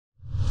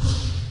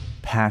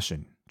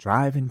passion,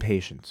 drive, and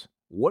patience.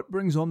 What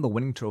brings home the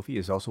winning trophy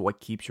is also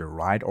what keeps your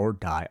ride or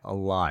die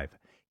alive.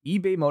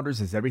 eBay Motors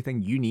has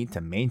everything you need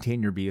to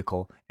maintain your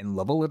vehicle and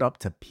level it up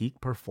to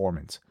peak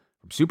performance.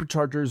 From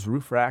superchargers,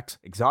 roof racks,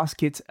 exhaust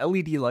kits,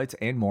 LED lights,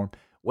 and more,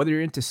 whether you're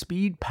into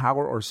speed,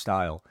 power, or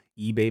style,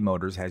 eBay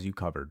Motors has you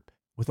covered.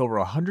 With over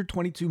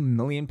 122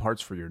 million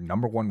parts for your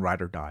number one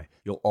ride or die,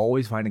 you'll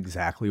always find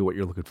exactly what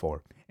you're looking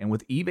for. And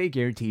with eBay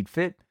Guaranteed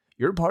Fit,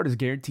 your part is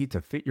guaranteed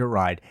to fit your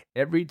ride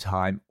every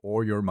time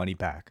or your money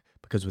back.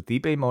 Because with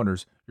eBay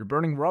Motors, you're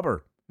burning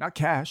rubber, not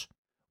cash.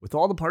 With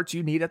all the parts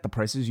you need at the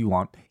prices you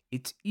want,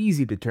 it's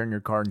easy to turn your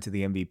car into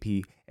the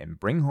MVP and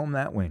bring home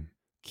that win.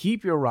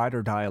 Keep your ride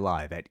or die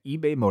alive at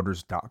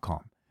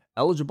ebaymotors.com.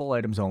 Eligible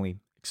items only.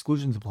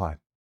 Exclusions apply.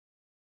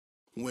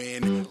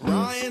 When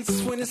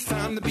it's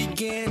time to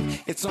begin,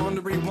 it's on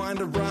the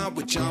Rewind a Ride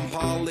with John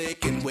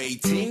Pollock and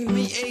waiting.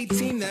 The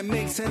A-Team that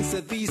makes sense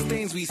of these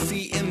things we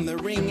see in the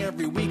ring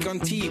every week on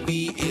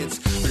TV. It's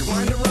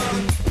Rewind a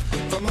Ride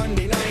for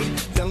Monday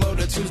night. Download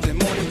it Tuesday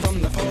morning from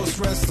the Post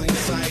Wrestling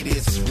site.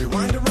 It's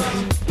Rewind a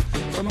Ride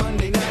for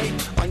Monday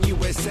night on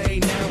USA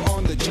Now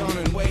on the John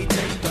and Wai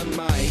Take the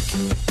Mic.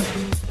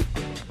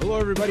 Hello,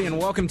 everybody, and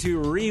welcome to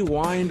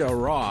Rewind a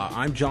Raw.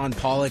 I'm John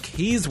Pollock.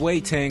 He's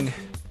waiting.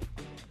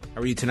 How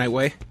are you tonight,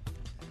 Wai?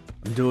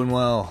 I'm doing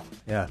well.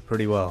 Yeah,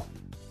 pretty well.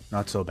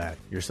 Not so bad.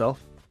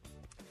 Yourself?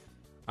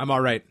 I'm all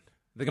right.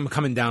 I think I'm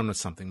coming down with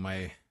something.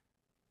 My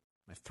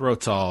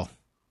throat's all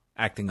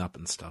acting up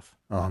and stuff.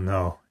 Oh,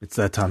 no. It's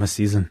that time of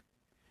season.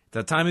 It's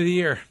that time of the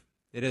year.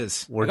 It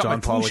is. Where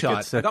John Pollock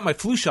gets sick. I got my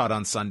flu shot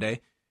on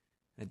Sunday.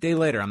 A day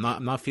later, I'm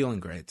not feeling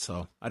great,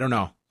 so I don't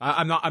know.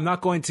 I'm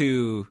not going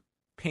to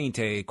paint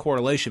a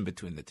correlation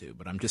between the two,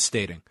 but I'm just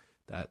stating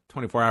that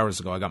 24 hours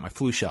ago I got my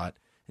flu shot,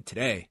 and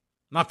today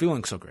I'm not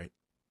feeling so great.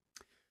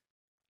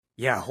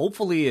 Yeah,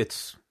 hopefully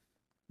it's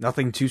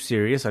nothing too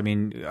serious. I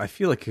mean, I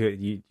feel like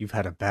you've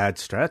had a bad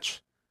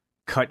stretch.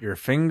 Cut your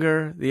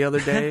finger the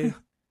other day.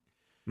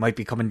 Might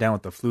be coming down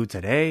with the flu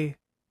today.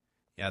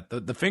 Yeah,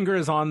 the finger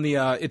is on the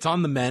it's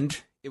on the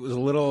mend. It was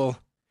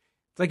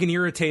it's like an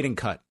irritating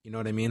cut. You know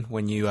what I mean?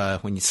 When you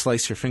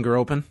slice your finger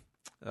open.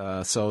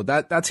 So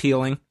that's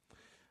healing.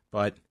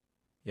 But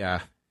yeah,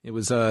 it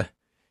was a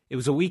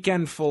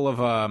weekend full of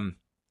a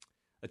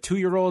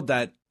 2-year-old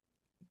that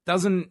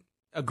doesn't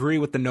agree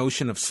with the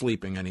notion of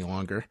sleeping any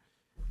longer,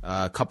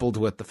 coupled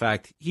with the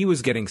fact he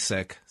was getting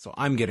sick, so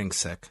I'm getting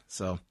sick.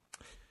 So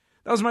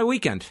that was my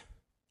weekend.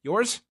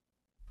 Yours?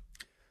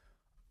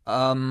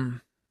 I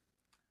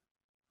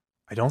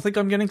don't think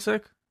I'm getting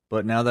sick,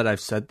 but now that I've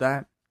said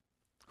that,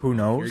 who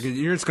knows?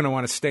 You're just going to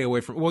want to stay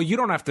away from... Well, you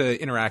don't have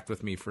to interact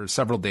with me for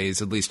several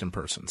days, at least in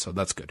person, so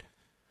that's good.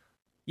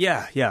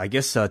 Yeah, I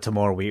guess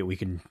tomorrow we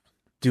can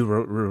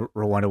do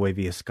Rewind Away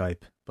via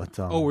Skype. But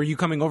were you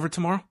coming over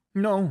tomorrow?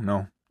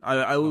 No.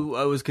 I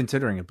was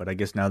considering it, but I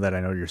guess now that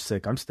I know you're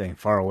sick, I'm staying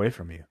far away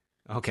from you.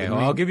 Okay, well,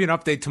 I'll give you an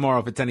update tomorrow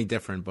if it's any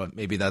different, but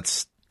maybe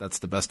that's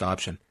the best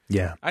option.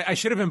 Yeah. I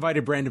should have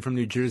invited Brandon from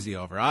New Jersey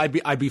over.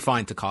 I'd be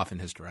fine to cough in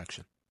his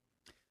direction.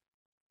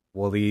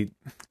 Well,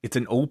 it's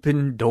an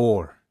open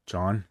door,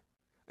 John.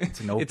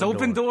 It's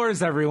open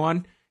doors,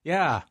 everyone.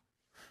 Yeah.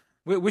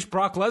 Wish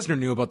Brock Lesnar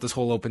knew about this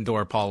whole open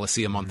door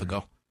policy a month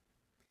ago.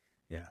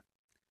 Yeah.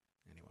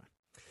 Anyway.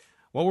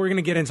 Well, we're going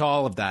to get into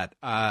all of that.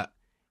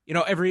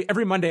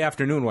 Every Monday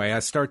afternoon, I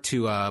start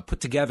to put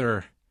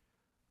together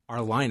our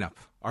lineup,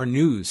 our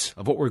news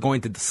of what we're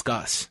going to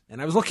discuss.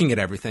 And I was looking at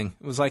everything.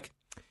 It was like,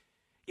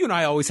 you and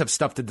I always have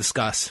stuff to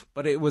discuss,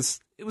 but it was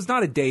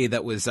not a day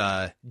that was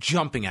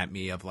jumping at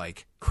me of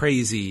like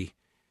crazy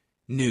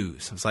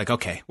news. I was like,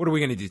 okay, what are we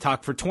going to do?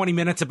 Talk for 20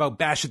 minutes about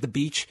Bash at the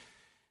Beach?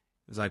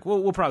 It was like,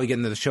 well, we'll probably get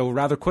into the show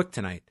rather quick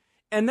tonight.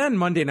 And then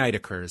Monday night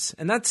occurs,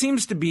 and that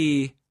seems to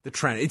be the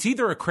trend. It's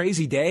either a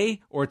crazy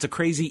day or it's a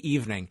crazy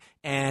evening.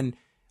 And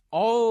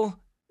all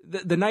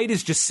the night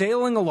is just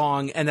sailing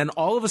along, and then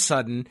all of a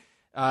sudden,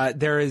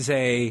 there is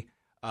a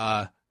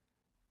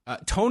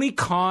Tony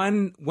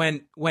Khan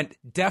went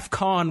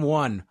DEFCON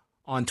 1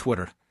 on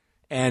Twitter,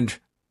 and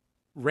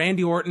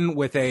Randy Orton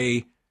with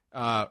a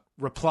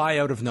reply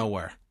out of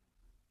nowhere,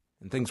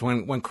 and things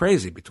went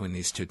crazy between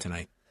these two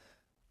tonight.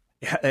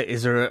 Yeah,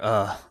 is there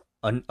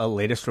a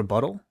latest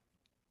rebuttal?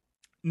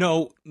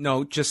 No,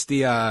 just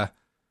the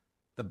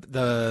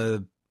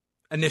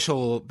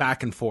initial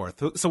back and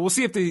forth. So we'll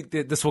see if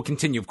this will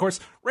continue. Of course,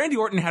 Randy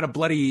Orton had a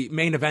bloody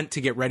main event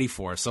to get ready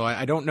for, so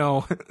I don't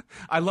know.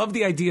 I love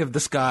the idea of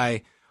this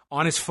guy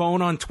on his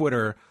phone on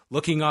Twitter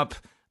looking up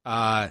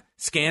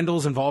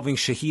scandals involving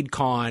Shahid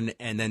Khan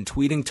and then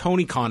tweeting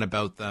Tony Khan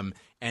about them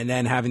and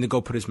then having to go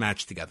put his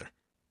match together.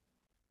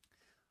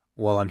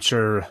 Well, I'm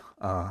sure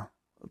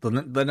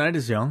the night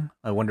is young.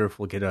 I wonder if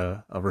we'll get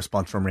a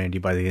response from Randy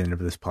by the end of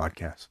this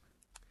podcast.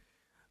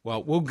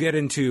 Well, we'll get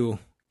into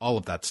all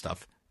of that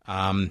stuff.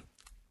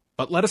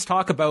 But let us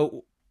talk about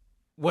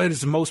what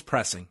is most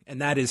pressing,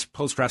 and that is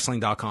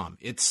postwrestling.com.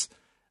 It's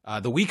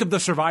the week of the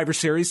Survivor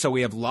Series, so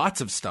we have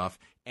lots of stuff,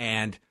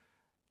 and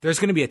there's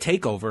going to be a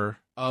takeover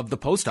of the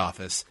post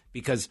office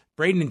because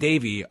Braden and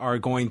Davey are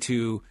going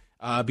to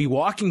be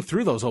walking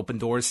through those open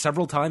doors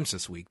several times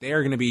this week. They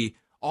are going to be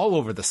all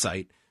over the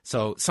site.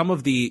 So some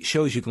of the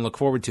shows you can look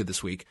forward to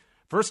this week.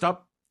 First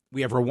up,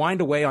 we have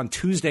Rewind Away on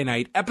Tuesday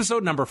night,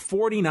 episode number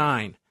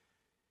 49.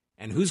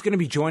 And who's going to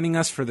be joining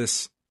us for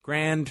this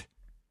grand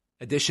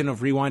edition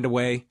of Rewind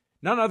Away?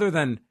 None other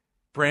than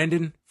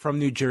Brandon from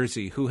New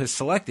Jersey, who has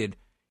selected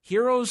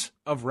Heroes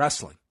of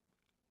Wrestling,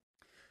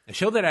 a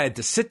show that I had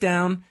to sit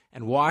down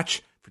and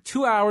watch for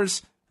 2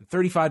 hours and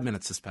 35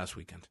 minutes this past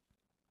weekend.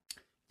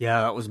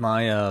 Yeah, that was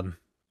my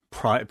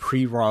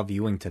pre-Raw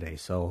viewing today.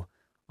 So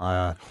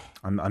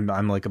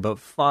I'm like about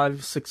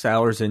 5-6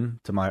 hours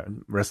into my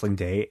wrestling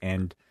day,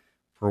 and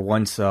for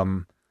once,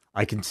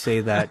 I can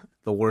say that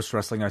the worst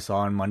wrestling I saw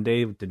on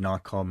Monday did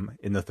not come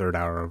in the third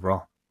hour of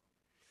Raw.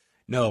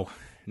 No,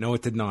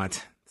 it did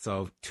not.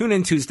 So tune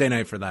in Tuesday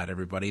night for that,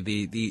 everybody.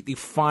 The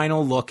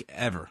final look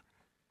ever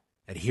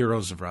at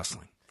Heroes of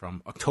Wrestling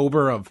from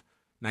October of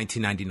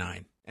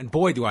 1999. And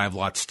boy, do I have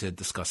lots to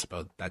discuss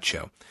about that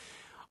show.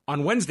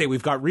 On Wednesday,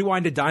 we've got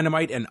Rewinded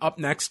Dynamite, and up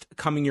next,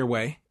 coming your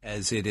way,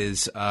 as it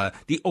is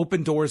the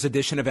Open Doors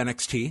edition of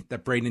NXT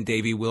that Braden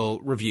Davey will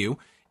review,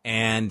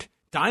 and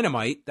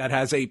Dynamite that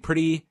has a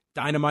pretty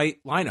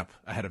dynamite lineup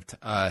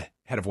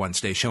ahead of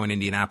Wednesday's show in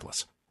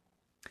Indianapolis.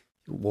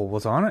 Well,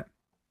 what's on it?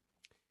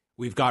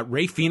 We've got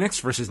Ray Phoenix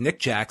versus Nick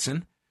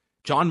Jackson,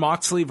 John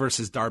Moxley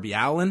versus Darby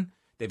Allin.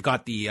 They've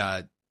got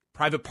the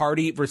Private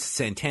Party versus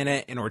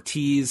Santana and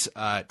Ortiz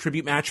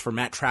tribute match for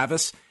Matt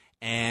Travis,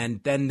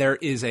 and then there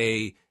is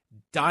a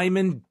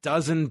Diamond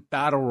Dozen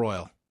Battle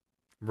Royal.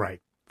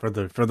 Right, for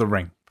the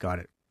ring. Got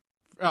it.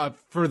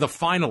 For the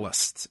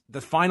finalists.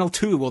 The final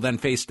two will then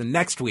face the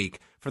next week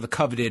for the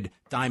coveted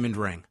Diamond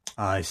Ring.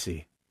 I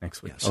see.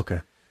 Next week. Yes.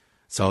 Okay.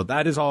 So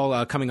that is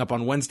all coming up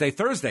on Wednesday.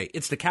 Thursday,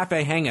 it's the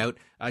Cafe Hangout.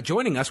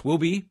 Joining us will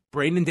be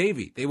Braden and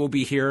Davey. They will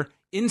be here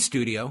in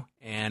studio,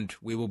 and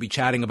we will be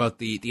chatting about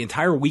the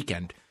entire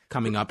weekend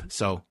coming up.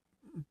 So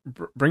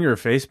bring your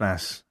face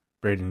masks,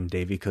 Braden and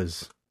Davey,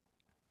 because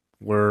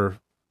we're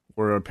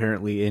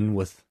apparently in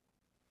with,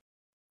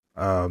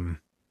 I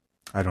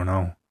don't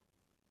know,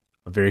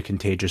 a very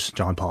contagious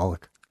John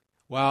Pollock.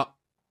 Well,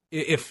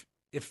 if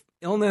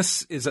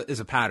illness is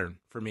a pattern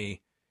for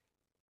me,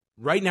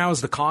 right now is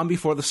the calm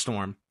before the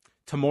storm.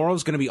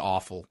 Tomorrow's going to be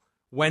awful.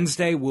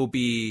 Wednesday will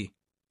be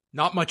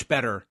not much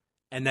better,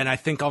 and then I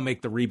think I'll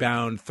make the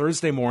rebound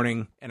Thursday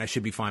morning, and I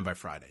should be fine by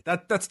Friday.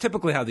 That's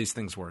typically how these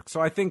things work.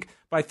 So I think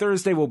by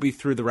Thursday we'll be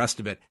through the rest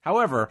of it.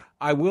 However,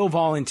 I will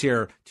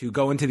volunteer to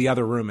go into the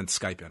other room and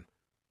Skype in.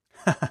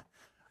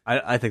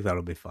 I think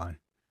that'll be fine.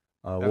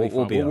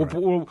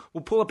 We'll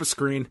pull up a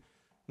screen.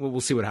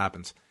 We'll see what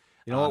happens.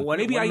 You know what?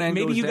 Maybe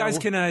you guys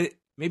can.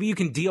 Maybe you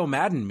can Dio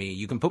Madden me.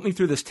 You can put me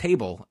through this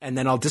table, and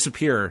then I'll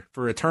disappear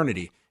for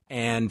eternity.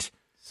 And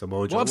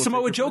we'll have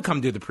Samoa Joe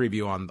come do the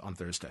preview on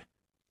Thursday.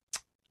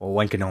 Well,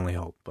 one can only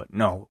hope. But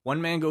no,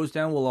 one man goes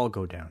down, we'll all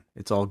go down.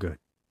 It's all good.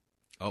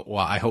 Oh,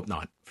 well, I hope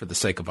not, for the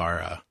sake of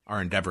our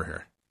endeavor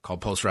here,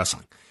 called Post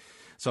Wrestling.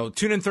 So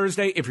tune in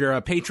Thursday. If you're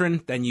a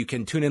patron, then you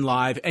can tune in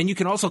live. And you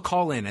can also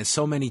call in, as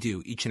so many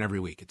do, each and every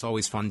week. It's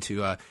always fun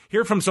to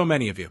hear from so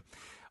many of you.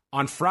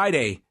 On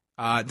Friday,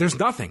 there's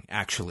nothing,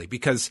 actually,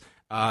 because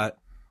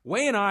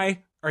Way and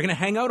I are going to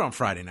hang out on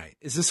Friday night.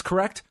 Is this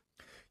correct?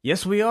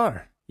 Yes, we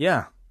are.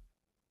 Yeah.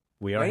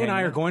 We are. Way and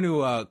I are going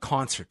to a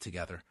concert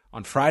together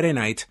on Friday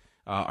night.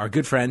 Our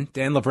good friend,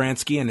 Dan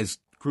Labransky, and his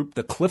group,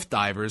 the Cliff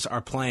Divers,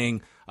 are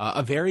playing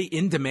a very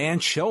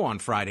in-demand show on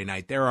Friday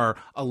night. There are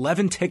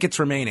 11 tickets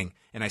remaining,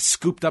 and I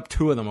scooped up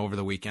 2 of them over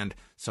the weekend.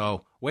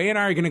 So Way and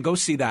I are going to go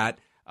see that.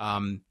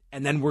 And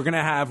then we're going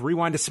to have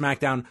Rewind to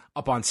SmackDown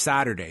up on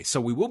Saturday. So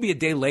we will be a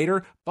day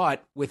later,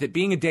 but with it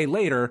being a day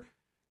later,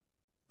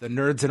 the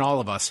nerds and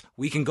all of us,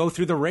 we can go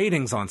through the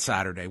ratings on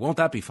Saturday. Won't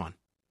that be fun?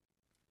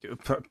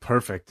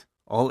 Perfect.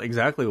 All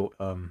exactly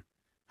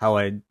how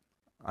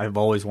I've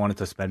always wanted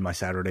to spend my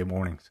Saturday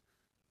mornings,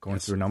 going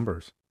through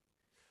numbers.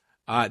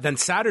 Then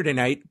Saturday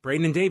night,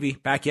 Braden and Davey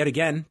back yet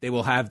again. They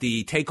will have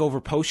the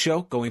TakeOver post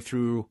show going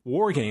through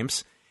War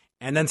Games.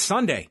 And then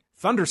Sunday,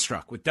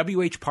 Thunderstruck with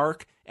W.H.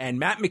 Park and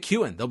Matt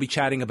McEwen. They'll be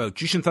chatting about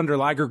Jushin Thunder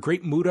Liger,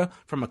 Great Muta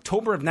from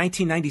October of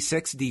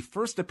 1996, the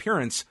first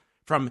appearance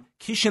from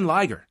Kishin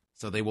Liger.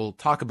 So they will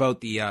talk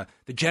about the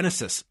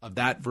genesis of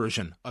that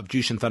version of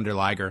Jushin Thunder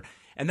Liger.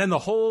 And then the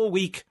whole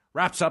week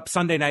wraps up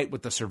Sunday night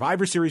with the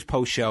Survivor Series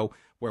post show,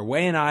 where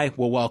Way and I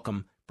will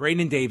welcome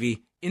Braden and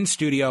Davey in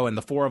studio, and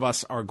the 4 of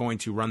us are going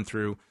to run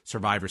through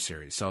Survivor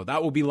Series. So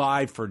that will be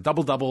live for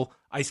Double,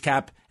 Ice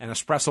Cap, and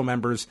Espresso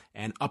members,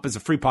 and up as a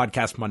free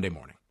podcast Monday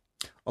morning.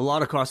 A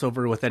lot of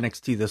crossover with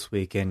NXT this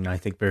week, and I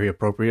think very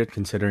appropriate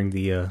considering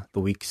the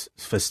week's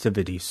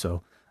festivities.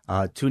 So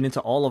tune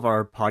into all of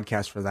our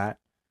podcasts for that.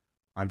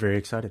 I'm very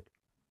excited.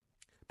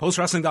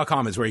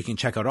 PostWrestling.com is where you can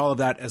check out all of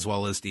that, as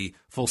well as the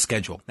full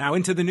schedule. Now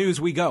into the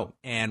news we go,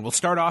 and we'll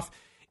start off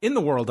in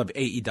the world of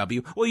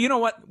AEW. Well, you know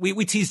what?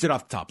 We teased it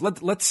off the top.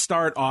 Let's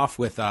start off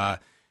with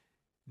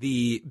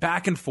the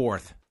back and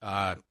forth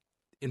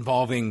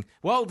involving,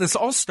 well, this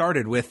all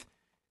started with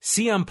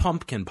CM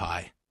Pumpkin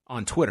Pie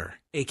on Twitter,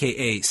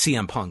 a.k.a.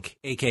 CM Punk,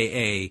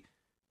 a.k.a.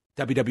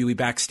 WWE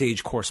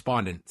backstage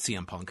correspondent,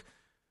 CM Punk,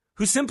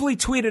 who simply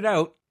tweeted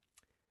out,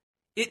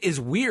 "It is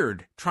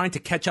weird trying to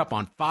catch up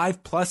on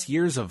 5+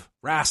 years of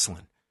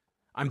wrestling.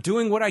 I'm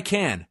doing what I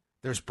can.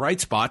 There's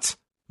bright spots,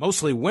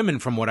 mostly women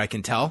from what I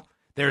can tell.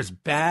 There's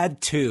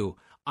bad too.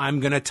 I'm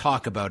going to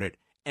talk about it.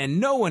 And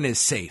no one is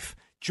safe.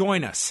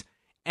 Join us."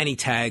 And he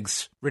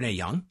tags Renee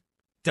Young,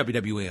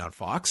 WWE on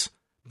Fox,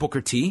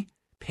 Booker T,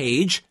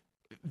 Paige,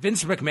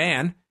 Vince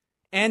McMahon,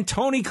 and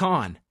Tony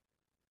Khan.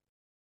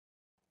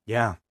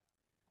 Yeah.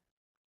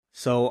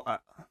 So,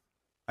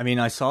 I mean,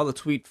 I saw the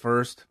tweet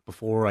first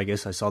before I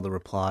guess I saw the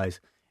replies,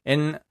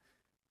 and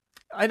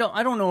I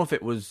don't know if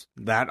it was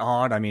that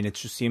odd. I mean,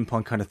 it's just CM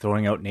Punk kind of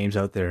throwing out names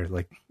out there,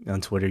 like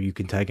on Twitter. You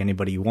can tag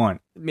anybody you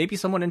want. Maybe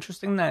someone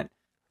interesting that.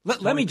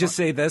 Let me just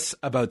say this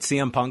about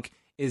CM Punk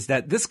is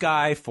that this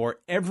guy, for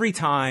every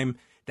time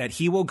that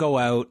he will go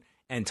out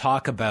and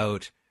talk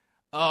about,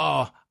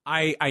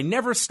 I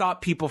never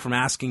stop people from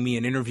asking me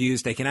in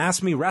interviews. They can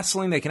ask me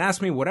wrestling. They can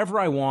ask me whatever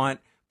I want.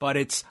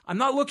 But I'm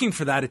not looking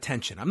for that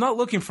attention. I'm not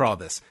looking for all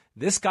this.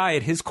 This guy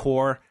at his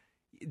core,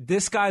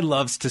 this guy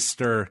loves to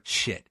stir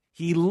shit.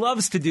 He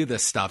loves to do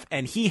this stuff.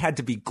 And he had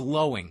to be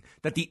glowing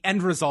that the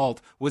end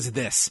result was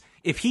this.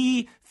 If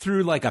he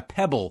threw like a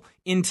pebble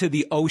into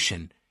the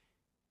ocean,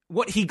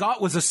 what he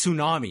got was a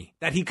tsunami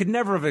that he could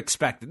never have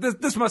expected.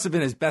 This must have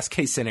been his best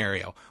case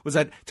scenario, was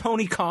that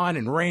Tony Khan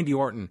and Randy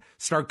Orton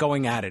start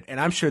going at it. And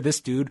I'm sure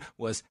this dude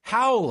was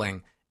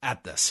howling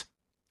at this.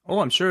 Oh,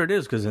 I'm sure it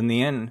is, because in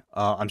the end,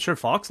 I'm sure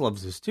Fox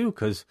loves this too,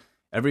 because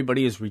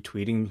everybody is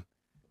retweeting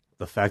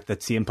the fact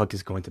that CM Punk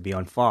is going to be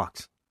on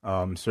Fox.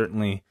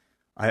 Certainly,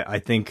 I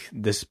think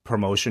this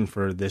promotion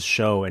for this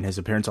show and his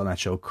appearance on that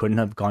show couldn't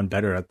have gone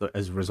better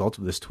as a result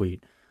of this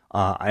tweet.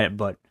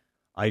 But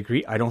I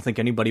agree. I don't think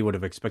anybody would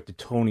have expected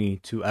Tony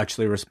to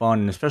actually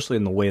respond, and especially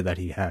in the way that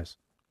he has.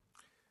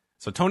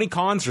 So Tony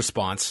Khan's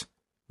response,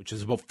 which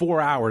is about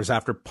 4 hours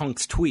after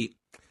Punk's tweet,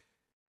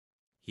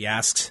 he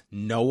asks,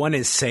 "No one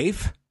is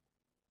safe?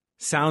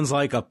 Sounds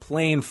like a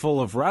plane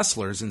full of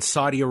wrestlers in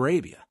Saudi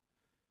Arabia."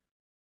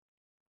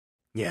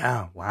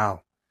 Yeah,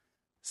 wow.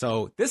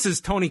 So this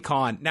is Tony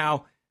Khan.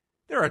 Now,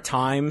 there are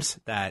times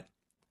that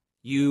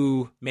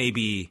you may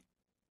be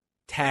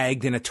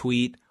tagged in a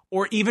tweet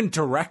or even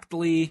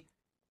directly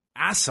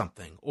ask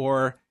something,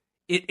 or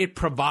it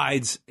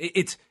provides,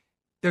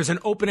 there's an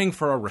opening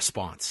for a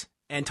response.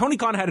 And Tony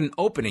Khan had an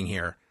opening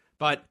here,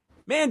 but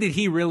man, did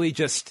he really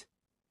just,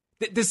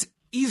 this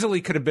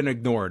easily could have been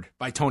ignored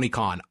by Tony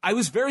Khan. I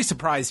was very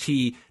surprised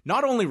he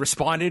not only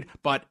responded,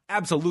 but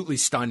absolutely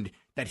stunned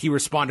that he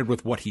responded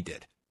with what he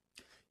did.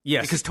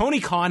 Yes. Because Tony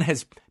Khan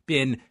has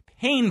been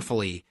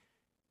painfully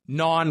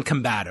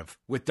non-combative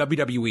with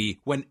WWE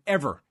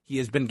whenever he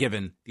has been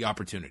given the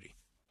opportunity.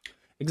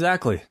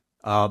 Exactly.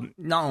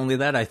 Not only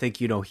that, I think,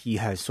 he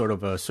has sort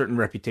of a certain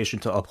reputation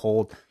to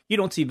uphold. You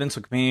don't see Vince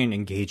McMahon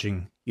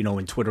engaging,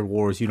 in Twitter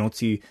wars. You don't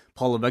see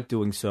Paul Levesque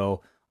doing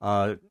so.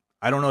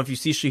 I don't know if you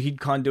see Shahid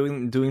Khan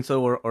doing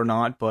so or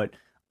not, but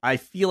I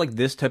feel like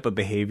this type of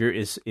behavior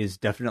is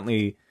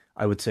definitely,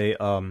 I would say, I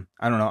don't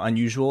know,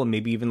 unusual and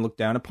maybe even looked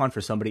down upon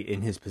for somebody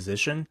in his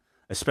position,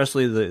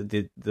 especially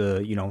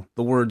the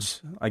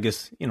words, I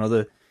guess,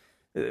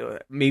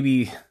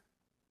 maybe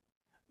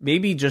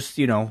just,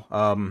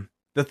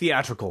 the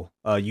theatrical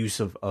use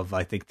of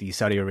I think the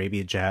Saudi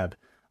Arabia jab,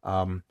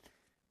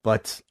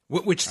 but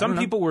which some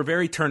people were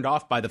very turned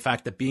off by the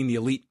fact that Being the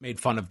Elite made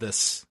fun of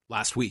this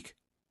last week.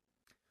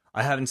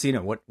 I haven't seen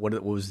it. What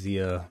was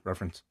the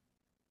reference?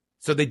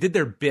 So they did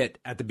their bit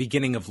at the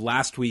beginning of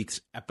last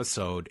week's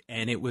episode,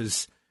 and it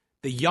was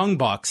the Young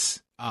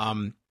Bucks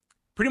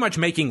pretty much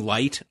making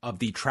light of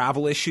the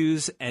travel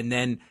issues, and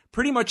then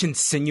pretty much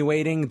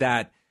insinuating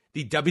that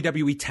the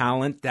WWE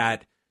talent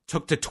that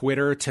took to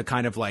Twitter to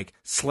kind of like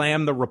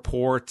slam the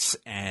reports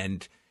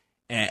and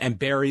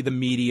bury the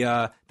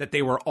media, that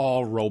they were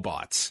all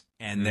robots.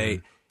 And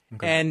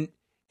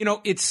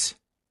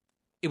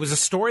it was a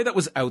story that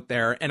was out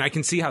there, and I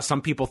can see how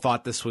some people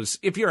thought this was,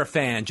 if you're a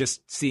fan,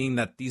 just seeing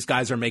that these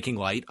guys are making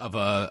light of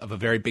a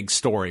very big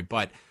story.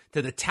 But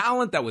to the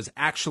talent that was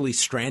actually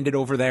stranded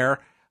over there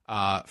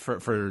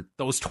for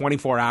those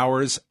 24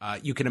 hours,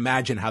 you can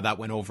imagine how that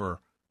went over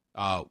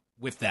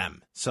with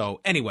them. So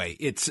anyway,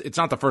 it's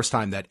not the first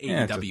time that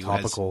AEW it's a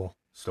topical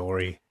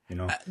story.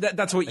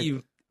 That's what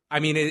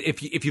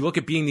if you look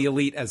at Being the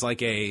Elite as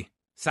like a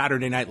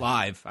Saturday Night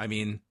Live,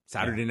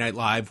 Saturday Night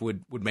Live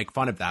would make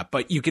fun of that.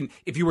 But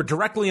if you were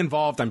directly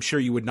involved, I'm sure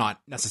you would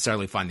not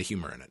necessarily find the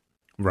humor in it.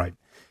 Right.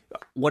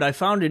 What I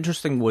found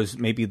interesting was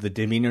maybe the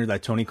demeanor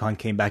that Tony Khan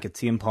came back at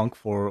CM Punk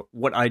for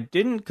what I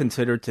didn't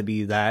consider to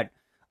be that,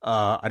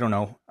 I don't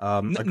know.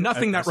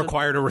 Nothing that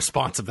required a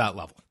response of that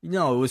level.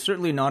 No, it was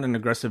certainly not an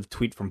aggressive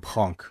tweet from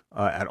Punk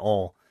at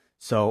all.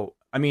 So,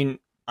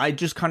 I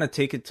just kind of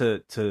take it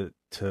to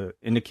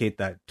indicate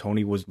that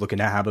Tony was looking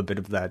to have a bit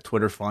of that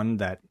Twitter fun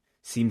that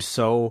seems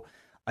so,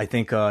 I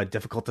think,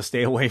 difficult to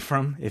stay away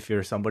from if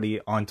you're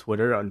somebody on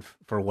Twitter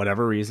for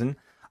whatever reason.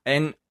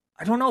 And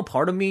I don't know,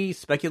 part of me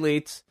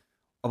speculates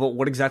about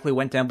what exactly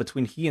went down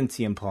between he and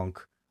CM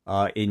Punk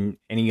in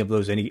any of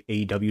those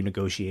AEW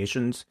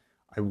negotiations.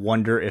 I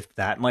wonder if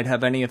that might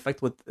have any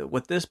effect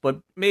with this, but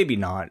maybe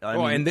not. I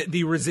mean, and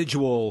the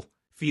residual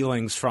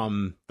feelings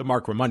from the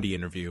Mark Raimondi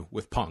interview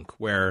with Punk,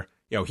 where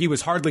he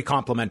was hardly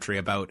complimentary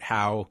about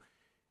how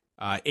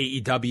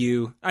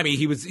AEW. I mean,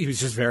 he was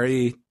just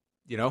very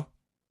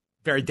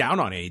very down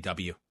on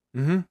AEW.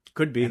 Mm-hmm.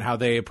 Could be, and how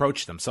they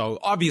approached them. So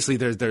obviously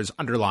there's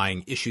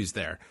underlying issues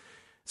there.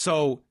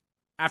 So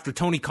after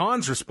Tony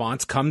Khan's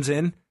response comes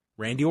in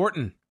Randy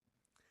Orton.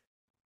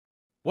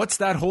 What's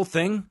that whole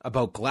thing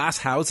about glass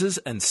houses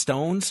and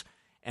stones?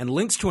 And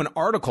links to an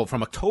article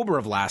from October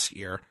of last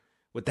year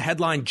with the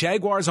headline,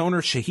 Jaguars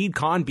owner Shahid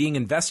Khan being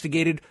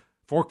investigated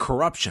for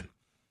corruption.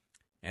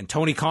 And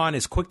Tony Khan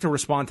is quick to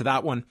respond to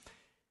that one.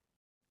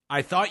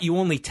 I thought you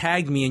only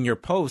tagged me in your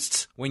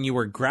posts when you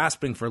were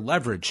grasping for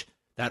leverage.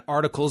 That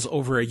article's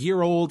over a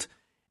year old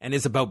and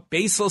is about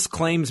baseless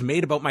claims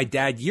made about my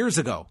dad years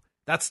ago.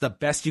 That's the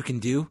best you can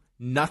do?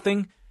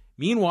 Nothing?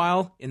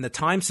 Meanwhile, in the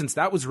time since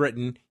that was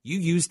written, you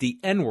used the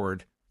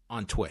N-word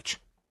on Twitch.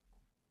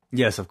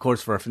 Yes, of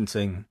course,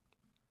 referencing.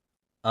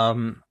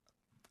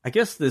 I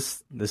guess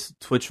this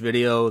Twitch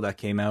video that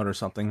came out or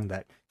something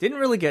that didn't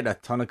really get a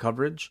ton of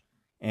coverage,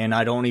 and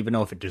I don't even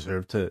know if it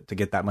deserved to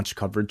get that much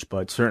coverage,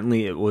 but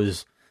certainly it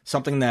was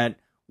something that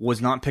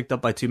was not picked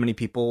up by too many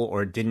people,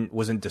 or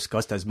wasn't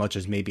discussed as much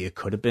as maybe it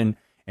could have been.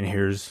 And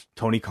here's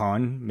Tony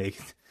Khan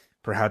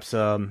perhaps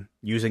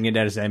using it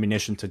as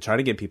ammunition to try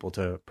to get people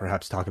to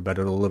perhaps talk about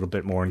it a little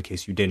bit more in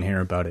case you didn't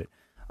hear about it.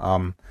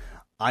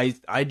 I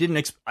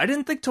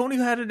didn't think Tony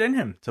had it in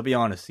him, to be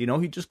honest. He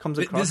just comes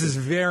across. This is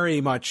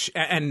very much,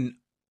 and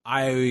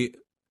I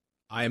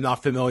am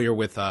not familiar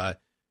with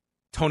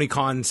Tony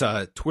Khan's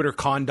Twitter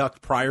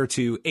conduct prior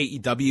to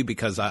AEW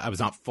because I was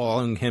not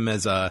following him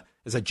as a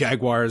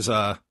Jaguars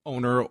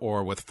owner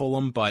or with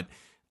Fulham. But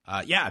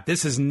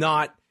this is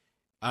not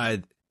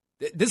the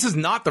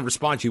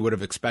response you would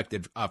have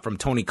expected from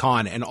Tony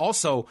Khan, and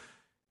also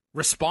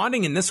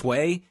responding in this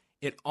way,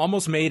 it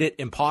almost made it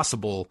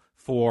impossible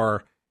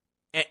for.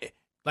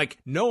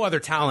 No other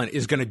talent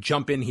is going to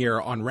jump in here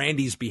on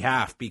Randy's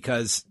behalf,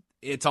 because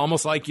it's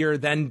almost like you're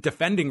then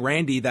defending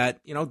Randy that,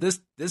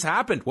 this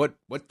happened. What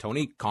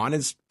Tony Khan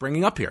is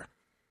bringing up here.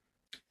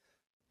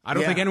 I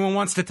don't think anyone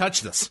wants to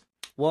touch this.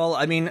 Well,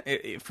 I mean,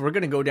 if we're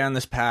going to go down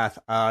this path,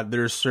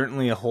 there's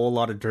certainly a whole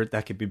lot of dirt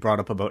that could be brought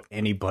up about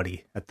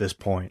anybody at this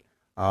point.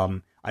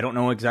 I don't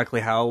know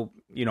exactly how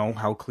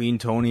clean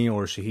Tony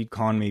or Shahid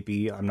Khan may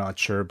be. I'm not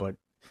sure, but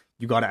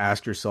you got to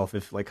ask yourself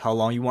if how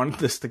long you want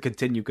this to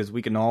continue, because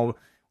we can all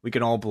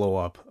blow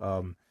up.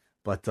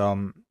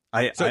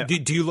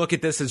 Do you look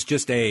at this as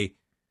just a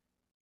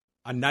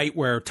night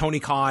where Tony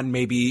Khan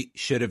maybe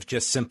should have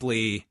just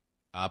simply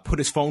put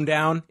his phone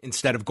down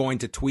instead of going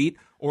to tweet,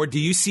 or do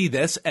you see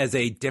this as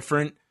a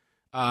different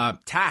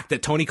tack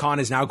that Tony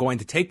Khan is now going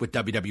to take with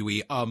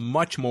WWE, a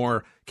much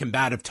more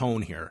combative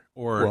tone here,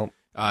 or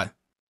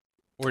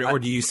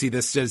do you see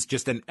this as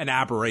just an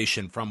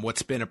aberration from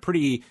what's been a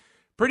pretty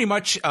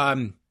much,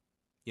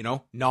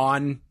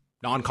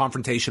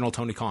 non-confrontational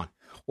Tony Khan?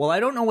 Well, I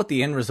don't know what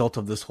the end result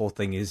of this whole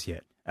thing is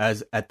yet.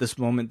 As at this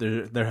moment,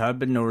 there have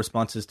been no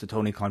responses to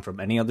Tony Khan from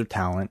any other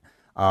talent.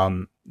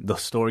 The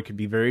story could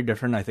be very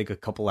different, I think, a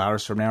couple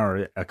hours from now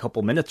or a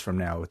couple minutes from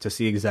now to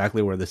see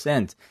exactly where this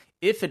ends.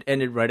 If it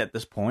ended right at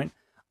this point,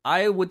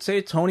 I would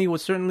say Tony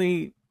was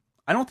certainly...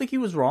 I don't think he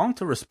was wrong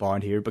to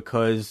respond here,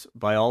 because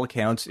by all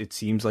accounts, it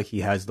seems like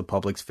he has the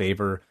public's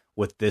favor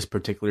with this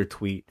particular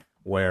tweet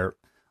where...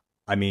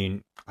 I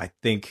mean, I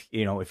think,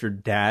 if your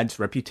dad's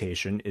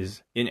reputation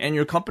is and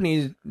your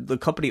the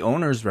company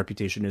owner's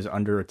reputation is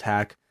under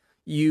attack,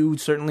 you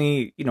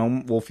certainly,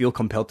 will feel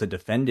compelled to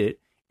defend it.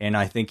 And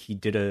I think he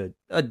did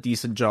a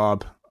decent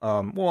job.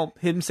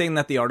 Him saying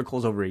that the article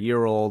is over a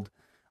year old,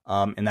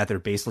 and that they're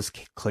baseless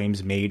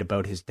claims made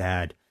about his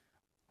dad,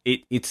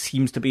 it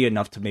seems to be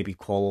enough to maybe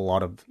quell a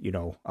lot of,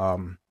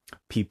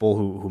 people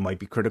who might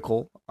be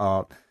critical.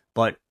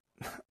 But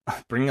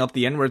bringing up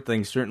the N-word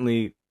thing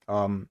certainly,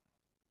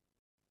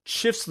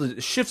 shifts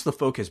the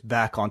focus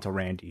back onto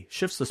Randy,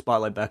 shifts the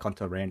spotlight back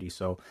onto Randy.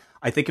 So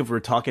I think if we're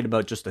talking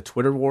about just a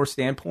Twitter war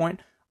standpoint,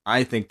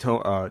 I think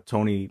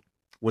Tony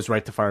was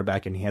right to fire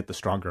back, and he had the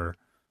stronger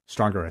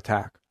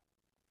attack.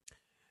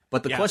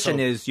 But the question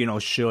is,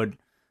 should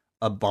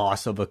a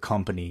boss of a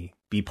company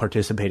be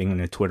participating in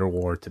a Twitter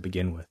war to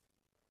begin with?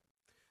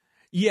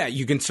 Yeah,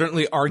 you can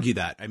certainly argue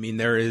that. I mean,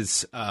 there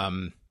is...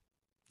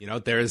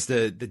 there's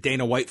the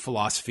Dana White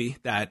philosophy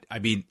that, I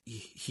mean,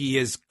 he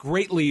has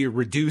greatly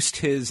reduced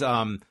his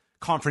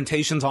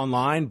confrontations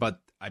online. But,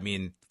 I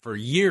mean, for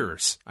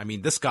years,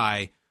 this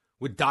guy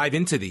would dive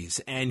into these.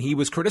 And he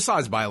was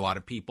criticized by a lot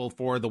of people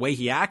for the way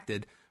he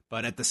acted.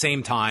 But at the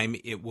same time,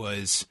 it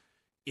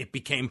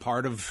became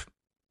part of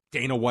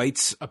Dana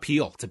White's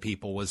appeal to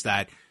people, was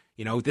that,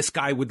 this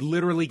guy would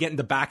literally get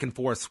into back and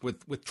forth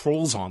with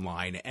trolls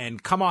online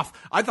and come off.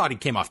 I thought he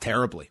came off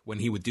terribly when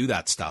he would do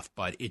that stuff,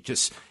 but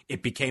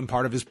it became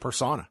part of his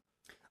persona.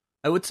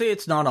 I would say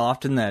it's not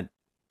often that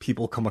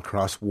people come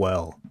across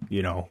well,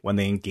 when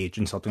they engage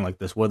in something like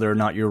this, whether or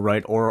not you're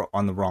right or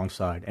on the wrong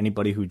side.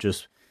 Anybody who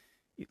just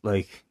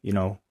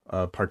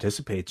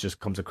participates just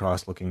comes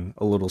across looking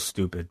a little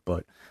stupid.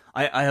 But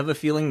I have a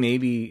feeling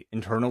maybe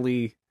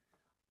internally,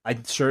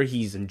 I'm sure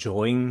he's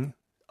enjoying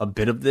a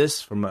bit of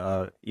this from,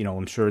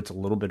 I'm sure it's a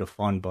little bit of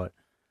fun, but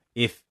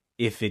if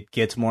it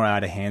gets more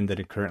out of hand than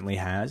it currently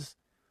has,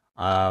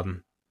 I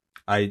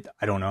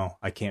don't know.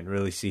 I can't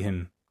really see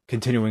him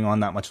continuing on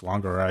that much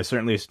longer. I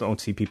certainly don't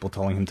see people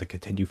telling him to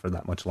continue for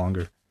that much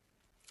longer.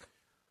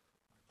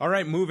 All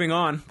right, moving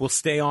on. We'll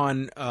stay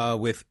on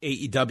with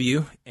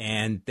AEW,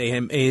 and they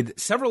have made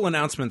several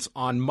announcements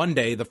on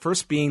Monday, the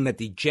first being that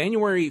the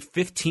January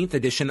 15th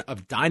edition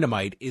of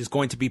Dynamite is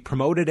going to be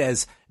promoted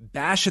as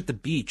Bash at the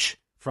Beach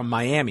from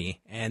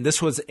Miami, and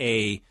this was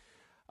a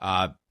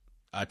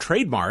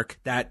trademark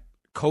that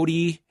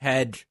Cody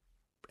had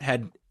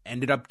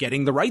ended up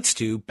getting the rights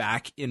to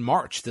back in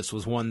March. This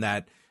was one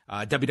that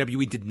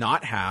WWE did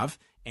not have,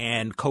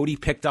 and Cody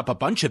picked up a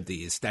bunch of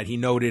these that he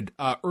noted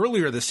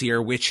earlier this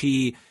year, which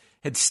he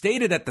had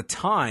stated at the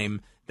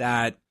time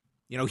that,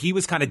 he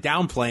was kind of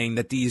downplaying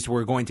that these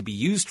were going to be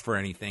used for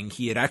anything.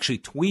 He had actually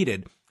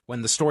tweeted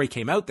when the story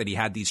came out that he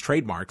had these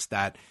trademarks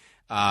that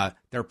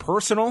they're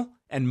personal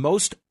and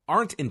most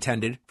aren't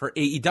intended for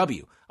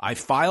AEW. I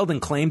filed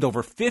and claimed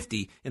over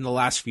 50 in the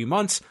last few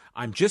months.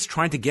 I'm just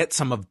trying to get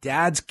some of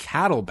Dad's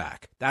cattle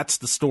back. That's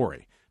the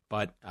story.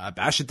 But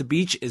Bash at the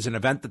Beach is an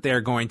event that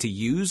they're going to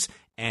use,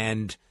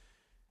 and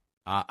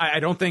I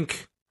don't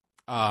think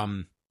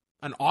an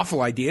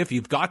awful idea if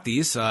you've got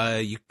these.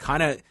 You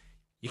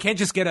can't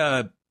just get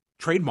a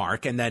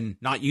trademark and then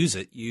not use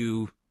it.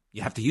 You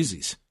have to use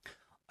these.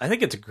 I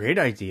think it's a great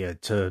idea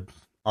to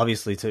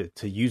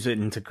use it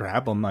and to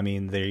grab them. I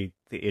mean,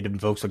 it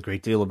invokes a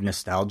great deal of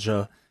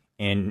nostalgia,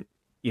 and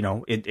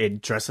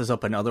it dresses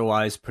up an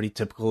otherwise pretty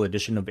typical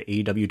edition of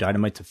AEW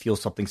Dynamite to feel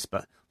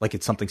like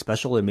it's something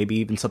special, and maybe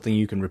even something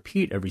you can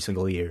repeat every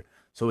single year.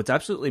 So it's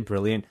absolutely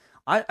brilliant.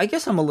 I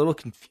guess I'm a little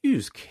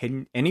confused.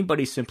 Can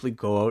anybody simply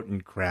go out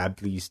and grab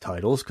these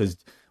titles? Because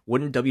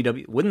wouldn't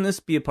this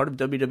be a part of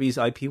WWE's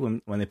IP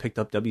when they picked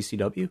up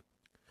WCW?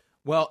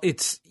 Well,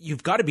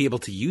 you've got to be able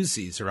to use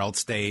these, or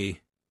else they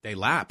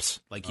lapse.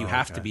 Like you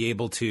have to be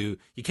able to.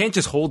 You can't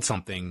just hold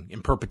something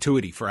in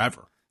perpetuity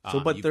forever.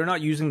 But they're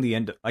not using the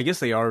end. I guess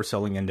they are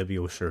selling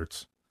NWO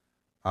shirts.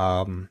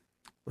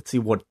 Let's see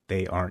what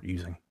they aren't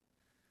using.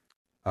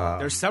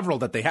 There's several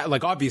that they have.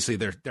 Like obviously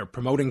they're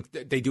promoting.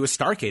 They do a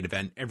Starrcade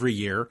event every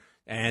year,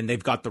 and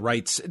they've got the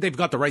rights. They've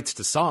got the rights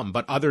to some,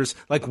 but others,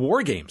 like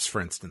War Games,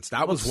 for instance,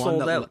 that was one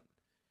that. Out.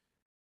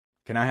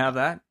 Can I have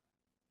that?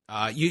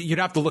 You'd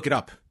have to look it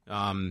up.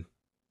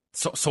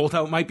 Sold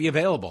Out might be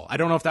available. I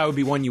don't know if that would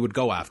be one you would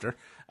go after.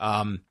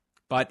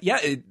 But yeah,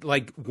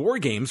 like War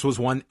Games was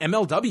one.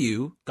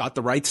 MLW got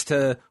the rights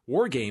to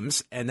War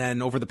Games, and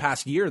then over the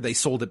past year, they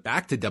sold it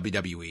back to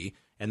WWE,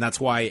 and that's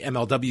why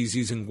MLW is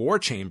using War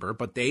Chamber,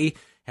 but they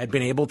had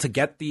been able to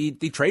get the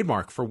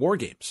trademark for War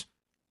Games.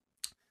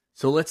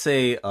 So let's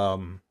say,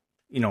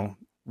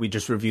 we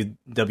just reviewed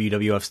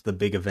WWF's The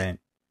Big Event.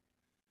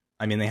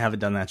 I mean, they haven't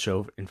done that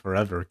show in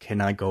forever.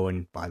 Can I go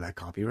and buy that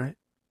copyright?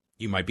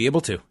 You might be able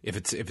to if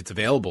it's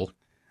available.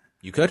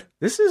 You could.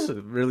 This is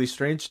really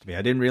strange to me.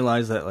 I didn't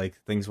realize that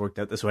things worked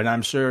out this way. And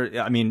I'm sure,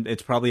 I mean,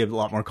 it's probably a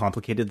lot more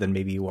complicated than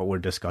maybe what we're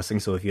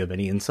discussing. So if you have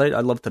any insight,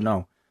 I'd love to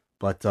know.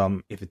 But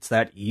if it's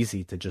that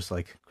easy to just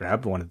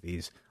grab one of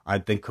these, I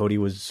think Cody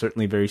was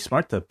certainly very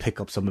smart to pick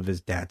up some of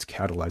his dad's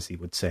cattle, as he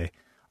would say.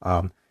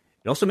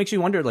 It also makes you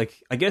wonder,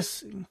 I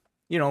guess,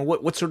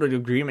 what sort of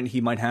agreement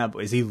he might have.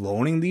 Is he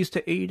loaning these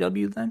to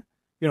AEW then?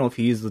 If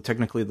he's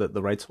technically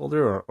the rights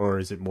holder, or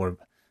is it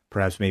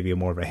perhaps maybe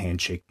more of a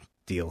handshake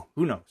deal?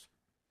 Who knows?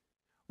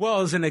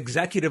 Well, as an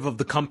executive of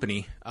the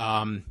company,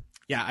 I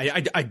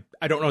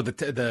don't know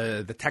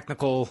the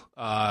technical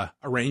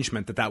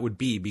arrangement that would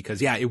be,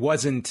 because it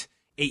wasn't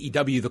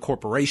AEW the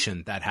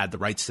corporation that had the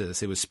rights to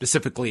this. It was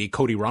specifically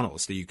Cody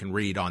Runnels that you can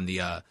read on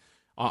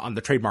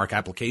the trademark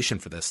application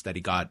for this that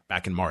he got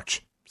back in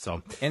March.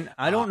 So, and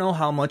I don't know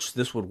how much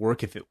this would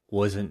work if it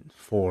wasn't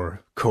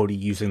for Cody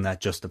using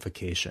that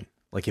justification.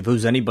 If it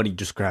was anybody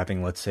just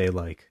grabbing, let's say,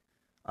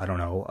 I don't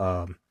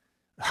know,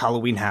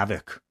 Halloween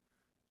Havoc.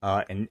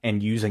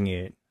 And using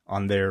it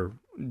on their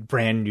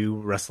brand new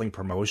wrestling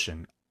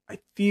promotion, I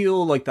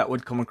feel like that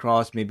would come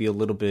across maybe a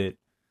little bit,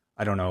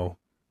 I don't know,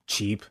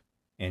 cheap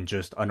and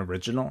just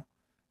unoriginal.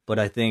 But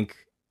I think,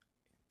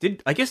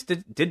 did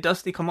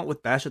Dusty come up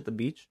with Bash at the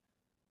Beach?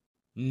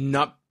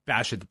 Not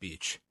Bash at the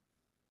Beach.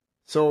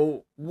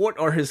 So what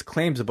are his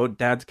claims about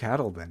Dad's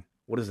cattle then?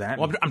 What does that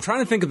mean? Well, I'm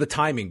trying to think of the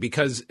timing,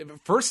 because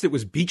first it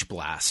was Beach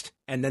Blast,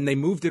 and then they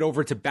moved it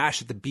over to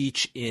Bash at the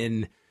Beach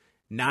in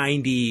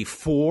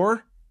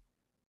 94.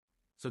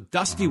 So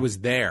Dusty was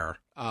there.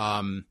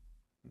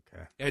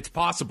 Okay. It's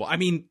possible. I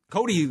mean,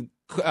 Cody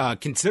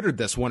considered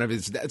this one of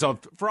his. So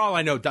for all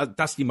I know,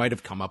 Dusty might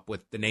have come up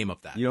with the name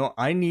of that.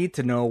 I need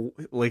to know,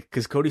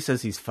 because Cody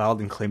says he's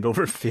filed and claimed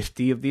over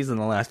 50 of these in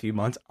the last few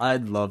months.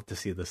 I'd love to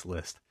see this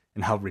list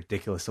and how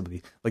ridiculous some of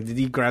these. Did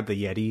he grab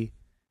the Yeti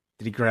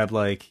Did he grab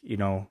like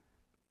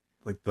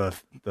like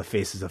the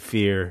faces of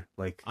fear,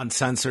 like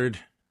uncensored,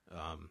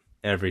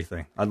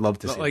 everything? I'd love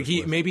to see. Like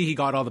maybe he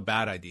got all the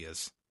bad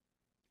ideas.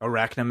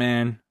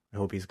 Arachnaman. I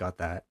hope he's got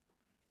that.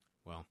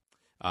 Well,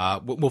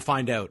 we'll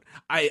find out.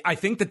 I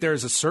think that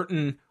there's a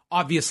certain,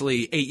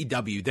 obviously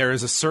AEW, there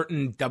is a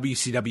certain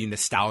WCW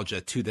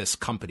nostalgia to this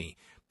company.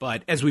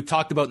 But as we've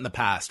talked about in the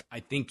past,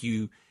 I think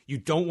you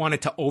don't want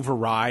it to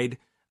override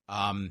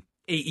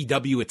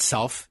AEW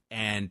itself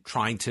and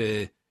trying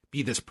to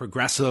be this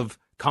progressive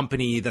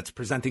company that's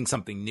presenting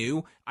something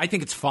new. I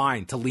think it's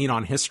fine to lean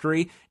on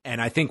history.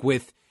 And I think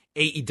with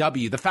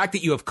AEW, the fact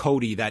that you have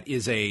Cody, that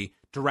is a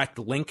direct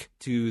link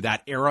to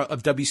that era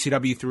of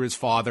WCW through his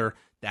father,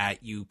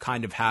 that you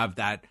kind of have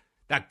that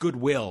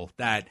goodwill,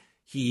 that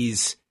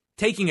he's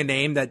taking a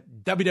name that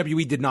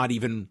WWE did not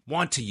even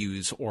want to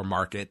use or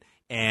market.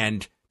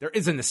 And there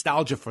is a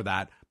nostalgia for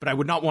that, but I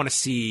would not want to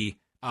see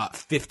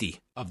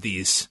 50 of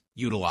these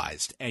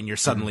utilized, and you're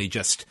suddenly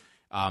just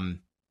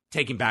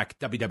taking back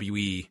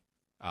WWE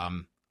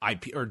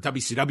IP or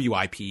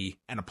WCW IP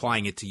and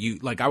applying it to you.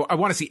 Like I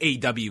want to see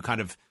AEW kind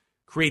of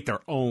create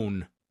their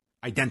own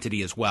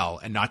identity as well,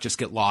 and not just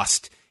get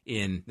lost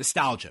in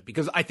nostalgia,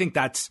 because I think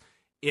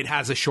it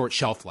has a short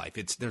shelf life.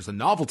 There's a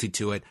novelty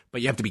to it,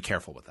 but you have to be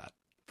careful with that.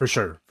 For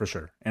sure.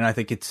 And I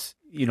think it's,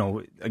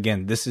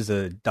 again, this is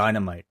a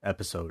Dynamite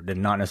episode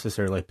and not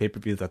necessarily a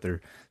pay-per-view that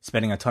they're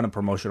spending a ton of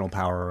promotional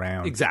power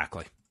around.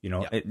 Exactly.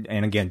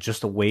 And again,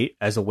 just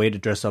as a way to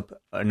dress up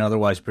an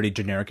otherwise pretty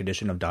generic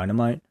edition of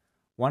Dynamite.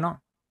 Why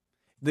not?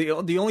 The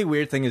only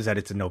weird thing is that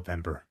it's in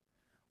November.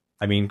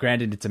 I mean,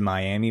 granted, it's in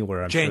Miami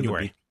where I'm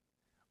January.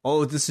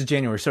 Oh, this is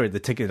January. Sorry, the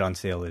ticket on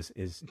sale is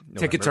November.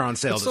 Tickets are on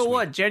sale this so week.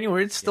 What?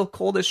 January, it's still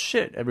cold as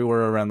shit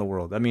everywhere around the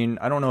world. I mean,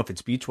 I don't know if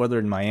it's beach weather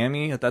in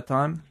Miami at that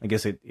time. I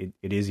guess it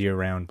is year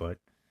round, but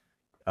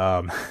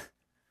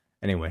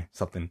anyway,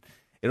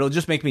 it'll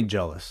just make me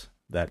jealous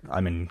that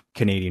I'm in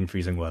Canadian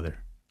freezing weather.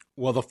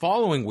 Well, the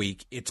following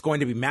week, it's going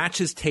to be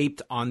matches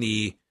taped on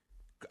the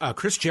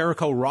Chris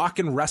Jericho Rock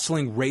and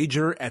Wrestling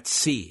Rager at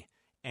Sea.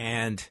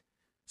 And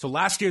so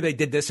last year they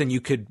did this, and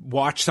you could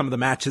watch some of the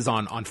matches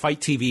on Fight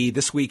TV.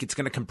 This week it's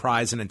going to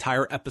comprise an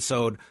entire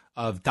episode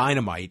of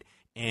Dynamite.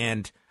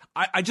 And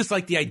I just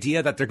like the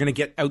idea that they're going to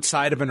get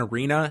outside of an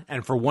arena,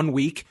 and for 1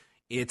 week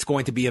it's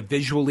going to be a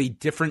visually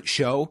different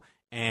show.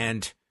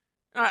 And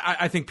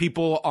I think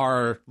people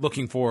are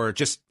looking for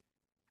just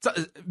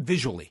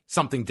visually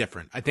something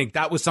different. I think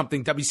that was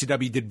something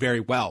WCW did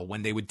very well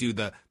when they would do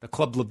the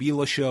Club La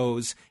Vela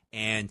shows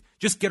and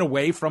just get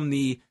away from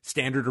the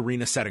standard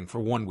arena setting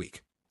for 1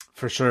 week.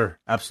 For sure.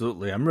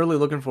 Absolutely. I'm really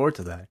looking forward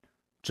to that.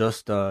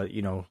 Just,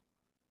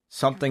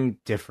 something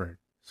different.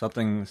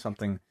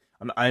 Something.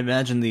 I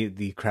imagine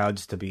the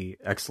crowds to be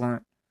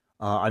excellent.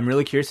 I'm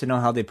really curious to know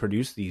how they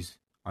produce these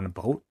on a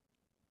boat.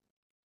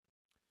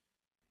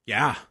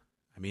 Yeah.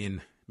 I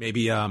mean,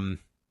 maybe they'll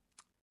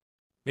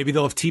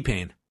have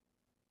T-Pain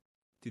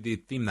do the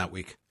theme that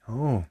week.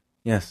 Oh,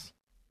 yes.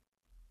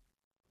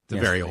 It's a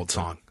very old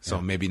song,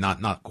 so maybe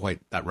not quite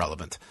that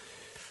relevant.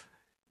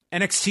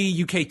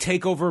 NXT UK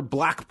TakeOver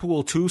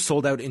Blackpool 2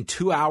 sold out in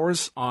 2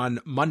 hours on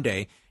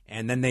Monday,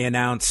 and then they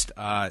announced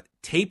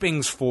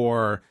tapings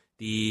for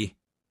the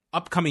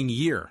upcoming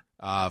year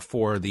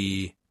for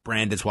the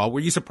brand as well. Were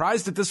you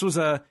surprised that this was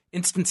a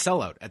instant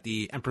sellout at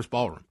the Empress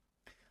Ballroom?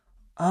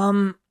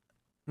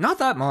 Not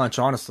that much,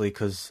 honestly,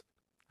 because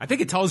I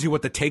think it tells you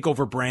what the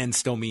TakeOver brand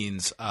still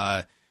means.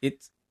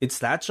 It's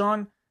that,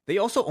 John. They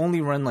also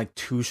only run like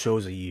 2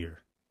 shows a year.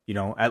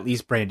 At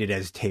least branded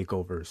as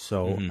takeovers.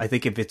 So I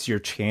think if it's your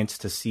chance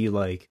to see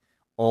like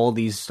all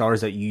these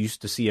stars that you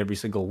used to see every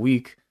single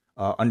week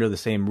under the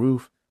same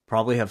roof,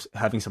 probably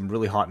having some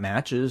really hot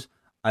matches,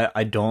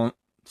 I don't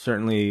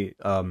certainly,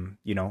 I'm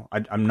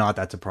not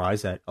that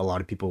surprised that a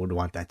lot of people would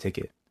want that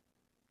ticket.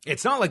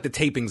 It's not like the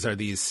tapings are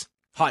these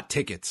hot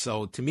tickets.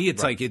 So to me,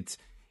 it's like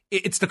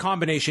it's the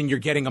combination. You're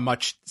getting a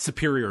much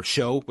superior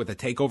show with a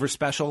takeover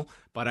special,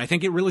 but I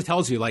think it really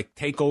tells you like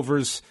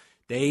takeovers,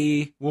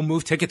 they will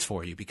move tickets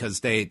for you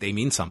because they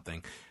mean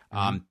something.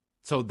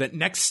 So that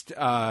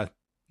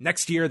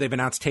next year, they've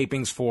announced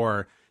tapings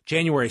for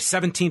January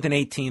 17th and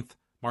 18th,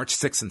 March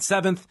 6th and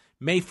 7th,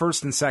 May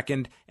 1st and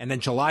 2nd, and then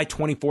July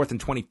 24th and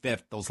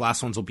 25th. Those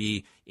last ones will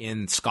be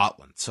in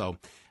Scotland. So,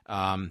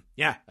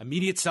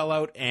 immediate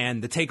sellout.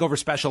 And the TakeOver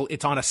special,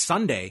 it's on a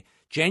Sunday,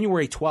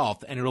 January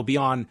 12th, and it'll be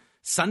on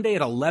Sunday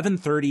at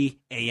 11:30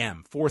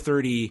 a.m.,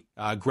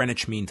 4:30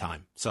 Greenwich Mean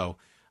Time. So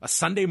a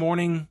Sunday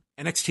morning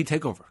NXT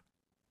TakeOver.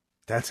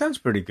 That sounds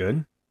pretty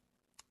good.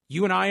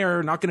 You and I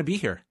are not going to be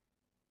here.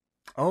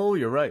 Oh,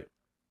 you're right.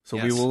 So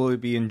yes. We will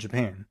be in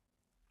Japan.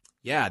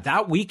 Yeah,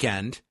 that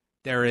weekend,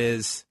 there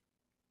is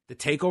the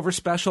TakeOver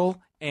special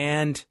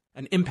and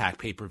an Impact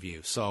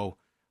pay-per-view. So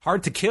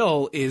Hard to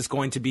Kill is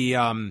going to be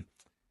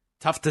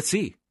tough to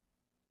see.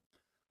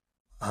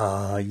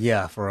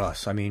 Yeah, for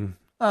us. I mean,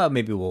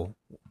 maybe we'll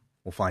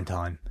find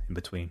time in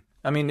between.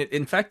 I mean,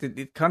 in fact,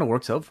 it kind of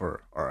works out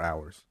for our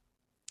hours.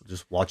 We'll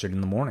just watch it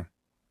in the morning.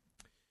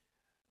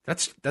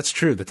 That's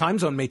true. The time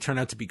zone may turn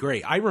out to be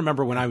great. I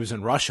remember when I was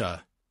in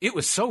Russia, it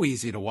was so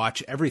easy to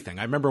watch everything.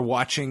 I remember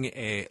watching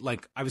I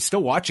was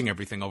still watching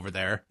everything over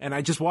there, and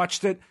I just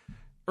watched it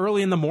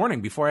early in the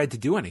morning before I had to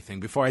do anything,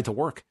 before I had to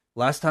work.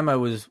 Last time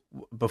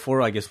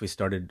before I guess we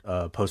started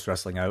post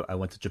wrestling, I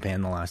went to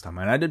Japan the last time,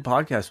 and I did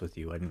podcasts with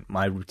you, and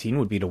my routine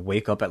would be to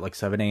wake up at like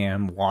 7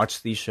 a.m.,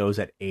 watch these shows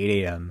at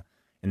 8 a.m.,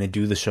 and then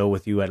do the show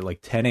with you at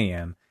like 10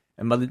 a.m.,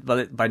 and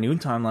by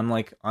noontime,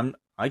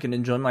 I can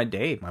enjoy my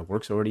day. My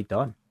work's already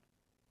done.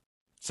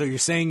 So you're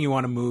saying you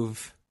want to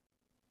move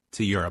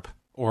to Europe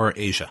or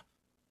Asia?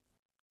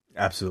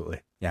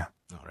 Absolutely, yeah.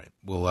 All right,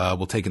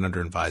 we'll take it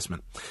under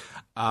advisement.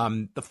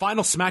 The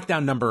final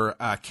SmackDown number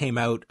came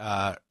out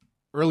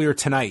earlier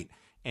tonight,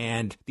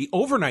 and the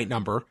overnight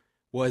number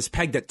was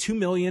pegged at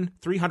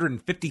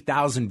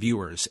 2,350,000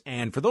 viewers.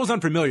 And for those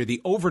unfamiliar, the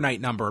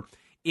overnight number,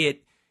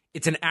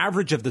 it's an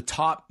average of the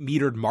top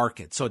metered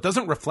market. So it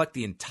doesn't reflect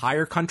the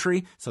entire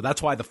country. So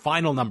that's why the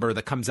final number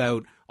that comes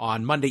out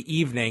on Monday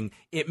evening,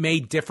 it may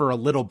differ a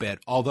little bit.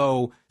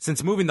 Although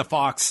since moving to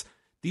Fox,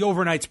 the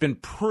overnight's been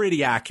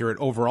pretty accurate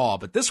overall.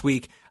 But this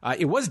week,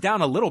 it was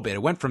down a little bit.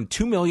 It went from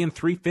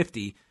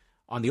 2,350,000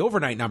 on the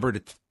overnight number to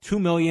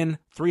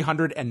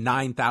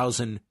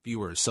 2,309,000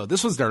 viewers. So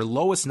this was their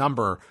lowest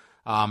number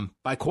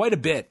by quite a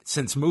bit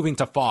since moving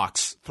to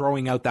Fox,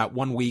 throwing out that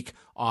 1 week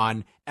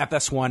on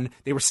FS1.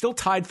 They were still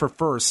tied for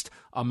first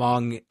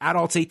among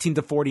adults 18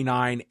 to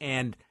 49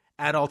 and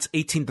adults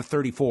 18 to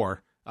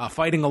 34,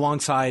 fighting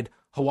alongside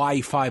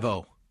Hawaii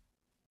 5-0.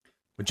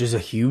 Which is a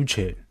huge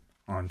hit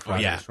on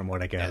Fridays, from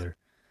what I gather.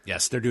 Yeah.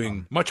 Yes, they're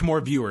doing much more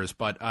viewers,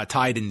 but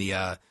tied in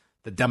the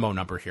demo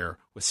number here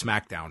with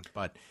SmackDown.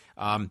 But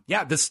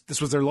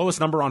this was their lowest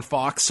number on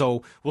Fox,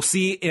 so we'll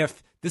see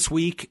if this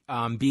week,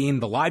 being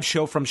the live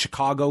show from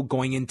Chicago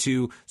going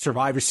into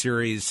Survivor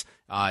Series,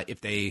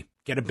 if they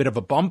get a bit of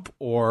a bump,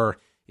 or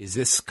is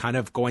this kind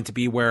of going to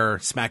be where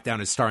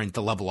SmackDown is starting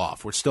to level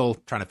off? We're still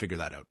trying to figure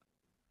that out.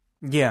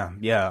 Yeah.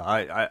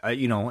 I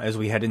as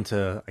we head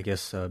into, I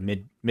guess,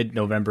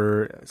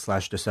 mid-November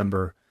 /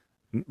 December,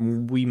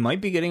 we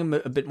might be getting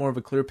a bit more of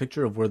a clear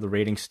picture of where the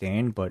ratings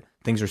stand, but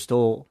things are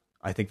still,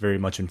 I think, very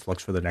much in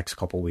flux for the next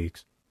couple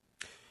weeks.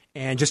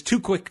 And just two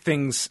quick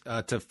things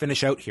to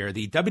finish out here.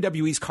 The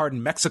WWE's card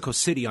in Mexico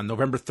City on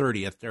November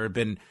 30th, there have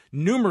been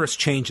numerous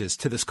changes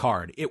to this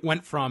card. It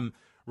went from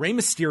Rey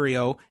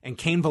Mysterio and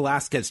Cain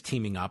Velasquez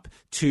teaming up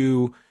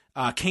to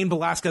Cain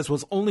Velasquez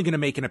was only going to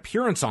make an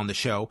appearance on the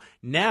show.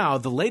 Now,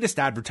 the latest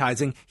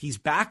advertising, he's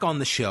back on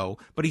the show,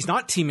 but he's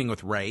not teaming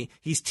with Rey.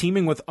 He's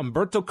teaming with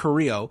Humberto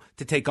Carrillo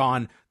to take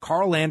on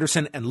Carl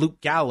Anderson and Luke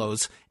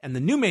Gallows. And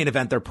the new main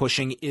event they're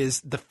pushing is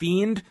The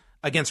Fiend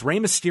against Rey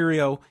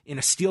Mysterio in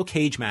a steel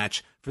cage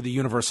match for the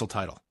Universal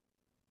title.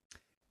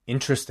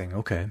 Interesting.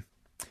 Okay.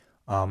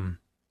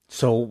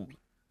 So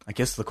I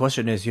guess the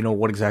question is,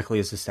 what exactly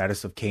is the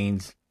status of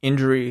Cain's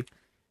injury?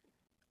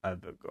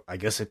 I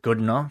guess it's good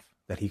enough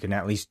that he can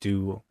at least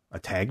do a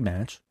tag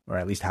match, or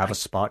at least have a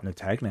spot in a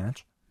tag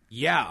match.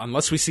 Yeah,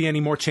 unless we see any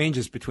more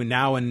changes between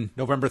now and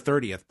November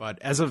 30th. But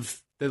as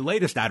of the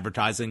latest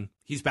advertising,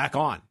 he's back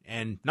on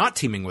and not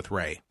teaming with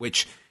Rey,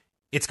 which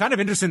it's kind of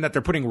interesting that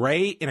they're putting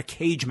Rey in a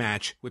cage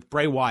match with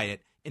Bray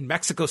Wyatt in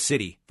Mexico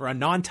City for a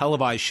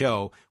non-televised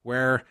show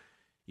where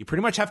you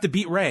pretty much have to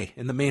beat Rey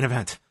in the main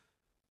event.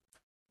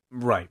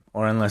 Right,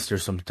 or unless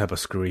there's some type of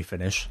screwy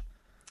finish.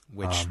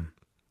 Which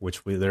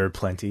there are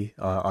plenty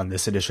on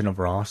this edition of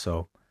Raw,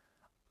 so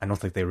I don't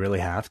think they really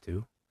have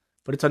to.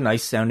 But it's a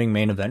nice sounding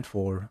main event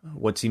for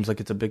what seems like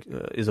it's a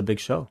big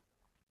show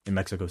in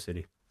Mexico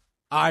City.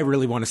 I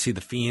really want to see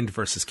The Fiend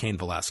versus Cain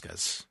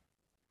Velasquez.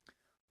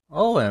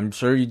 Oh, I'm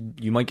sure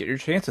you might get your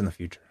chance in the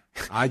future.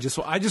 I just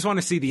want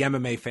to see the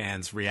MMA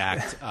fans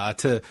react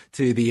to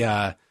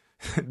the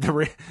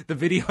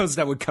videos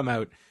that would come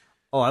out.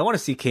 Oh, I want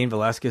to see Cain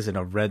Velasquez in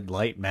a red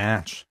light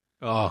match.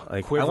 Oh,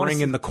 like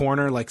quivering in the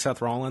corner like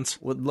Seth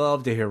Rollins. Would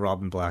love to hear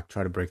Robin Black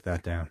try to break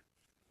that down.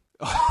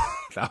 Oh,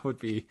 that would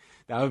be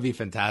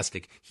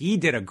fantastic. He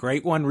did a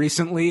great one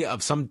recently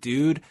of some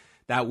dude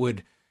that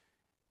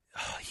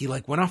he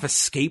went off a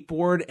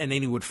skateboard and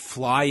then he would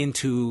fly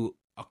into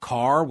a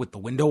car with the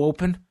window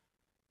open.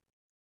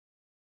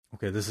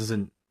 Okay, this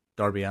isn't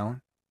Darby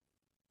Allin?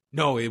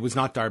 No, it was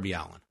not Darby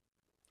Allin.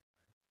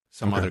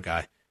 Some other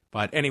guy.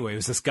 But anyway, it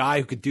was this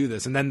guy who could do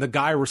this. And then the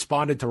guy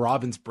responded to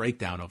Robin's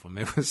breakdown of him.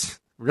 It was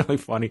really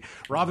funny.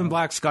 Robin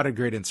Black's got a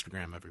great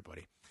Instagram,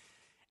 everybody.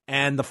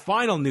 And the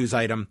final news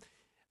item,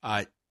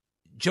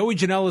 Joey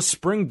Janela's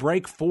Spring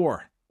Break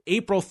 4,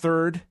 April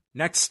 3rd,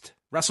 next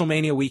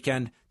WrestleMania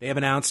weekend. They have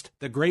announced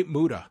the Great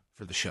Muta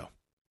for the show.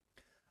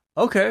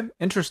 Okay,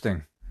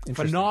 interesting.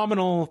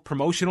 Phenomenal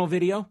promotional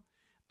video.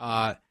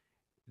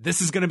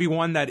 This is going to be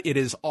one that it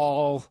is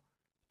all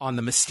on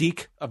the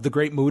mystique of the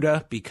Great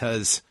Muta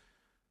because...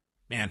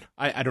 Man,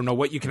 I don't know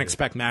what you can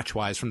expect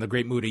match-wise from the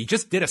Great Muta. He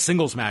just did a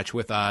singles match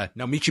with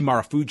Naomichi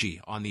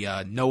Marufuji on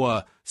the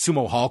Noah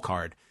Sumo Hall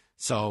card.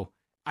 So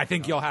I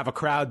think you'll have a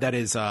crowd that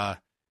is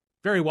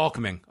very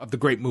welcoming of the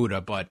Great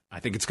Muta, but I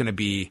think it's going to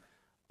be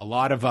a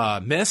lot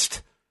of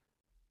mist,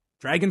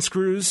 dragon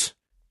screws,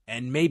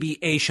 and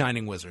maybe a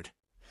Shining Wizard.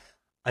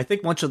 I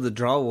think much of the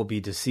draw will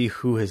be to see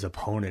who his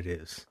opponent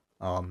is.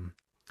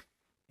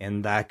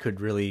 And that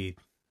could really,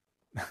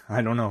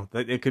 I don't know,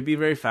 it could be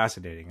very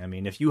fascinating. I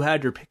mean, if you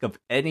had your pick of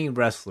any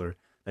wrestler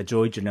that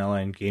Joey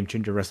Janela and Game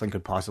Changer Wrestling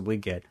could possibly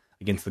get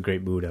against the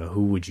Great Muta,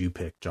 who would you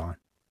pick, John?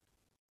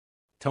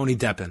 Tony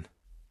Deppen.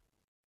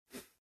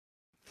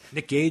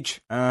 Nick Gage.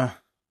 How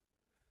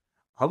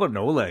about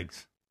No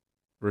Legs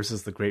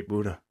versus the Great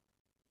Muta?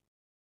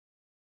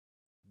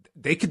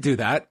 They could do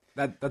that.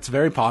 That's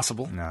very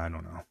possible. No, I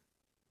don't know.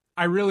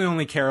 I really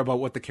only care about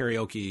what the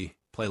karaoke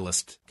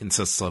playlist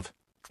consists of.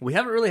 We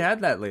haven't really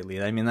had that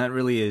lately. I mean, that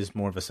really is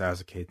more of a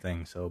Sasuke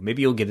thing. So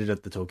maybe you'll get it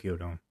at the Tokyo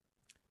Dome.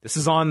 This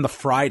is on the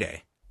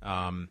Friday,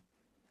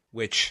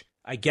 which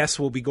I guess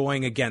will be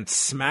going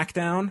against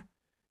SmackDown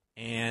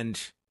and,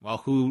 well,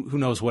 who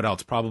knows what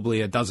else?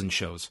 Probably a dozen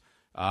shows.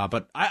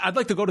 But I'd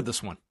like to go to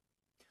this one.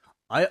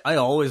 I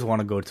always want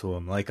to go to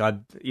them. Like,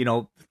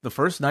 the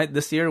first night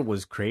this year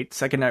was great.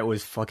 Second night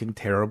was fucking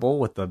terrible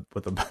with the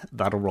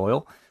Battle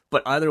Royal.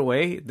 But either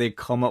way, they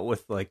come up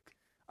with like,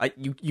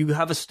 you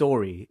have a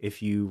story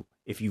if you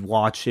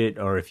watch it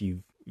or if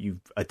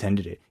you've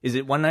attended it. Is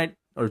it one night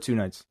or 2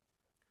 nights?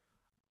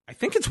 I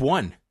think it's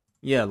one.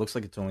 Yeah, it looks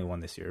like it's only one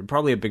this year.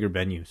 Probably a bigger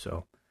venue.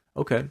 So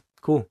okay,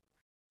 cool.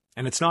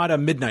 And it's not a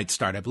midnight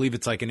start. I believe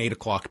it's like an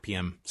 8:00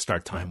 p.m.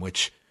 start time,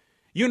 which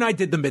you and I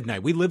did the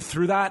midnight. We lived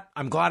through that.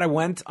 I'm glad I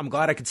went. I'm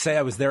glad I could say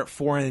I was there at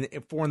 4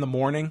 in the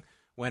morning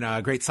when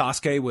Great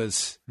Sasuke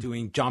was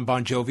doing John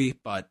Bon Jovi,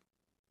 but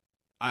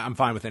I'm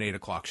fine with an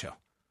 8:00 show.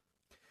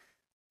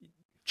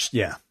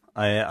 Yeah,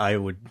 I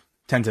would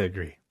tend to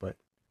agree, but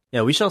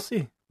yeah, we shall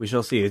see. We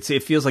shall see.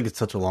 It feels like it's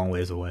such a long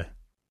ways away.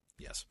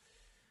 Yes.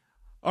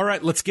 All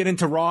right, let's get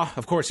into Raw.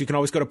 Of course, you can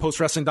always go to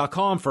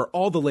postwrestling.com for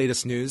all the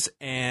latest news,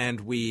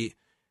 and we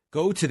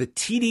go to the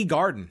TD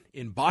Garden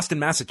in Boston,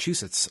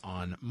 Massachusetts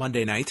on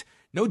Monday night.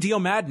 No Dio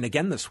Madden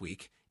again this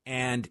week,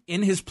 and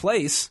in his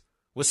place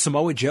was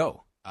Samoa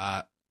Joe.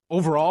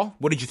 Overall,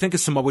 what did you think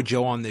of Samoa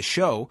Joe on this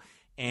show,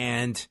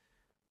 and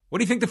what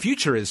do you think the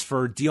future is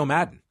for Dio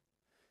Madden?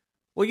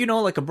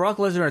 Well, like a Brock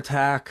Lesnar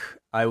attack,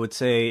 I would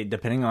say,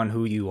 depending on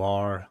who you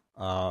are,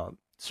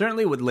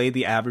 certainly would lay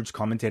the average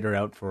commentator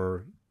out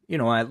for,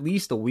 at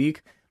least a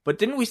week. But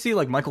didn't we see,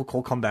 like, Michael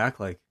Cole come back?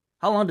 Like,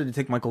 how long did it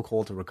take Michael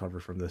Cole to recover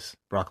from this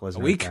Brock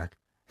Lesnar attack?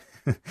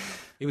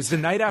 It was the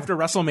night after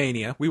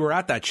WrestleMania. We were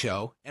at that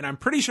show, and I'm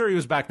pretty sure he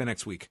was back the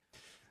next week.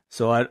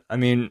 So, I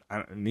mean,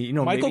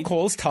 Michael maybe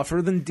Cole's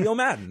tougher than Dio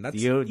Madden. That's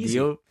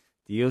easy.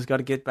 Dio's got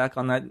to get back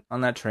on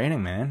that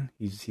training, man.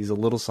 He's a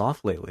little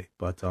soft lately,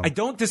 but I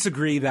don't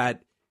disagree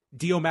that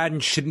Dio Madden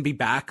shouldn't be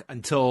back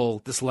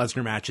until this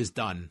Lesnar match is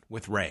done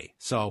with Rey.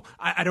 So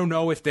I don't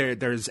know if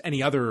there's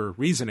any other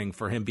reasoning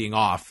for him being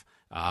off.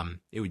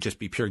 It would just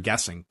be pure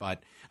guessing.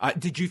 But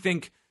did you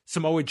think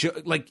Samoa Joe,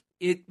 like,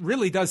 it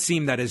really does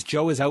seem that as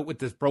Joe is out with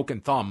this broken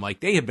thumb,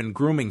 like they have been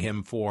grooming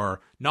him for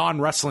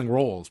non-wrestling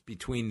roles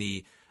between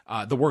the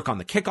work on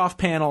the kickoff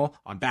panel,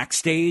 on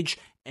backstage,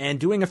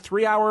 and doing a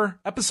 3-hour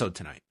episode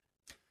tonight.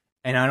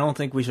 And I don't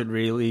think we should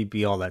really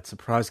be all that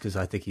surprised because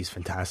I think he's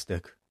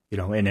fantastic,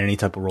 in any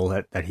type of role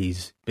that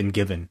he's been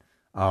given.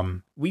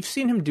 We've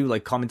seen him do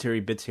like commentary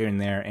bits here and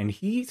there, and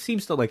he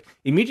seems to like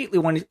immediately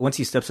once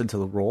he steps into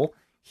the role,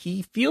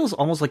 he feels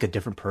almost like a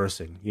different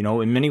person.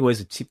 In many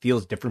ways, it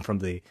feels different from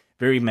the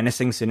very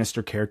menacing,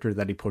 sinister character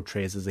that he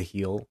portrays as a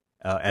heel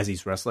as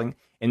he's wrestling.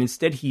 And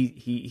instead,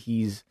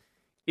 he's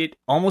it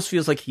almost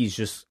feels like he's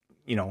just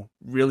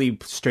really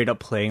straight up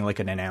playing like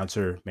an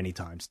announcer many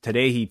times.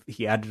 Today,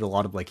 he added a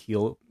lot of like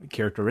heel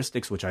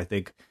characteristics, which I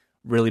think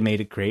really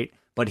made it great.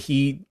 But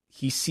he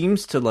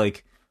seems to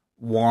like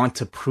want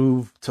to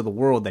prove to the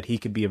world that he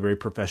could be a very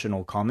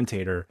professional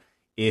commentator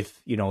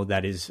if,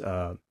 that is,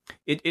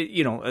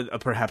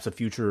 perhaps a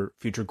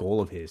future goal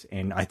of his.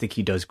 And I think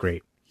he does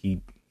great.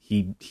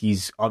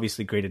 He's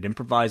obviously great at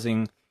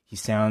improvising. He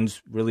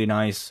sounds really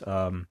nice.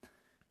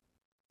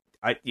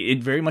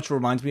 It very much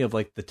reminds me of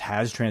like the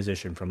Taz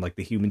transition from like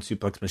the Human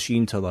Suplex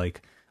Machine to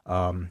like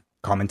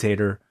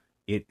commentator.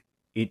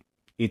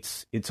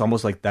 It's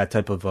almost like that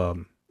type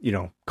of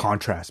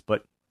contrast,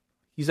 but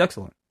he's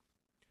excellent.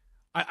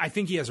 I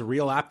think he has a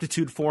real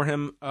aptitude for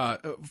him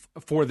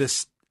for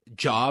this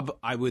job.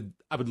 I would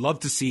love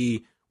to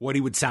see what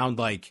he would sound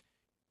like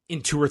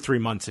in 2 or 3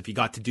 months if he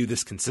got to do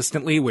this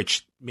consistently,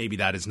 which maybe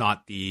that is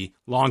not the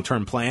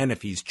long-term plan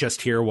if he's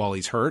just here while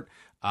he's hurt.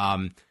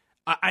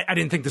 I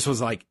didn't think this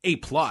was like A+,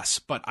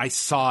 but I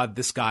saw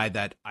this guy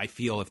that I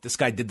feel if this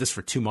guy did this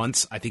for 2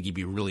 months, I think he'd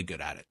be really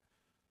good at it.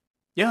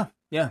 Yeah.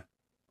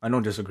 I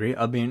don't disagree.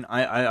 I mean,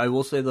 I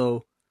will say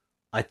though,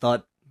 I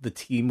thought the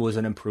team was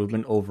an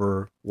improvement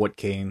over what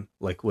came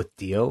like with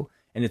Dio.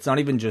 And it's not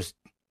even just,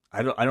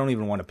 I don't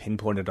even want to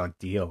pinpoint it on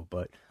Dio,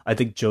 but I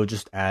think Joe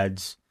just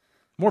adds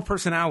more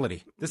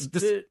personality. This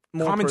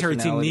commentary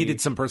team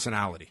needed some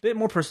personality. Bit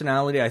more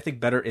personality. I think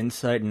better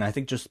insight, and I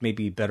think just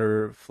maybe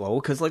better flow.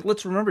 Because like,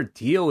 let's remember,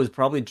 Dio is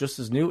probably just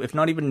as new, if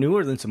not even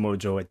newer than Samoa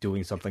Joe at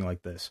doing something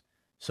like this.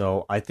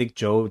 So I think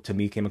Joe, to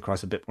me, came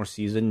across a bit more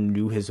seasoned,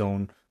 knew his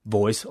own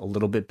voice a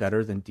little bit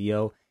better than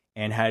Dio.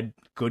 and had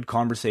good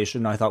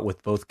conversation, I thought,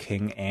 with both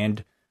King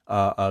and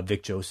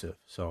Vic Joseph.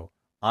 So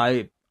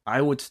I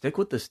would stick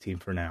with this team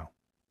for now.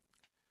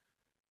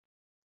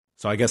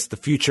 So I guess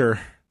the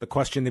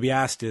question to be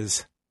asked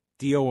is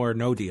Dio or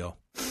no Dio?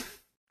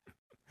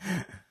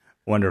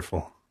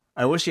 Wonderful.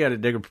 I wish you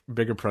had a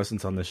bigger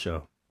presence on this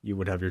show. You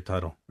would have your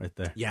title right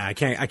there. Yeah, I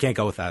can't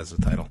go with that as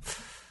a title.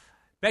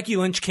 Becky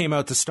Lynch came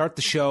out to start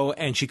the show,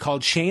 and she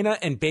called Shayna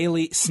and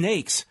Bayley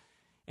snakes.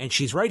 And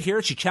she's right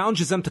here. She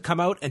challenges them to come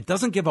out and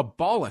doesn't give a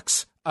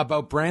bollocks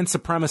about brand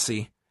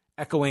supremacy,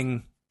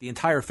 echoing the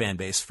entire fan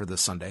base for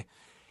this Sunday.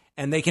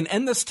 And they can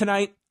end this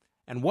tonight,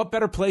 and what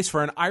better place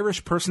for an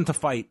Irish person to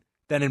fight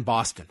than in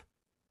Boston?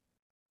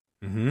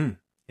 Mm-hmm.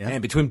 Yeah.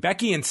 And between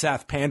Becky and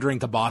Seth pandering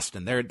to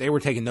Boston, they were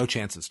taking no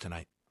chances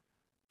tonight.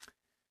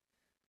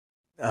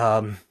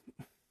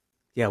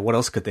 Yeah, what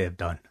else could they have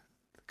done?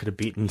 Could have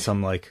beaten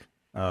some,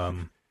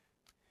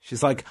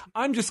 She's like,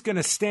 I'm just going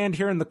to stand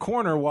here in the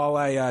corner while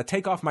I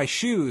take off my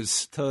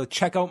shoes to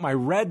check out my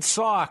red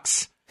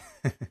socks.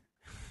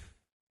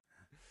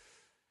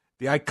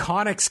 The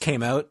Iconics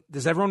came out.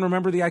 Does everyone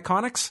remember the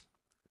Iconics?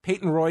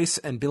 Peyton Royce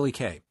and Billie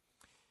Kay.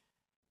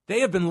 They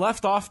have been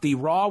left off the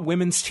Raw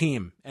women's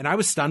team, and I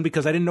was stunned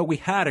because I didn't know we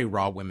had a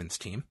Raw women's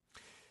team.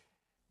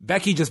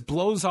 Becky just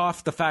blows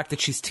off the fact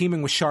that she's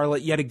teaming with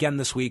Charlotte yet again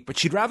this week, but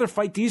she'd rather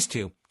fight these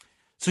two.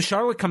 So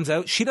Charlotte comes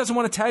out. She doesn't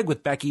want to tag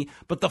with Becky,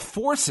 but the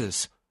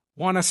forces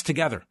want us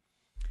together.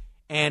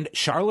 And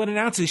Charlotte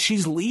announces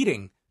she's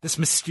leading this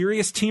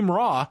mysterious Team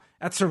Raw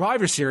at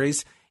Survivor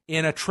Series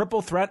in a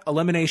triple threat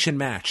elimination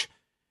match.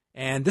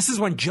 And this is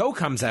when Joe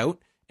comes out,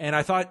 and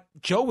I thought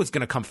Joe was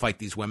going to come fight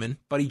these women,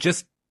 but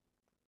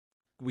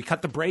we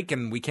cut the break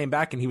and we came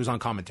back and he was on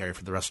commentary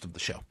for the rest of the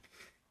show.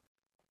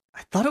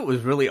 I thought it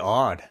was really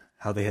odd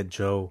how they had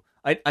Joe.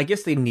 I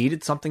guess they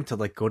needed something to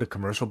go to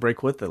commercial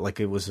break with it,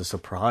 it was a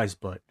surprise.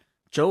 But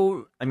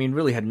Joe,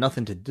 really had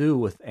nothing to do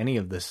with any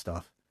of this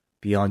stuff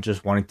beyond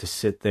just wanting to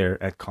sit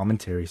there at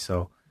commentary.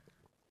 So,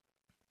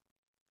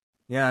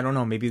 yeah, I don't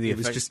know. Maybe it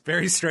was just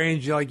very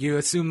strange. You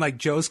assume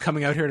Joe's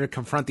coming out here to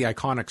confront the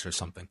Iconics or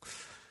something.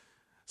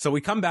 So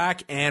we come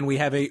back and we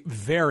have a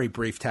very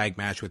brief tag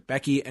match with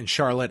Becky and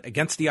Charlotte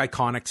against the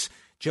Iconics.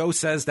 Joe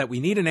says that we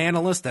need an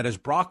analyst that is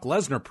Brock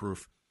Lesnar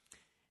proof.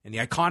 And the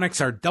Iconics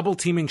are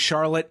double-teaming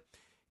Charlotte.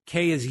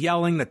 Kay is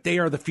yelling that they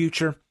are the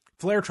future.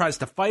 Flair tries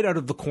to fight out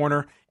of the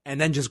corner and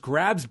then just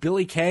grabs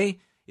Billie Kay,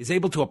 is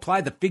able to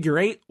apply the figure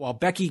eight while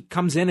Becky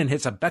comes in and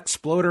hits a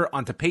Beck-sploder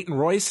onto Peyton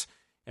Royce.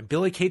 And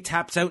Billie Kay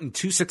taps out in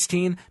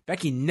 2:16.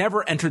 Becky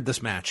never entered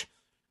this match.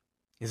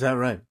 Is that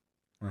right?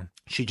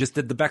 She just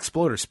did the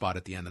Beck-sploder spot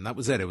at the end, and that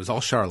was it. It was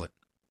all Charlotte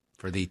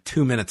for the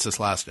 2 minutes this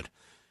lasted.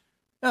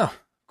 Yeah,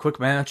 quick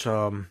match.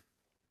 Not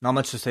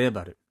much to say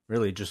about it.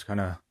 Really, just kind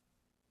of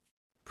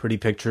pretty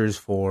pictures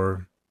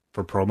for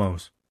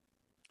promos.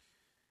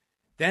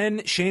 Then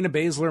Shayna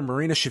Baszler,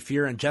 Marina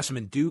Shafir, and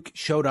Jessamyn Duke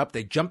showed up.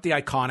 They jumped the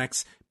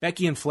Iconics.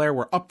 Becky and Flair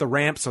were up the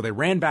ramp, so they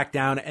ran back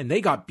down, and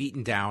they got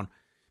beaten down.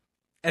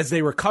 As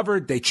they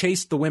recovered, they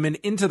chased the women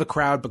into the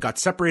crowd, but got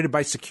separated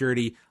by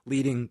security,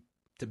 leading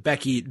to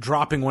Becky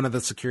dropping one of the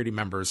security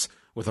members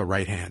with a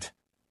right hand.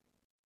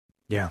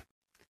 Yeah.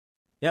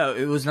 Yeah,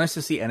 it was nice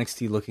to see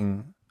NXT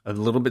looking a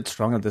little bit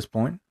strong at this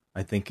point.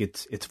 I think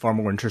it's far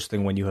more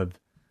interesting when you have,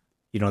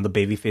 the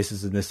baby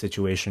faces in this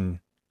situation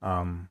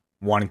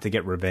wanting to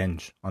get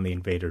revenge on the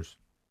invaders.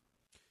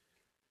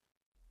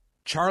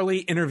 Charlie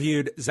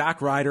interviewed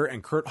Zack Ryder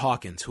and Kurt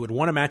Hawkins, who had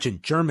won a match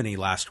in Germany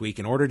last week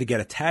in order to get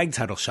a tag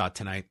title shot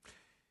tonight.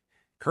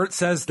 Kurt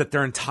says that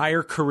their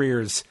entire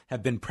careers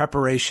have been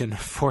preparation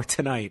for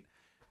tonight.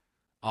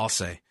 I'll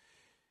say.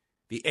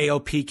 The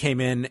AOP came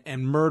in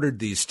and murdered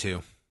these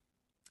two.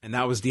 And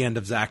that was the end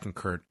of Zack and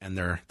Kurt and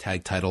their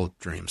tag title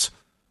dreams.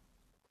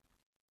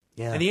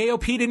 Yeah. And the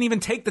AOP didn't even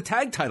take the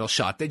tag title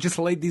shot. They just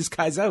laid these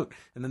guys out,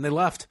 and then they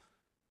left.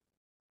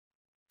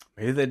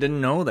 Maybe they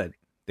didn't know that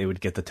they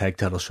would get the tag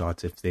title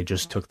shots if they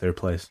just took their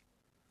place.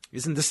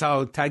 Isn't this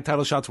how tag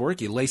title shots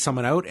work? You lay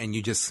someone out, and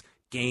you just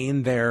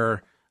gain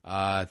their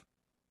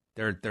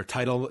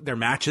title, their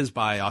matches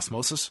by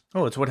osmosis.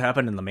 Oh, it's what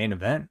happened in the main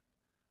event.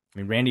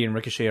 Randy and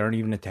Ricochet aren't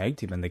even a tag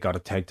team, and they got a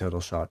tag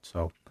title shot.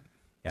 So,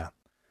 yeah.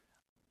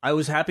 I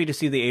was happy to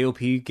see the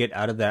AOP get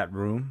out of that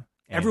room.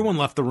 Everyone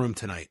left the room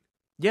tonight.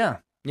 Yeah.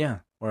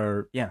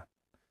 Paul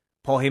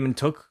Heyman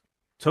took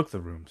the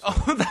room. So.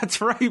 Oh,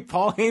 that's right.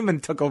 Paul Heyman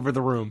took over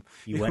the room.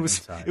 He went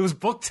inside. It was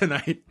booked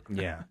tonight.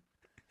 Yeah.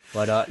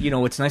 But,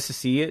 it's nice to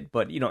see it.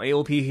 But,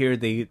 AOP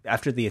here,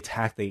 after the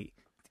attack,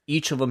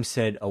 each of them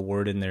said a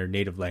word in their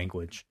native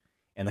language.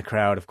 And the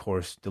crowd, of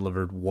course,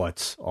 delivered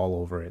what's all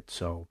over it.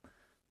 So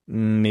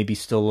maybe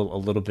still a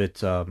little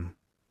bit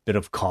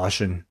of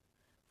caution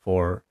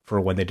for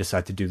when they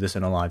decide to do this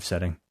in a live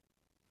setting.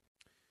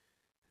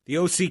 The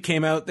OC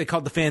came out. They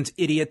called the fans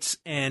idiots.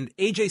 And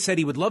AJ said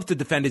he would love to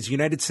defend his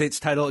United States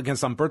title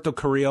against Humberto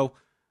Carrillo.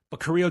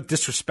 But Carrillo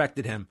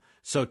disrespected him.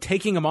 So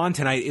taking him on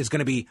tonight is going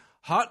to be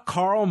Hot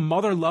Carl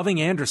Mother-Loving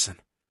Anderson.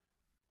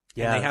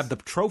 Yeah, and they have the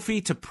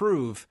trophy to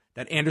prove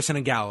that Anderson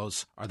and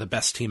Gallows are the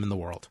best team in the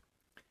world.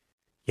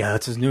 Yeah,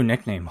 that's his new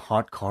nickname,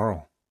 Hot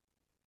Carl.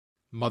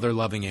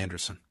 Mother-loving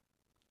Anderson.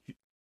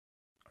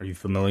 Are you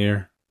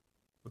familiar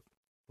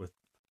with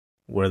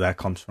where that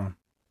comes from?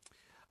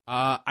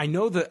 I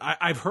know that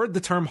I've heard the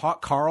term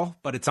Hot Carl,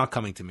 but it's not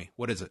coming to me.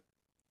 What is it?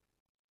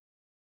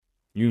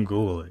 You can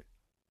Google it.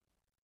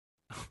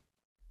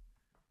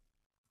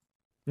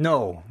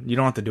 No, you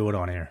don't have to do it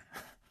on air.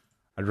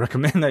 I'd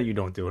recommend that you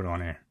don't do it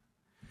on air.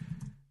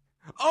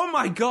 Oh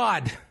my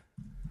God!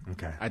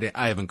 Okay.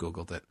 I haven't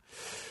Googled it.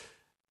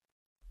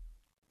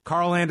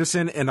 Carl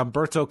Anderson and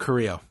Humberto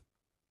Carrillo.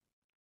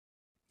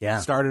 Yeah.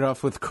 Started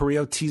off with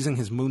Carrillo teasing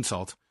his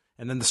moonsault,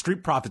 and then the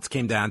Street Profits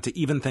came down to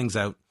even things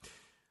out.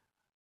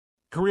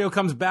 Carrillo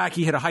comes back.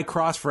 He hit a high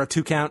cross for a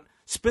 2 count,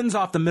 spins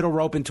off the middle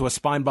rope into a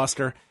spine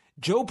buster.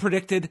 Joe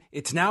predicted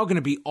it's now going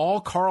to be all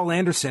Carl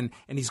Anderson,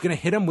 and he's going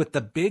to hit him with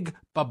the big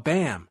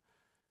ba-bam.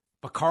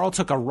 But Carl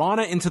took a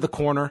Rana into the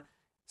corner,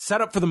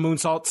 set up for the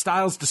moonsault.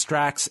 Styles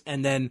distracts,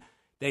 and then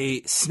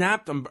they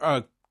snapped.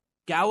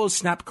 Gallows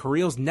snapped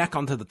Carrillo's neck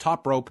onto the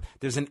top rope.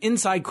 There's an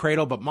inside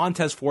cradle, but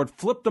Montez Ford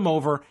flipped him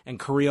over, and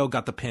Carrillo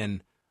got the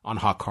pin on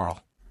Hot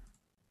Carl.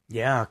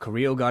 Yeah,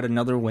 Carrillo got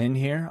another win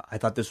here. I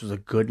thought this was a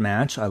good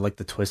match. I like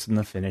the twist and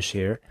the finish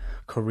here.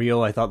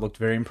 Carrillo, I thought, looked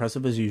very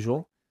impressive as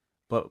usual.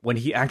 But when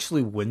he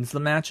actually wins the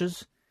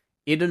matches,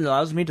 it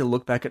allows me to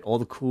look back at all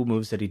the cool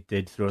moves that he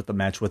did throughout the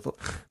match with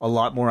a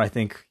lot more, I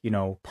think,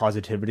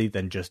 positivity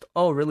than just,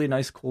 oh, really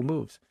nice, cool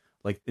moves.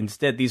 Like,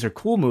 instead, these are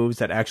cool moves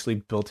that actually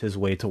built his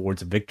way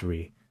towards a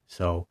victory.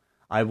 So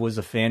I was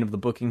a fan of the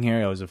booking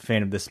here. I was a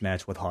fan of this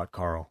match with Hot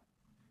Carl.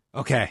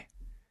 Okay.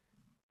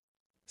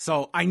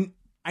 So I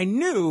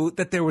knew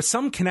that there was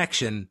some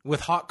connection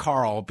with Hot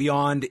Carl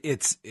beyond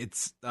its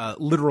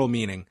literal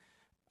meaning.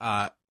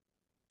 And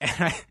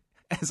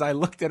as I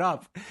looked it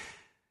up,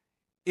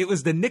 it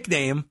was the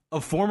nickname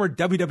of former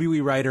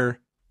WWE writer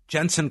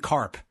Jensen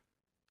Karp.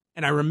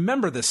 And I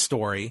remember this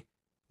story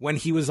when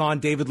he was on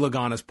David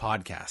Lagana's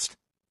podcast.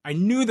 I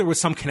knew there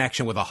was some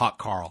connection with a Hot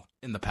Carl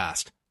in the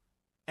past.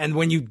 And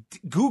when you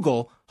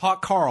Google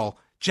Hot Carl,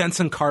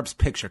 Jensen Karp's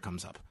picture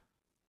comes up.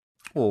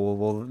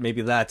 Well,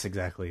 maybe that's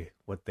exactly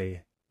what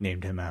they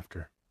named him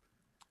after.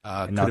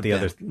 And not the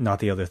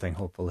other thing,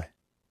 hopefully.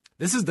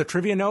 This is the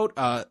trivia note.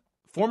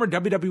 Former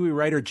WWE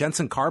writer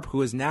Jensen Karp,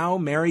 who is now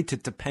married to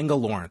Topanga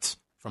Lawrence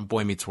from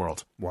Boy Meets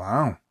World.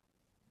 Wow.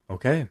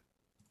 Okay.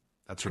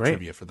 That's her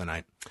trivia for the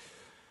night.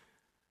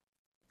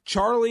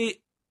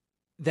 Charlie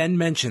then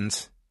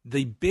mentions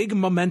the big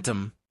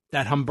momentum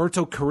that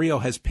Humberto Carrillo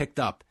has picked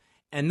up,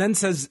 and then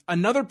says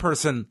another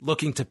person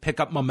looking to pick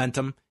up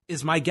momentum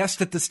is my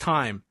guest at this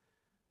time,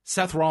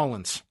 Seth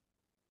Rollins.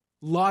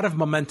 Lot of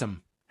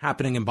momentum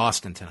happening in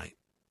Boston tonight.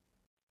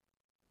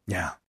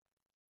 Yeah.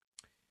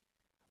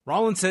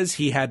 Rollins says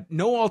he had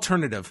no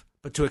alternative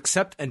but to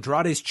accept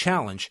Andrade's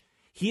challenge.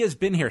 He has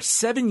been here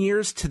 7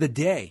 years to the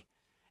day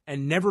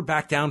and never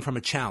backed down from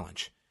a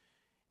challenge.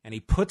 And he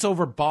puts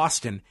over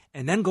Boston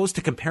and then goes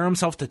to compare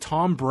himself to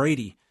Tom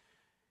Brady,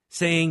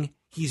 saying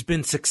he's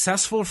been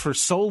successful for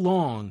so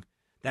long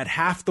that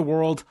half the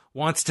world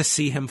wants to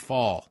see him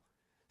fall.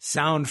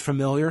 Sound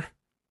familiar?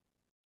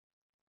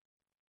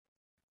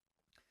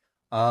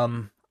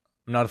 I'm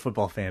not a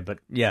football fan, but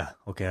yeah,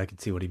 okay, I can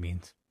see what he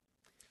means.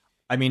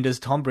 I mean, does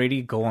Tom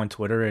Brady go on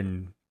Twitter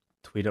and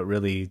tweet out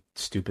really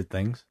stupid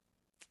things?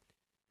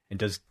 And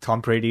does Tom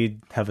Brady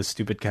have a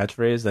stupid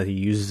catchphrase that he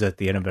uses at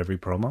the end of every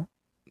promo?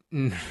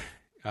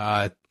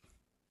 I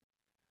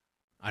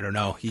don't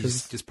know.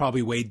 He's just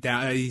probably weighed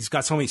down. He's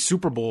got so many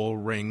Super Bowl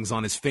rings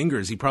on his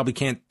fingers, he probably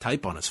can't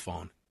type on his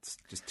phone. It's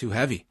just too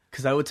heavy.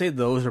 Because I would say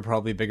those are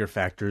probably bigger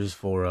factors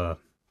for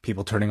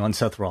people turning on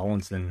Seth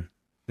Rollins than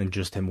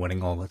just him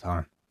winning all the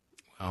time.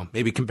 Well,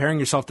 maybe comparing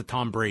yourself to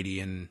Tom Brady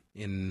in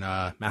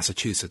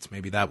Massachusetts,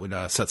 maybe that would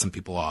set some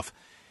people off.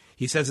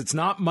 He says it's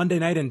not Monday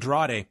Night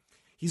Andrade.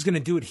 He's going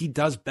to do what he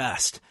does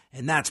best,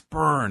 and that's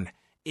burn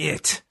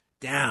it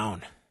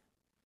down.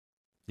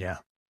 Yeah.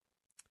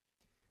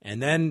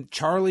 And then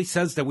Charlie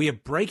says that we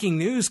have breaking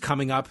news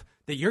coming up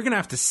that you're going to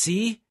have to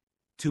see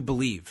to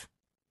believe.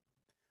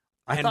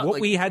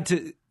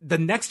 The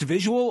next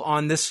visual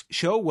on this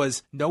show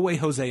was No Way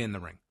Jose in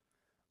the ring.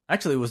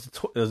 Actually, it was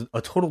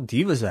a Total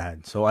Divas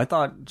ad, so I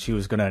thought she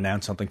was going to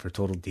announce something for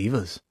Total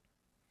Divas.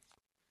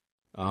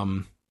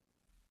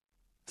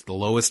 It's the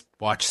lowest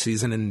watch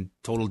season in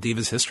Total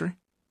Divas history.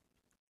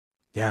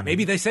 Yeah,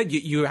 maybe they said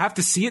you have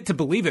to see it to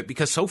believe it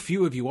because so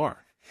few of you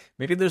are.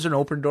 Maybe there's an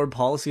open door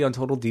policy on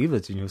Total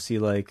Divas, and you'll see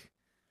like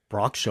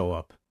Brock show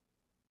up.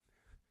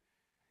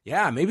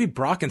 Yeah, maybe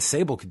Brock and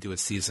Sable could do a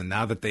season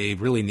now that they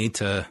really need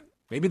to.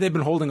 Maybe they've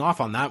been holding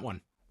off on that one.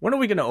 When are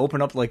we going to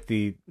open up like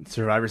the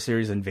Survivor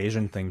Series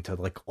invasion thing to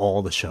like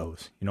all the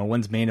shows?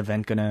 When's Main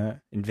Event going to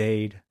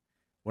invade?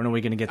 When are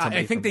we going to get something?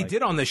 I think they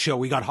did on this show.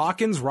 We got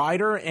Hawkins,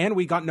 Ryder, and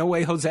we got No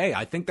Way Jose.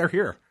 I think they're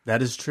here.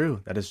 That is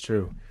true.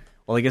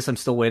 Well, I guess I'm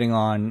still waiting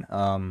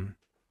on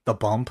the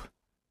bump.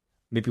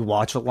 Maybe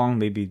watch along.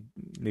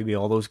 Maybe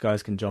all those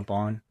guys can jump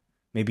on.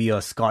 Maybe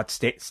Scott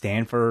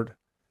Stanford.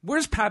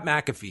 Where's Pat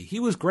McAfee? He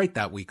was great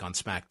that week on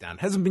SmackDown.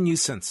 Hasn't been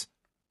used since.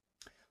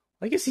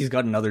 I guess he's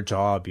got another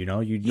job, you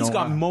know? He's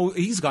got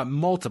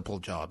multiple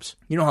jobs.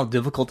 You know how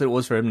difficult it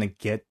was for him to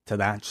get to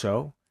that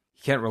show?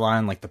 He can't rely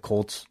on, like, the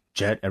Colts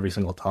jet every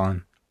single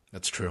time.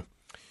 That's true.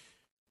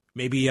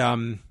 Maybe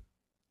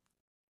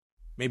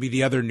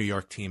the other New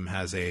York team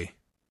has a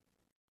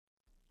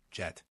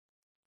jet.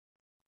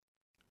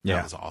 Yeah.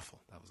 That was awful.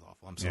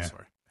 I'm so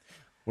sorry.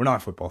 We're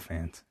not football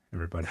fans,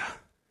 everybody.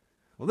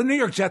 Well, the New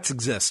York Jets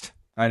exist.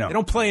 I know. They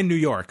don't play in New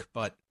York,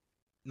 but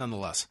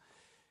nonetheless.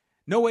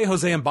 No way,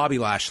 Jose and Bobby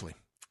Lashley.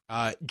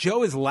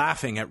 Joe is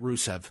laughing at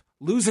Rusev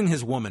losing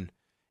his woman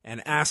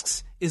and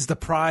asks, is the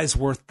prize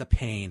worth the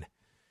pain?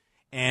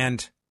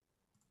 And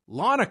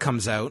Lana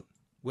comes out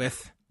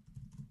with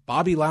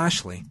Bobby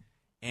Lashley,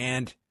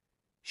 and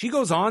she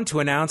goes on to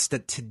announce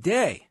that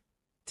today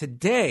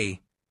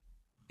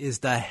is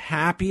the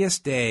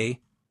happiest day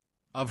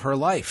of her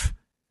life,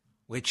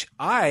 which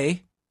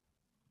I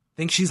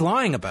think she's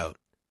lying about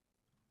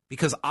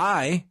because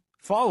I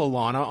follow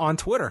Lana on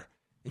Twitter,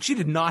 and she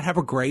did not have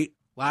a great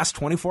last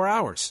 24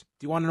 hours.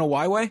 Do you want to know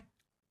why, Way?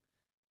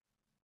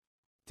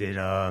 Did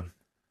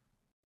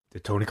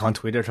Tony Khan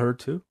tweet at her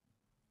too?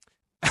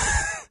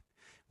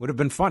 Would have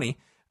been funny.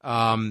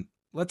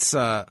 Let's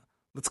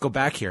go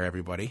back here,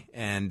 everybody,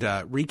 and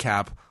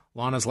recap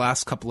Lana's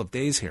last couple of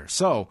days here.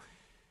 So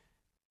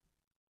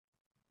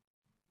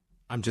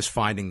I'm just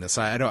finding this.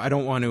 I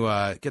don't want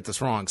to get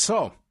this wrong.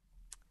 So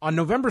on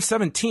November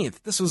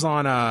 17th, this was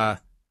on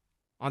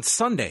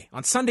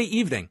Sunday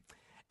evening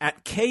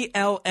at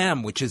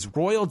KLM, which is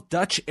Royal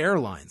Dutch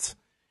Airlines.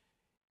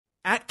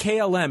 At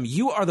KLM,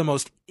 you are the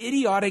most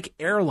idiotic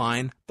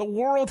airline the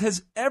world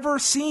has ever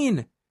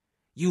seen.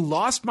 You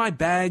lost my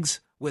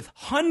bags with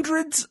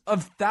hundreds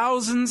of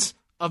thousands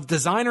of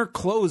designer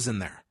clothes in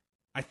there.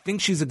 I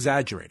think she's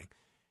exaggerating.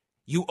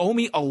 You owe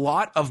me a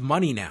lot of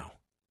money now.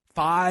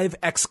 5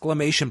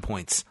 exclamation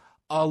points.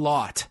 A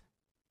lot.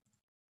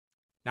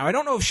 Now, I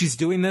don't know if she's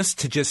doing this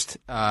to just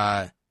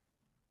have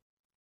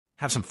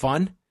some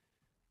fun,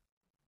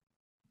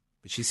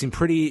 but she seemed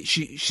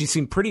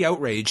pretty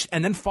outraged,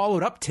 and then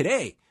followed up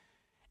today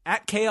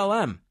at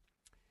KLM.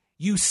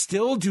 You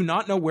still do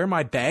not know where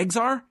my bags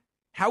are?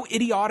 How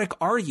idiotic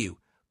are you?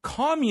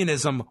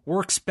 Communism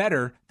works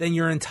better than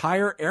your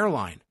entire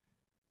airline.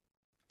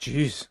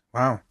 Jeez,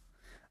 wow.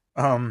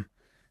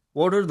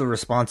 What are the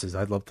responses?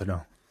 I'd love to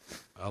know.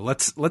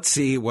 Let's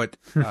see what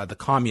the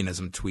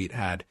communism tweet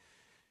had.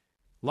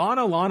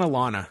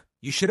 Lana,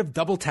 you should have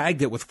double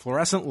tagged it with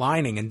fluorescent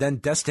lining and then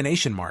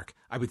destination mark.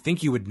 I would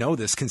think you would know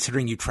this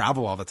considering you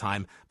travel all the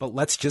time, but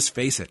let's just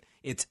face it.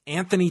 It's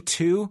Anthony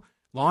 2,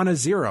 Lana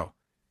 0.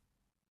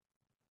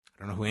 I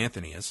don't know who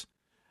Anthony is.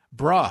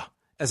 Bruh,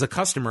 as a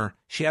customer,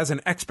 she has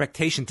an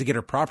expectation to get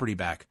her property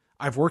back.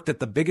 I've worked at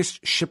the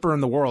biggest shipper in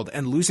the world,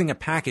 and losing a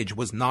package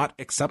was not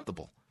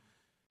acceptable.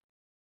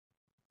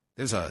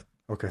 There's a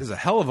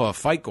hell of a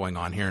fight going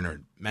on here in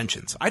her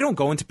mentions. I don't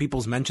go into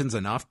people's mentions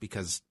enough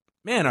because,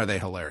 man, are they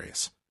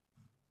hilarious.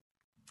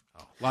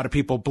 A lot of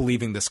people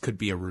believing this could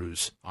be a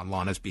ruse on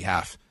Lana's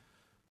behalf.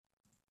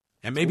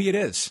 And maybe it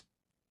is.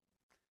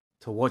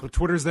 To what? What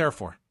Twitter's there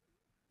for.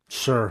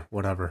 Sure,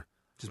 whatever.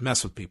 Just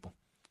mess with people.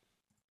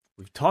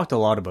 We've talked a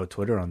lot about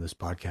Twitter on this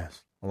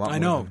podcast. I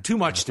know, too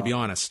much to be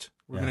honest.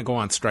 We're going to go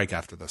on strike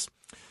after this.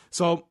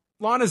 So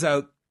Lana's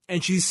out,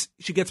 and she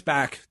gets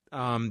back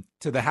to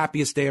the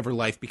happiest day of her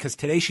life because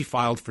today she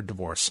filed for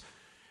divorce.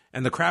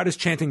 And the crowd is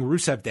chanting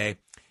Rusev Day,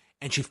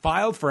 and she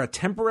filed for a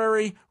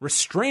temporary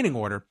restraining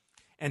order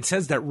and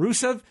says that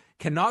Rusev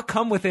cannot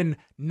come within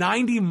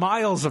 90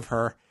 miles of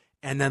her.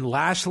 And then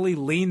Lashley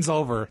leans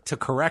over to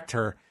correct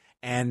her,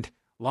 and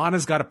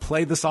Lana's got to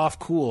play this off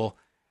cool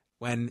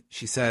when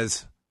she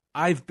says,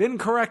 I've been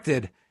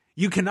corrected.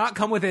 You cannot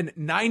come within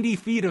 90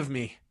 feet of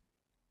me.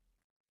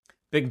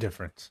 Big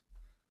difference.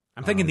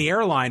 I'm thinking the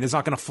airline is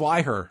not going to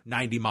fly her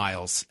 90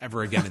 miles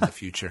ever again in the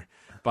future.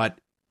 But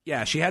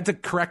yeah, she had to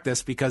correct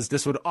this because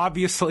this would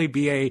obviously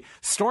be a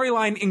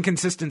storyline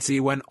inconsistency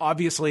when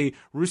obviously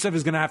Rusev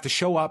is going to have to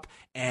show up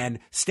and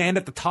stand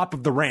at the top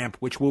of the ramp,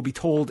 which we'll be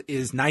told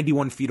is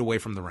 91 feet away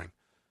from the ring.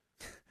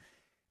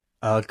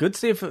 Good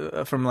save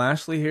from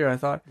Lashley here, I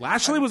thought.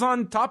 Lashley was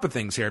on top of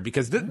things here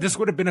because this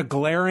would have been a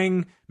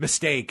glaring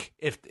mistake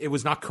if it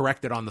was not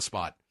corrected on the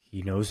spot.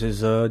 He knows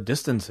his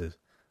distances.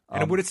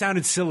 And it would have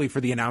sounded silly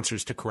for the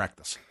announcers to correct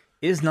this.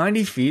 Is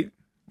 90 feet,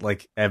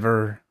 like,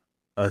 ever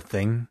a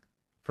thing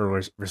for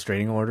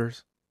restraining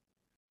orders?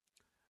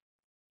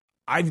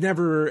 I've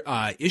never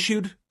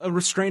issued a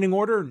restraining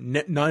order,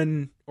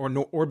 none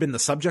or been the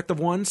subject of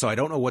one, so I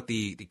don't know what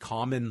the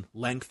common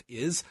length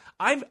is.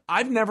 I've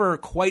never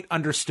quite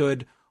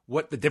understood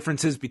what the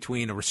difference is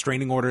between a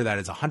restraining order that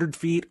is 100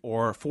 feet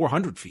or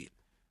 400 feet.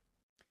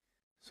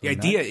 So the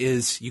idea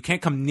is you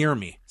can't come near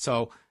me.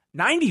 So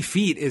 90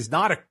 feet is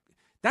not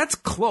that's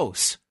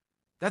close.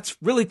 That's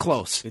really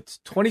close. It's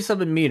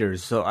 27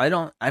 meters, so I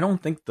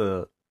don't think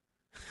the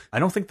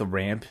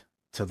ramp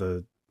to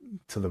the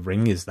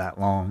ring is that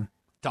long.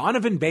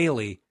 Donovan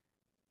Bailey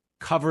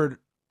covered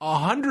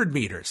 100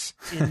 meters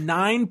in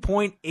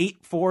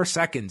 9.84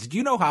 seconds. Do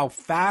you know how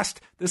fast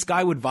this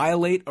guy would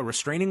violate a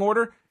restraining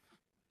order?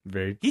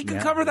 He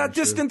can cover that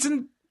distance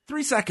in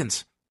 3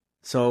 seconds.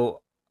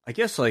 So I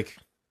guess it's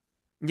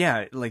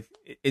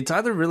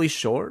either really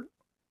short.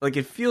 Like,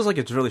 it feels like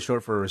it's really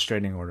short for a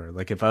restraining order.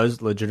 Like, if I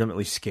was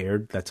legitimately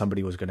scared that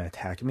somebody was going to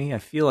attack me, I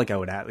feel like I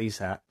would at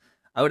least I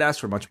would ask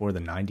for much more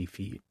than 90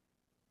 feet.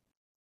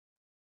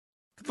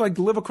 Could, like,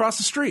 live across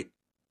the street.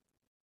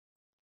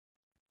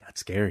 That's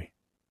scary.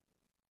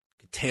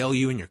 Could tail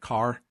you in your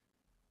car.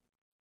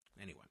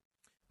 Anyway,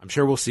 I'm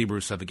sure we'll see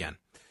Rusev again.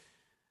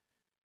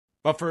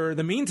 But for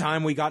the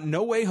meantime, we got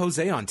No Way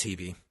Jose on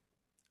TV.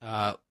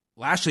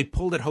 Lashley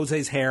pulled at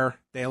Jose's hair.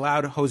 They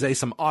allowed Jose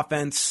some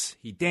offense.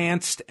 He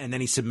danced, and then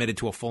he submitted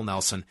to a full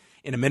Nelson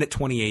in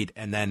 1:28.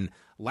 And then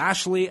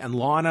Lashley and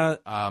Lana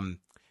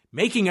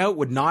making out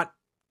would not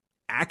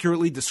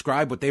accurately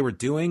describe what they were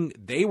doing.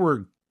 They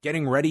were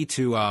getting ready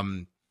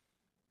to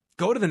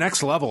go to the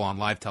next level on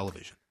live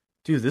television.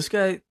 Dude, this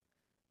guy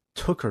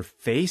took her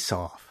face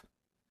off.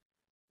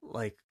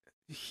 Like,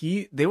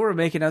 they were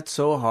making out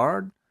so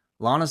hard.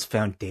 Lana's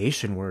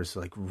foundation was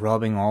like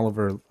rubbing all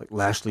over like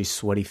Lashley's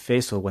sweaty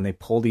face. So when they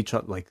pulled each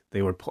other, like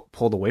they were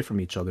pulled away from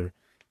each other,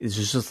 it's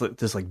just like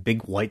this like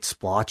big white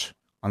splotch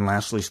on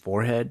Lashley's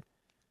forehead.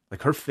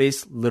 Like, her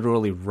face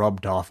literally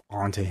rubbed off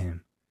onto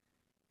him.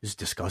 It was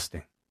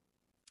disgusting.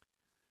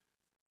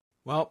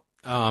 Well,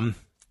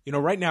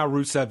 right now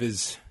Rusev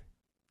is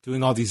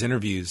doing all these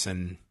interviews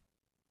and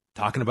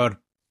talking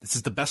about this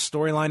is the best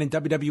storyline in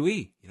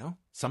WWE.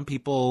 Some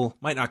people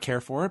might not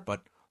care for it,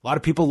 but a lot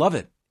of people love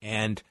it.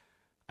 And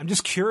I'm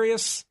just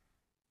curious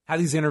how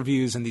these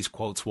interviews and these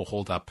quotes will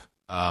hold up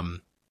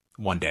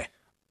one day.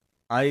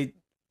 I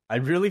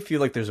really feel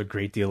like there's a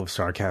great deal of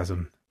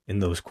sarcasm in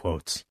those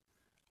quotes.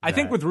 I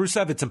think with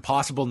Rusev, it's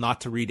impossible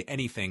not to read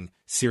anything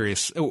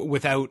serious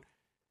without,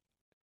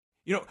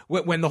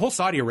 when the whole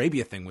Saudi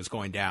Arabia thing was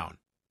going down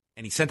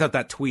and he sent out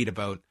that tweet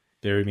about,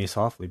 bury me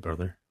softly,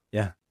 brother.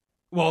 Yeah.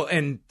 Well,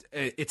 and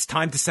it's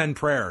time to send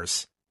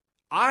prayers.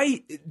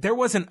 There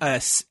wasn't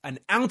an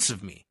ounce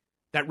of me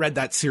that read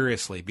that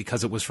seriously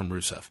because it was from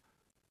Rusev.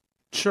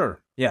 Sure,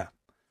 yeah.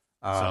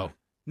 So,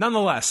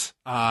 nonetheless,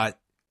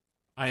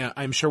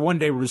 I'm sure one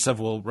day Rusev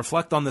will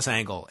reflect on this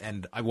angle,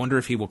 and I wonder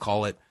if he will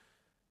call it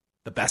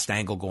the best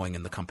angle going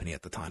in the company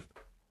at the time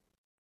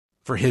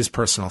for his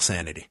personal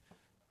sanity.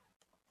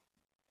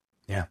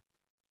 Yeah.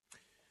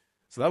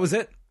 So that was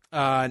it.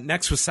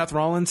 Next was Seth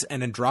Rollins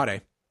and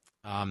Andrade.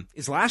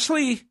 Is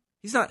Lashley?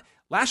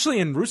 Lashley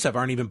and Rusev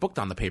aren't even booked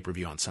on the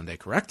pay-per-view on Sunday,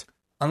 correct?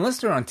 Unless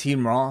they're on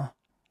Team Raw.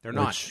 They're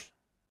not.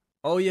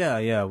 Oh,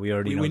 yeah. We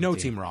already know. We know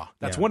Team Raw.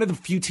 That's one of the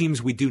few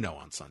teams we do know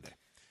on Sunday.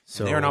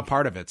 So they're not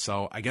part of it.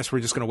 So I guess we're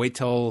just going to wait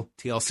till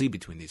TLC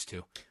between these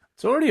two.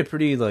 It's already a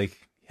pretty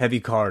heavy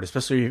card,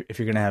 especially if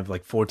you're going to have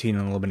 14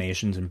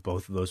 eliminations in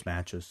both of those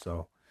matches.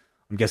 So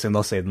I'm guessing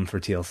they'll save them for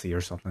TLC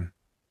or something.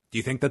 Do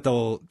you think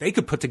that they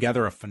could put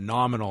together a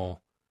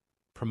phenomenal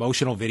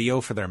promotional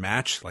video for their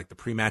match, like the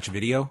pre-match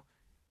video,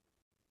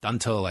 done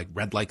to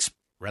Red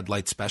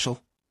Light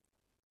Special?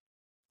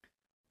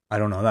 I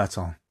don't know that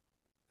song.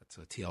 That's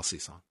a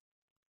TLC song.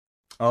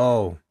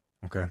 Oh,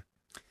 okay.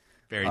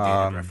 Very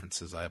dated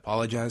references. I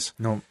apologize.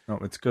 No,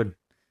 it's good.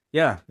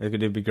 Yeah,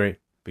 it'd be great.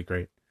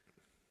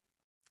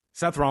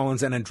 Seth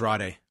Rollins and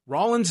Andrade.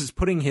 Rollins is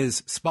putting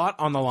his spot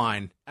on the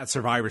line at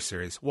Survivor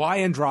Series. Why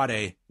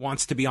Andrade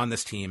wants to be on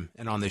this team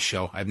and on this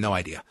show, I have no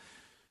idea.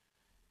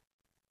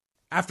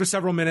 After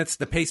several minutes,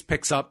 the pace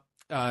picks up.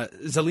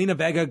 Zelina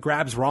Vega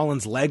grabs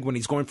Rollins' leg when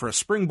he's going for a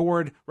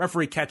springboard.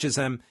 Referee catches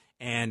him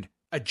and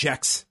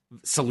ejects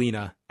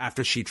Selena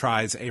after she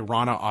tries a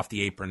Rana off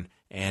the apron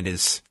and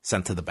is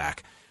sent to the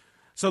back.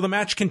 So the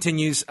match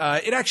continues.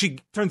 It actually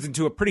turns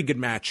into a pretty good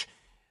match.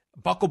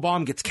 Buckle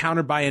Bomb gets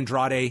countered by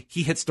Andrade.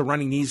 He hits the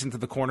running knees into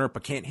the corner,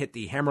 but can't hit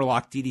the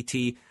hammerlock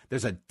DDT.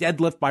 There's a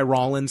deadlift by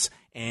Rollins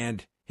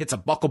and hits a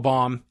Buckle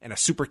Bomb and a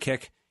super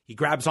kick. He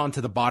grabs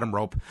onto the bottom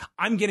rope.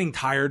 I'm getting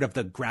tired of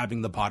the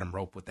grabbing the bottom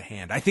rope with the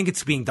hand. I think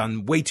it's being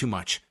done way too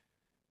much.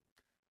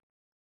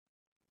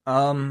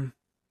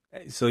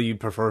 So you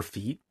prefer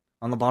feet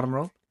on the bottom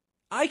rope?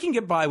 I can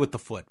get by with the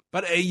foot,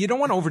 but you don't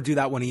want to overdo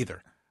that one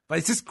either. But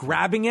it's just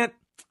grabbing it.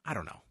 I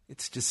don't know.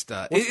 It's just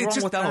it's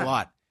just done a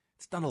lot.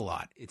 It's done a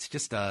lot. It's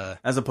just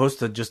as opposed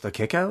to just a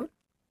kick out.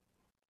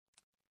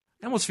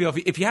 I almost feel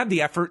if you have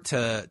the effort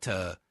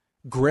to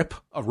grip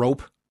a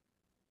rope,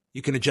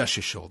 you can adjust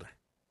your shoulder.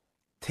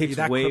 Takes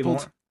way more.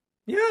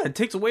 Yeah, it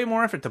takes way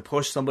more effort to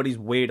push somebody's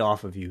weight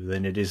off of you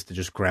than it is to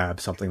just grab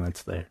something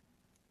that's there.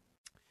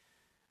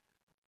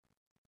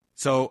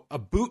 So a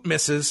boot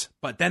misses,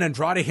 but then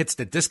Andrade hits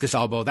the discus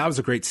elbow. That was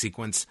a great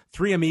sequence.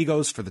 3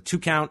 amigos for the 2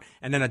 count,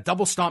 and then a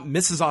double stomp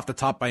misses off the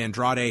top by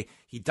Andrade.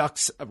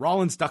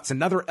 Rollins ducks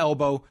another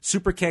elbow,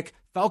 super kick,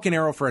 Falcon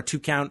Arrow for a 2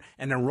 count,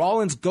 and then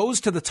Rollins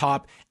goes to the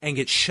top and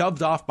gets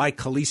shoved off by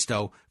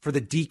Kalisto for the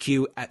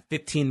DQ at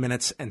 15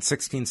 minutes and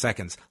 16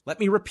 seconds. Let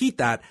me repeat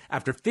that.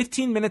 After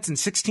 15 minutes and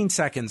 16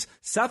 seconds,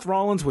 Seth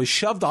Rollins was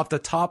shoved off the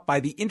top by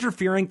the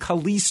interfering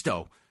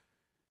Kalisto,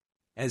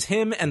 as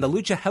him and the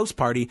Lucha House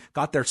Party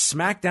got their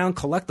SmackDown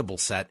collectible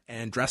set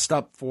and dressed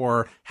up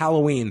for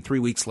Halloween 3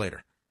 weeks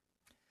later.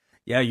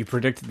 Yeah, you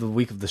predicted the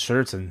week of the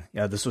shirts, and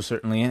yeah, this was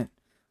certainly it.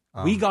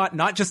 We got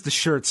not just the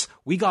shirts,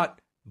 we got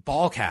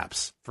ball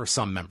caps for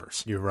some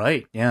members. You're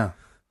right. Yeah,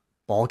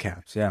 ball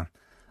caps. Yeah.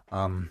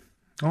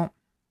 Well,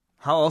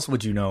 how else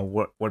would you know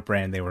what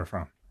brand they were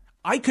from?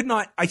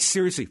 I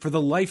seriously, for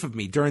the life of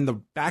me, during the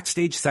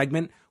backstage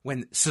segment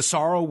when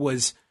Cesaro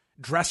was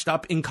dressed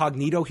up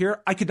incognito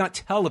here, I could not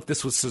tell if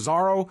this was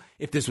Cesaro,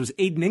 if this was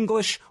Aiden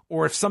English,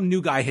 or if some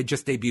new guy had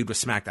just debuted with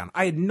SmackDown.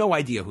 I had no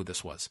idea who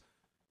this was.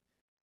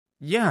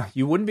 Yeah,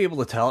 you wouldn't be able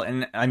to tell.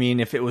 And I mean,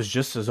 if it was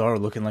just Cesaro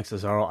looking like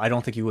Cesaro, I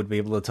don't think you would be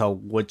able to tell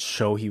which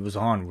show he was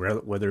on,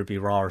 whether it be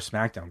Raw or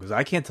SmackDown, because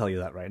I can't tell you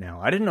that right now.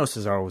 I didn't know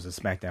Cesaro was a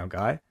SmackDown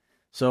guy.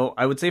 So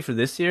I would say for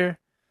this year,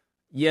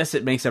 yes,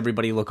 it makes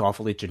everybody look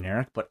awfully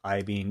generic, but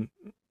I mean,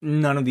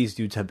 none of these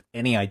dudes have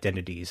any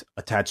identities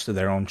attached to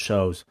their own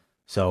shows.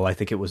 So I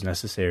think it was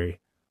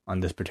necessary on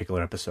this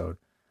particular episode.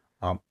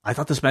 I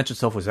thought this match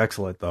itself was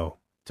excellent, though.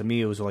 To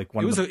me, it was like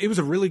it was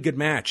a really good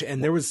match,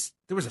 and there was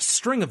a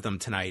string of them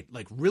tonight,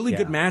 like really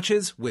good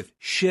matches with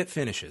shit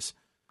finishes.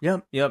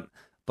 Yep.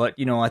 But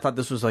I thought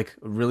this was like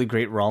a really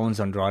great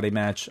Rollins Andrade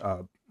match.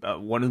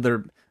 One of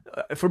their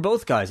for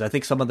both guys, I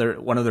think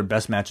one of their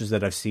best matches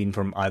that I've seen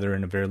from either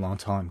in a very long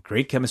time.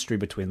 Great chemistry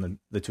between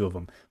the two of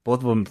them. Both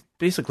of them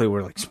basically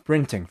were like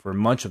sprinting for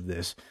much of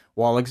this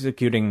while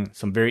executing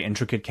some very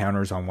intricate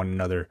counters on one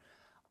another.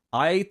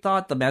 I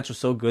thought the match was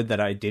so good that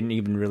I didn't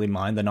even really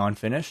mind the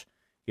non-finish.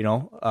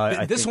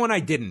 This one I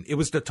didn't. It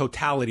was the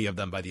totality of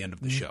them by the end of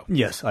the show.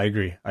 Yes, I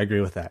agree. I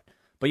agree with that.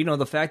 But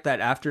the fact that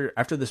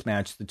after this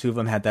match, the two of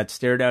them had that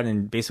stare down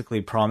and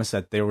basically promised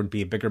that there would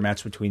be a bigger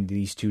match between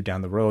these two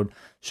down the road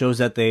shows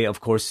that they,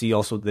 of course, see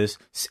this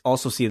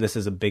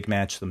as a big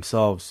match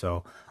themselves.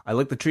 So I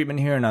like the treatment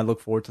here, and I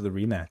look forward to the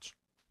rematch.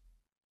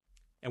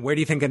 And where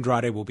do you think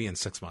Andrade will be in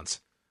 6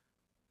 months?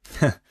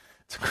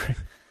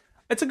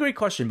 It's a great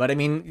question, but I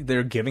mean,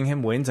 they're giving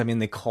him wins. I mean,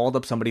 they called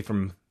up somebody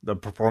from the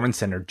Performance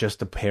Center just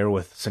to pair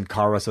with Sin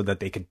Cara so that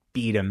they could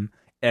beat him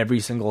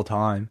every single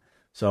time.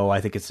 So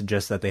I think it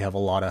suggests that they have a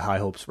lot of high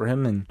hopes for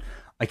him, and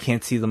I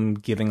can't see them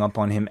giving up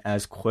on him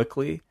as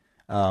quickly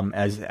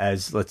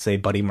as let's say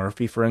Buddy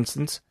Murphy, for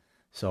instance.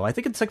 So I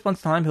think in 6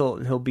 months' time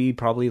he'll be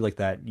probably like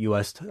that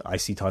U.S.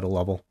 IC title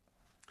level.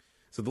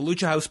 So the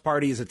Lucha House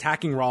Party is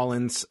attacking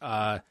Rollins.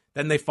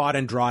 Then they fought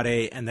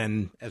Andrade, and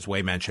then, as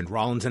Way mentioned,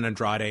 Rollins and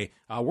Andrade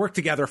worked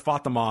together,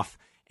 fought them off,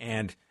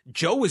 and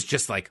Joe was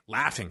just like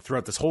laughing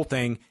throughout this whole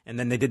thing, and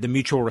then they did the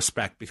mutual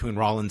respect between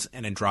Rollins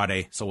and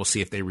Andrade, so we'll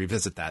see if they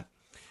revisit that.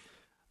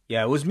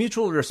 Yeah, it was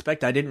mutual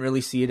respect. I didn't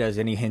really see it as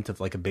any hint of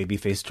like a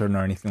babyface turn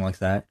or anything like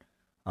that.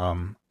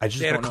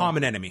 They had a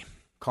common enemy.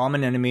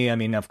 Common enemy. I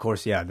mean, of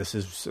course, yeah. This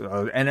is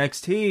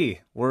NXT.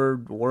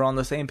 We're on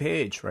the same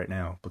page right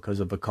now because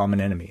of a common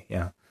enemy.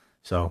 Yeah.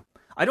 So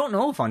I don't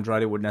know if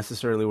Andrade would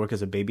necessarily work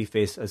as a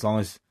babyface as long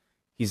as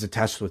he's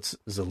attached with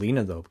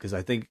Zelina, though, because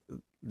I think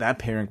that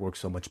pairing works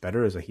so much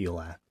better as a heel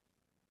act.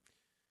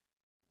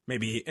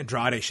 Maybe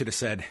Andrade should have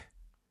said,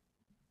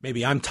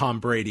 "Maybe I'm Tom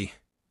Brady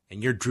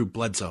and you're Drew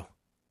Bledsoe."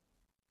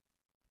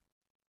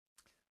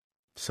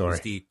 Sorry.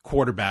 It's the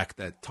quarterback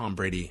that Tom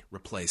Brady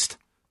replaced,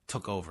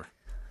 took over.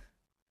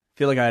 I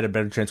feel like I had a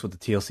better chance with the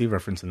TLC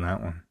reference in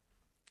that one.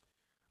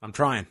 I'm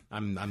trying.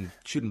 I'm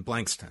shooting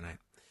blanks tonight.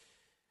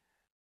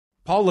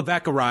 Paul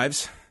Levesque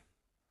arrives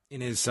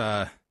in his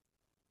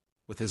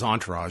with his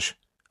entourage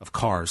of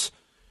cars.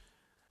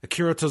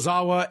 Akira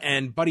Tozawa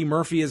and Buddy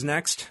Murphy is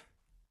next.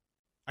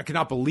 I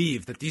cannot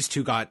believe that these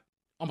two got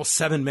almost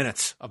 7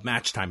 minutes of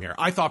match time here.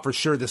 I thought for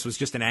sure this was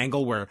just an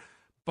angle where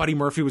Buddy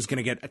Murphy was going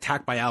to get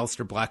attacked by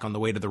Aleister Black on the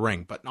way to the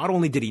ring. But not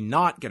only did he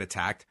not get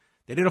attacked,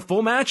 they did a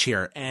full match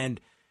here.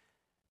 And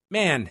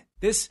man,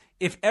 this,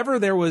 if ever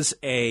there was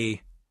a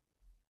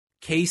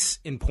case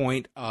in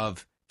point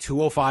of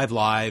 205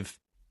 Live,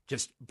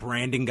 just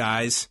branding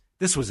guys,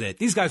 this was it.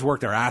 These guys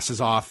worked their asses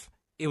off.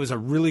 It was a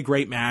really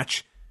great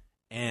match.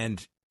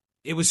 And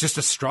it was just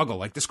a struggle.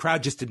 Like, this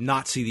crowd just did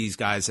not see these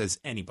guys as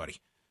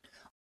anybody.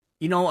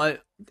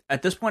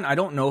 At this point, I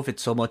don't know if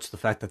it's so much the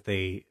fact that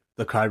the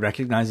crowd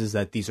recognizes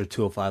that these are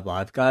 205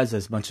 Live guys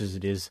as much as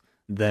it is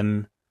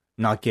them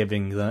not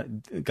giving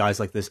the guys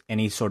like this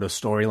any sort of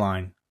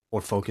storyline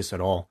or focus at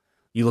all.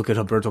 You look at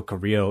Humberto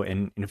Carrillo,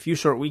 and in a few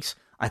short weeks,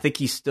 I think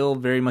he's still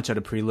very much at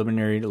a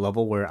preliminary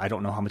level where I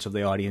don't know how much of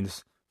the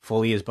audience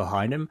fully is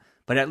behind him,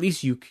 but at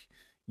least you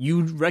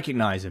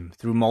recognize him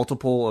through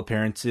multiple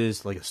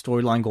appearances, like a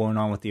storyline going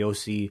on with the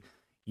OC.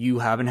 You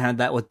haven't had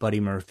that with Buddy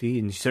Murphy,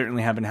 and you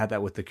certainly haven't had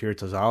that with Akira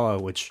Tozawa,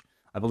 which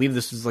I believe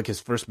this is like his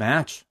first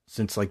match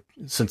since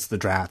the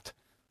draft.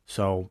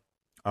 So,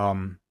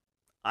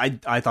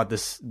 I thought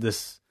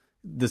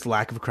this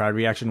lack of crowd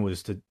reaction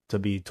was to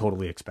be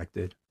totally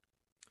expected.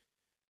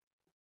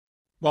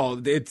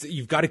 Well,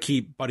 you've got to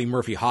keep Buddy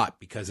Murphy hot,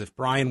 because if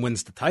Bryan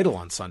wins the title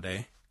on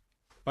Sunday,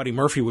 Buddy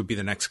Murphy would be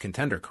the next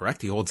contender,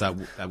 correct? He holds that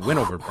win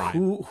over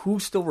Bryan. Who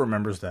still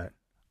remembers that?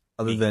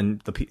 Other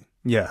than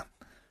yeah.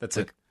 That's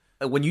it.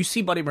 When you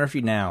see Buddy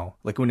Murphy now,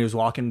 like when he was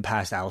walking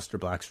past Aleister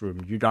Black's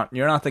room, you're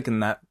not thinking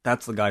that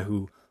that's the guy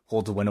who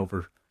holds a win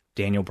over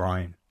Daniel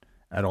Bryan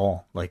at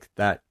all. Like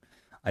that,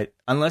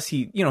 Unless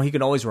he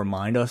could always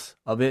remind us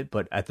of it,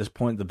 but at this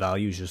point, the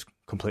value is just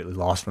completely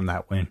lost from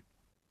that win.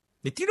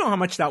 Do you know how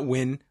much that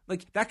win,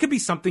 like, that could be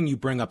something you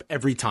bring up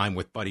every time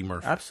with Buddy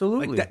Murphy?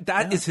 Absolutely. Like,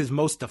 that is his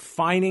most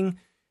defining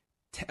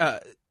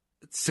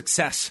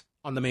success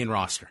on the main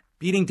roster,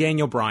 beating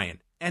Daniel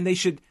Bryan. And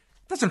it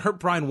doesn't hurt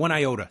Bryan one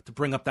iota to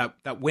bring up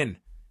that win.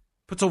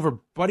 Puts over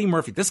Buddy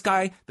Murphy, this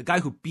guy, the guy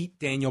who beat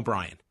Daniel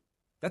Bryan.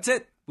 That's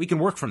it. We can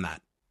work from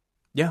that.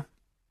 Yeah.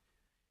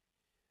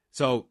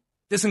 So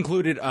this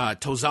included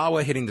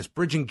Tozawa hitting this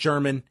bridging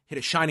German, hit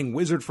a Shining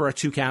Wizard for a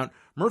 2 count.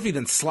 Murphy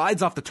then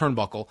slides off the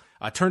turnbuckle,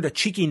 turned a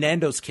cheeky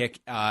Nando's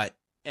kick,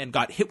 and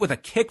got hit with a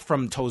kick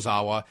from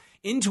Tozawa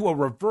into a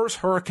reverse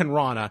Hurricane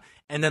Rana,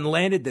 and then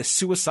landed this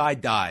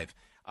suicide dive.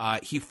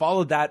 He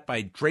followed that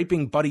by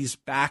draping Buddy's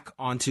back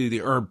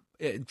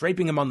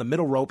draping him on the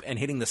middle rope and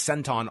hitting the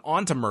senton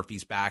onto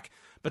Murphy's back.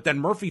 But then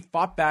Murphy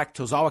fought back.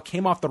 Tozawa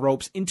came off the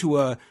ropes into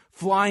a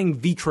flying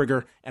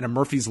V-trigger and a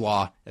Murphy's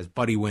Law as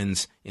Buddy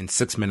wins in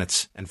 6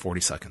 minutes and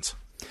 40 seconds.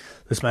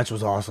 This match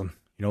was awesome.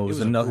 It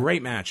was a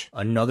great match.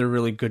 Another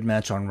really good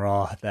match on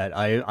Raw that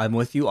I'm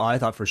with you. I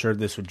thought for sure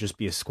this would just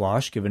be a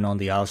squash given all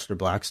the Aleister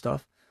Black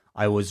stuff.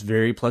 I was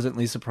very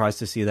pleasantly surprised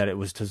to see that it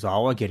was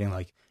Tozawa getting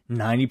like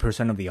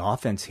 90% of the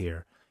offense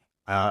here.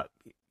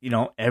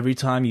 Every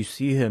time you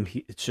see him,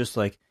 it's just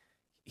like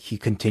he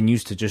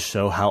continues to just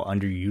show how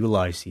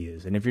underutilized he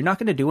is. And if you're not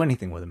going to do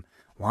anything with him,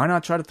 why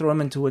not try to throw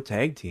him into a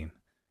tag team?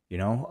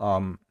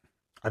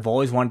 I've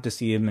always wanted to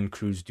see him and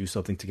Cruz do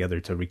something together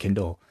to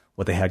rekindle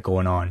what they had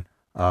going on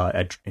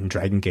in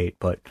Dragon Gate.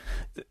 But,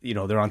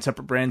 they're on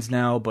separate brands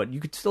now, but you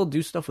could still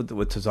do stuff with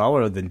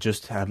Tozawa than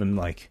just have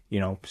him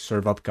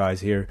serve up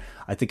guys here.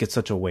 I think it's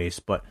such a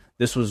waste, but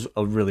this was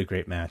a really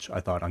great match,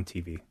 I thought, on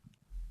TV.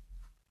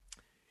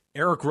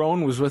 Eric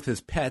Rowan was with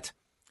his pet,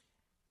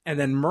 and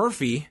then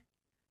Murphy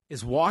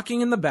is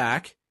walking in the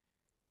back.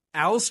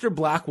 Aleister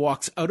Black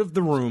walks out of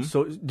the room.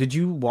 So did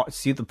you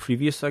see the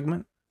previous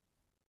segment?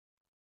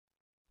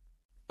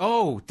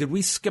 Oh, did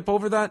we skip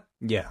over that?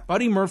 Yeah.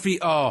 Buddy Murphy.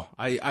 Oh,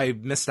 I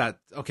missed that.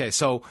 Okay,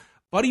 so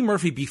Buddy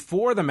Murphy,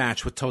 before the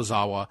match with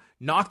Tozawa,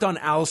 knocked on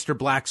Aleister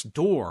Black's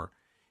door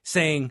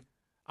saying,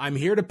 "I'm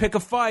here to pick a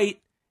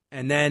fight."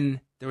 And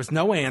then there was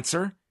no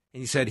answer.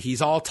 And he said,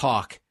 "He's all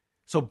talk."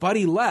 So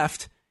Buddy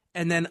left.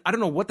 And then I don't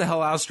know what the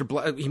hell Aleister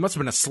Black, he must have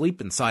been asleep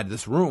inside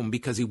this room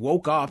because he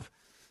woke up,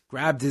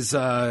 grabbed his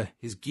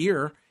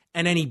gear,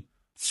 and then he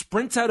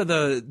sprints out of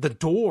the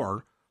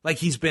door like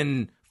he's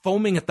been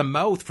foaming at the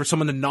mouth for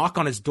someone to knock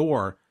on his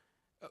door.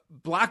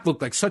 Black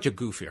looked like such a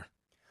goof here.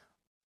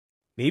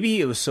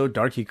 Maybe it was so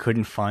dark he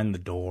couldn't find the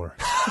door.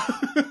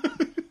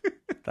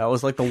 That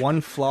was like the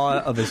one flaw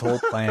of his whole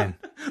plan.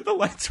 The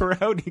lights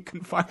were out, he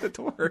couldn't find the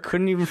door.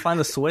 Couldn't even find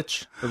the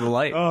switch for the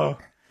light. Oh.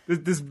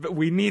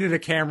 We needed a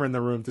camera in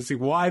the room to see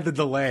why the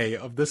delay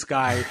of this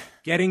guy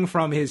getting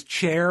from his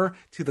chair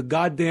to the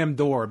goddamn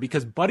door,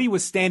 because Buddy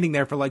was standing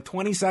there for like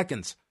 20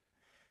 seconds.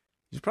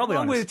 He's probably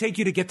How long would it take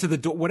you to get to the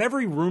door? Whatever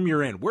room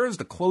you're in, where is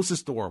the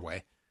closest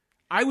doorway?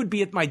 I would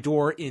be at my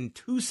door in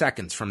 2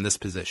 seconds from this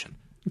position.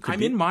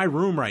 I'm in my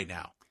room right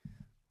now.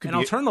 And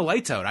I'll turn the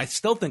lights out. I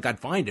still think I'd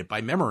find it by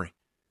memory.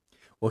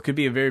 Well, it could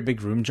be a very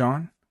big room,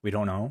 John. We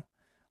don't know.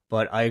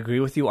 But I agree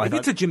with you. Maybe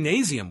it's a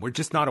gymnasium. We're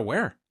just not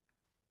aware.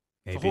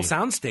 Maybe. The whole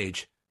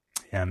soundstage.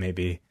 Yeah,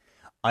 maybe.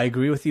 I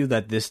agree with you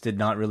that this did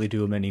not really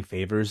do him any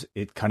favors.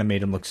 It kind of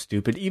made him look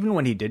stupid, even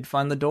when he did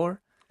find the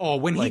door. Oh,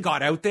 when he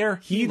got out there,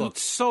 he looked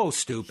so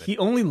stupid. He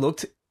only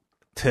looked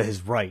to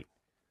his right,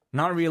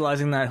 not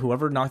realizing that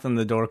whoever knocked on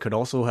the door could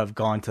also have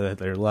gone to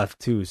their left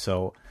too.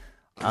 So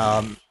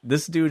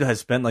this dude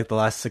has spent like the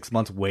last 6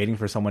 months waiting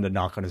for someone to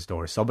knock on his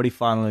door. Somebody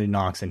finally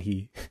knocks, and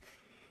he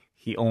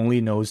only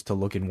knows to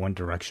look in one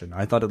direction.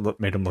 I thought it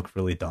made him look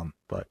really dumb,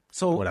 but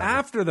so whatever.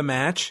 After the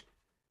match,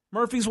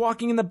 Murphy's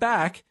walking in the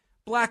back.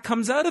 Black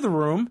comes out of the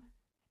room,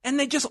 and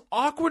they just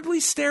awkwardly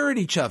stare at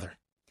each other.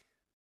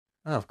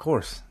 Oh, of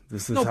course,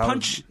 this is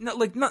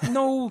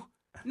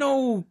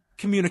no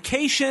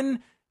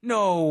communication,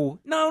 no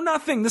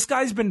nothing. This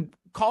guy's been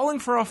calling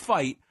for a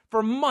fight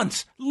for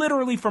months,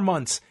 literally for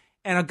months,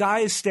 and a guy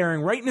is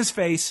staring right in his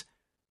face.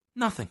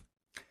 Nothing.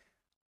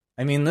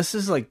 I mean, this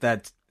is like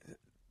that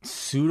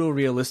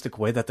pseudo-realistic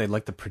way that they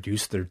like to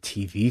produce their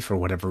TV for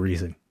whatever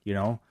reason,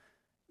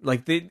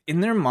 Like, they, in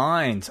their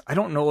minds, I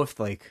don't know if,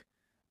 like,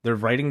 they're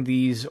writing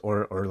these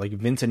or like,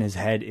 Vince in his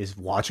head is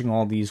watching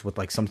all these with,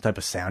 like, some type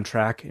of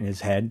soundtrack in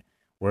his head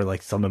where,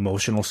 like, some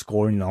emotional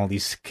score and all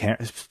these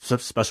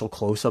special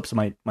close-ups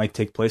might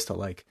take place to,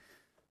 like,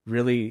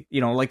 really,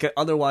 like,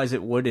 otherwise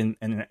it would in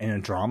a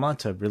drama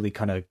to really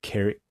kind of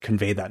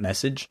convey that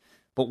message.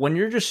 But when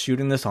you're just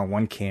shooting this on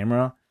one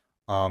camera,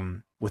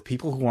 with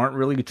people who aren't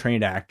really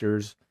trained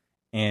actors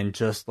and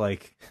just,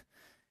 like,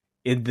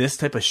 in this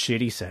type of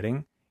shitty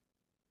setting,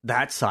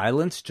 that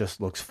silence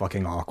just looks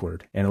fucking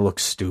awkward and it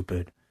looks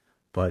stupid.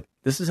 But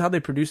this is how they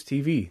produce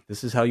TV.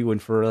 This is how you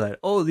infer that,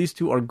 oh, these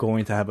two are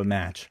going to have a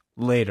match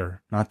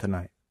later, not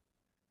tonight.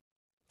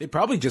 They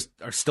probably just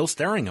are still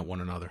staring at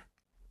one another.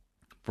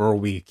 For a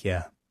week,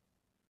 yeah.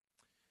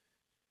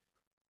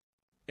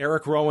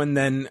 Eric Rowan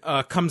then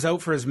comes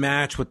out for his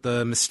match with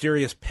the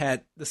mysterious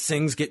pet. The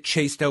Sings get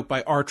chased out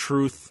by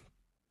R-Truth.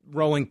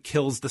 Rowan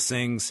kills the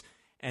Sings,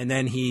 and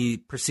then he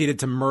proceeded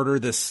to murder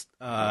this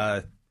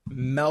Alex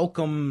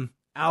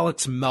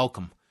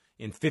Malcolm,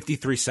 in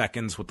 53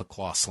 seconds with the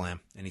claw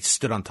slam, and he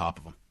stood on top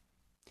of him.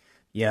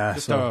 Yeah,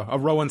 just a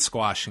Rowan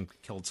squash and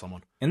killed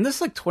someone. And this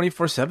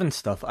 24/7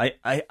 stuff, I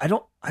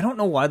don't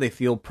know why they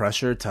feel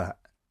pressure to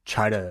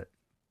try to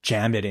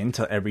jam it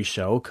into every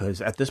show,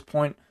 because at this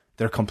point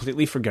they're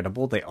completely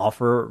forgettable. They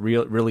offer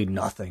really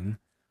nothing.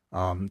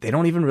 They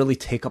don't even really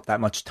take up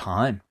that much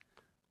time.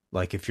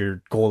 Like if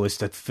your goal is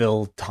to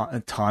fill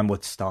time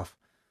with stuff.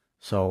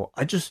 So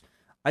I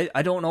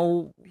don't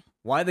know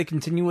why they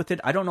continue with it.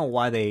 I don't know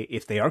why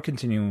if they are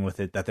continuing with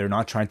it, that they're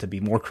not trying to be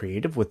more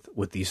creative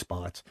with these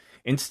spots.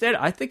 Instead,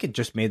 I think it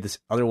just made this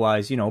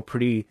otherwise,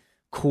 pretty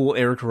cool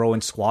Eric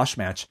Rowan squash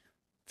match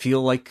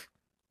feel like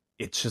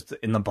it's just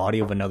in the body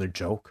of another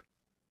joke.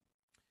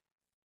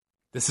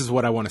 This is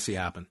what I want to see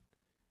happen.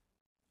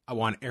 I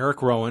want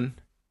Eric Rowan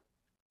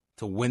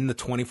to win the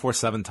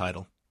 24/7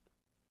 title,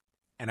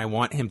 and I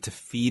want him to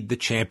feed the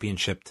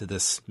championship to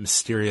this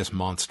mysterious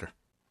monster.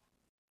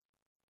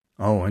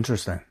 Oh,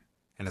 interesting.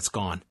 And it's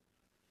gone.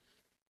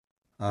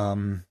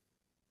 Or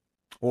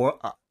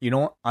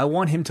I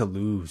want him to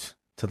lose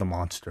to the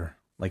monster.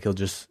 Like he'll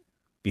just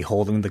be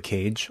holding the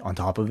cage on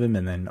top of him,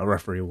 and then a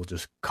referee will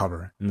just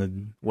cover, and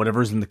then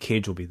whatever's in the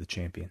cage will be the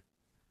champion.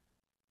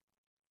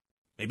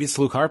 Maybe it's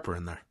Luke Harper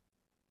in there.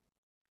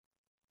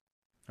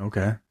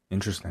 Okay,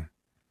 interesting.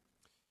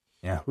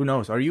 Yeah, who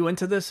knows? Are you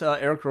into this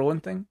Eric Rowan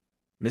thing?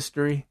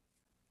 Mystery?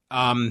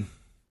 Not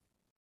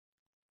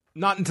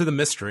into the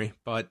mystery,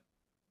 but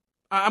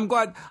I'm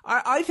glad.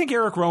 I think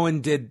Eric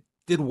Rowan did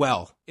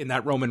well in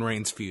that Roman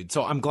Reigns feud.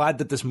 So I'm glad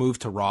that this move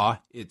to Raw,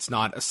 it's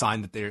not a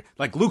sign that they're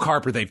like Luke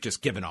Harper, they've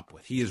just given up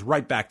with. He is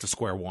right back to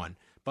square one.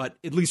 But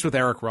at least with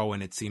Eric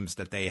Rowan, it seems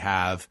that they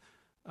have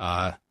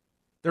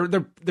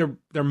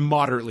they're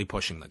moderately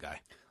pushing the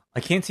guy. I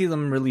can't see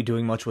them really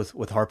doing much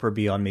with Harper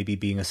beyond maybe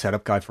being a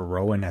setup guy for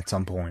Rowan at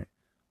some point.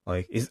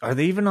 Like, are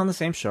they even on the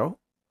same show?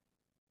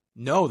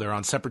 No, they're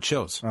on separate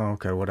shows. Oh,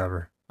 okay,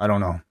 whatever. I don't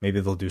know. Maybe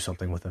they'll do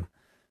something with him.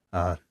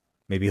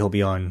 Maybe he'll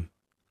be on.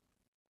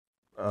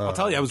 I'll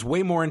tell you, I was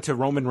way more into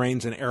Roman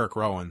Reigns and Eric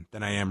Rowan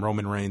than I am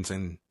Roman Reigns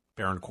and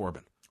Baron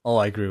Corbin. Oh,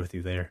 I agree with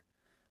you there.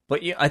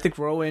 But yeah, I think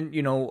Rowan,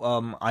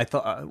 I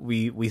thought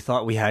we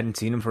thought we hadn't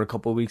seen him for a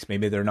couple of weeks.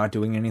 Maybe they're not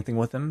doing anything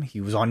with him. He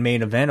was on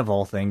Main Event of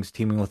all things,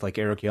 teaming with like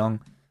Eric Young,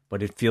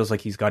 but it feels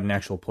like he's got an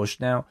actual push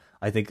now.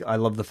 I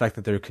love the fact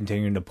that they're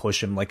continuing to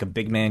push him like a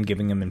big man,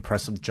 giving him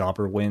impressive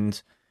jobber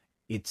wins.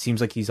 It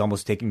seems like he's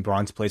almost taking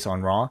Braun's place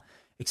on Raw,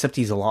 except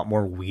he's a lot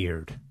more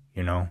weird,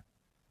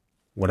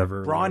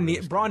 Whatever. Braun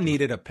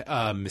needed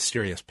a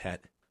mysterious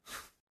pet.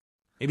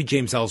 Maybe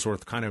James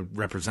Ellsworth kind of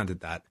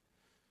represented that.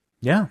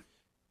 Yeah.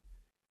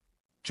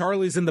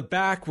 Charlie's in the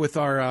back with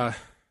our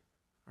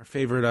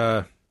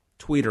favorite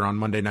tweeter on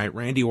Monday night,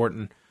 Randy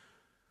Orton,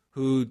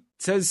 who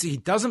says he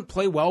doesn't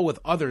play well with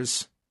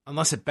others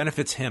unless it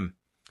benefits him.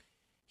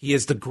 He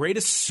is the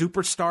greatest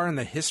superstar in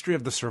the history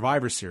of the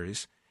Survivor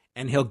Series,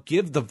 and he'll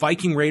give the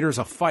Viking Raiders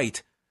a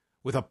fight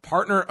with a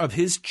partner of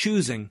his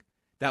choosing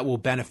that will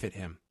benefit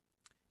him.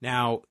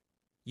 Now,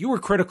 you were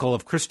critical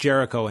of Chris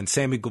Jericho and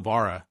Sammy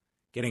Guevara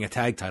getting a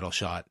tag title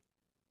shot.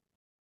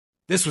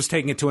 This was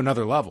taking it to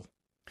another level.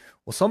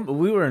 Well,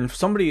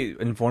 somebody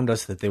informed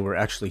us that they were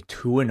actually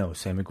 2-0,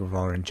 Sammy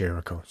Guevara and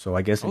Jericho. So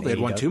I guess they had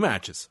won 2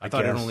 matches. I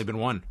thought it had only been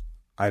 1.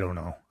 I don't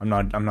know.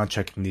 I'm not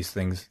checking these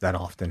things that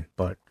often,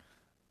 but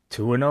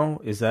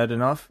 2-0, is that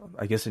enough?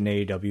 I guess in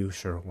AEW,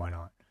 sure, why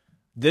not?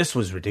 This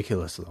was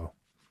ridiculous though.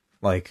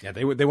 Like, yeah,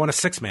 they won a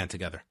 6-man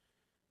together.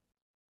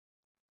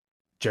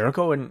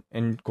 Jericho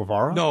and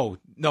Guevara? No,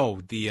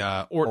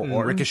 the Orton,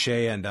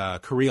 Ricochet, and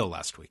Carrillo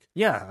last week.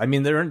 Yeah, I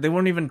mean they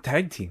weren't even a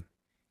tag team,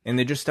 and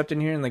they just stepped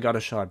in here and they got a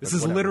shot. This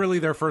is literally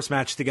their first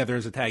match together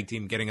as a tag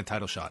team, getting a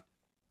title shot.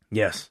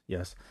 Yes.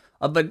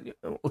 But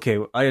okay,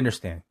 I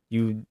understand.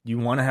 You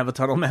want to have a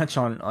title match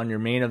on your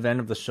main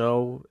event of the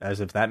show, as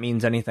if that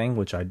means anything,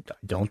 which I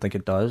don't think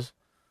it does.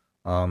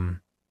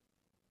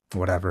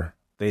 Whatever.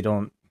 I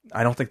don't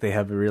think they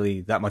have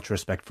really that much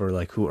respect for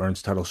like who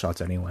earns title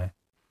shots anyway.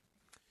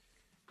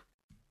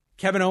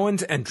 Kevin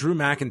Owens and Drew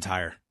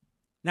McIntyre.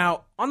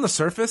 Now, on the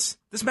surface,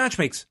 this match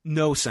makes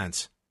no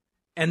sense.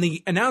 And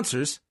the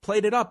announcers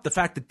played it up, the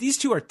fact that these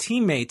two are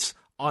teammates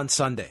on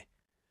Sunday.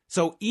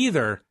 So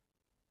either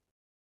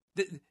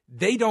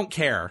they don't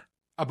care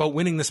about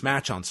winning this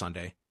match on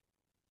Sunday.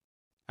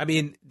 I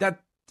mean,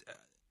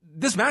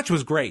 this match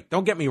was great,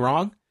 don't get me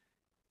wrong.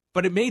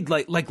 But it made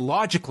like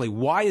logically,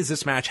 why is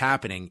this match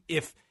happening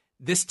if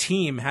this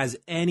team has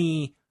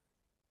any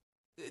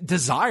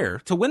desire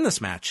to win this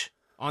match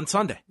on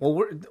Sunday?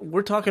 Well,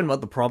 we're talking about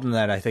the problem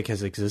that I think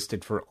has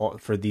existed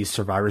for these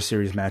Survivor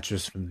Series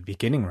matches from the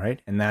beginning, right?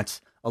 And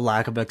that's a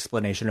lack of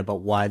explanation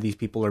about why these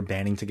people are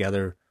banding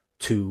together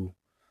to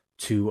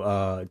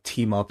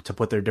team up, to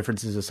put their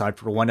differences aside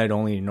for one night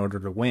only in order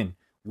to win.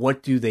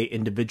 What do they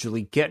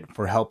individually get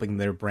for helping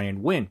their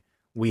brand win?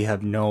 we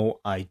have no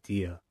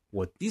idea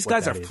what these what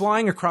guys that are is.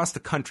 flying across the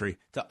country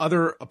to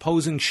other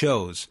opposing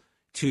shows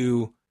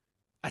to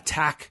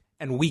attack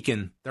and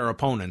weaken their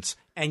opponents.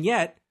 And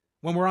yet,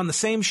 when we're on the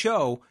same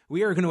show,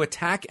 we are going to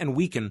attack and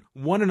weaken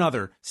one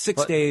another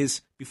 6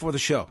 days before the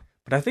show.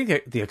 But I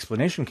think the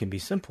explanation can be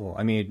simple.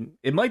 I mean,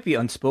 it might be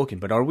unspoken,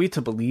 but are we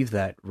to believe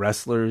that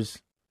wrestlers,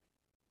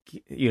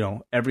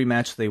 every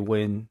match they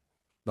win,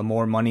 the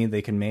more money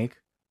they can make,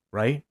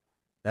 right?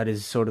 That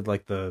is sort of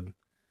like the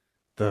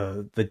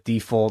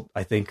default,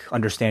 I think,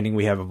 understanding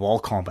we have of all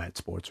combat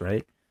sports,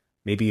 right?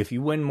 Maybe if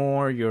you win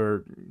more,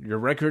 your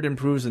record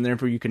improves, and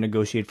therefore you can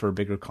negotiate for a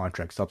bigger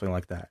contract, something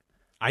like that.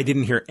 I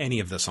didn't hear any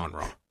of this on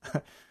Raw.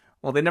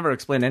 Well, they never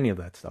explain any of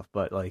that stuff,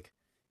 but like,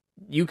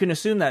 you can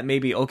assume that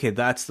maybe, okay,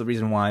 that's the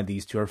reason why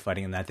these two are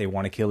fighting and that they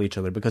want to kill each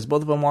other, because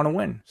both of them want to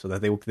win so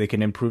that they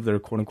can improve their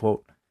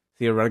quote-unquote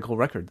theoretical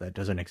record that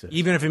doesn't exist.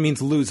 Even if it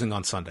means losing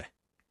on Sunday.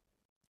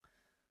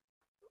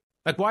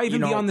 Like, why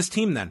even be on this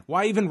team then?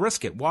 Why even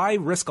risk it? Why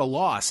risk a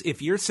loss?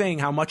 If you're saying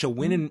how much a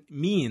win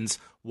means,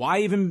 why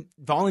even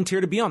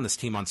volunteer to be on this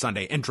team on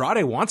Sunday?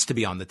 Andrade wants to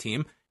be on the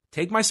team.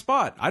 Take my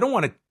spot. I don't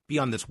want to be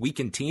on this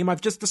weakened team. I've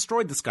just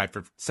destroyed this guy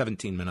for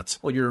 17 minutes.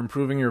 Well, you're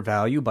improving your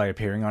value by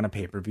appearing on a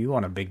pay-per-view,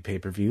 on a big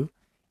pay-per-view,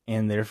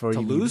 and therefore to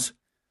lose?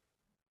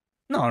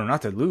 No,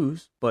 not to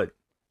lose, but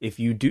if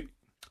you do...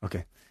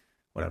 Okay,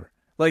 whatever.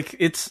 Like,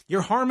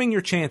 You're harming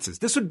your chances.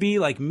 This would be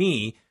like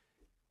me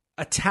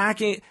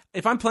attacking...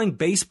 If I'm playing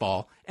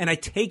baseball and I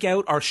take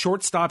out our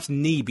shortstop's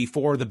knee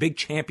before the big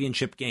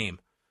championship game.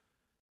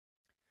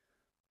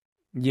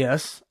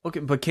 Yes. Okay,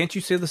 but can't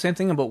you say the same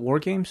thing about War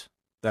Games?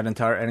 That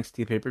entire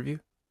NXT pay-per-view?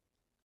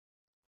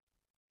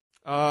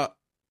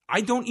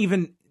 I don't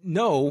even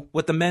know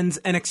what the men's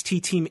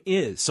NXT team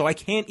is, so I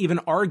can't even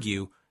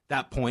argue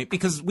that point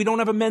because we don't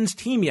have a men's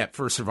team yet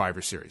for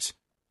Survivor Series.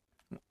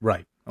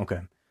 Right. Okay.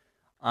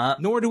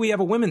 Nor do we have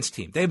a women's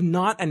team. They have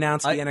not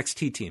announced the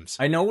NXT teams.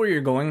 I know where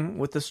you're going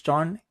with this,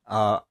 John,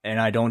 and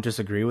I don't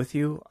disagree with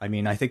you. I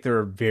mean, I think there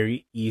are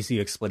very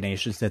easy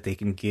explanations that they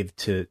can give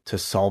to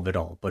solve it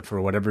all, but for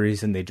whatever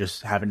reason, they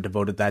just haven't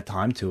devoted that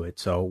time to it.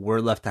 So we're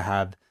left to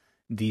have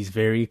these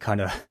very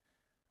kind of,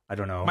 I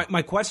don't know.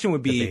 My question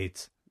would be,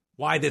 debates.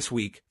 Why this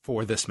week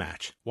for this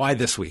match? Why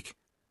this week?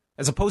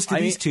 As opposed to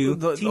these two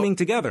teaming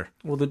together.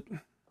 Well,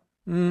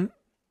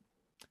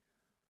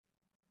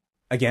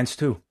 against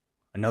who?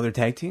 Another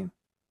tag team?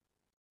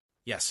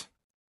 Yes.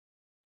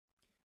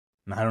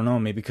 I don't know.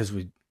 Maybe because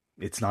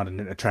it's not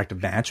an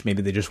attractive match.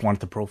 Maybe they just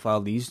wanted to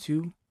profile these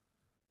two.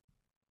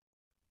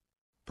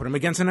 Put them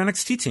against an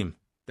NXT team.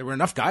 There were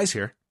enough guys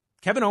here.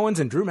 Kevin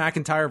Owens and Drew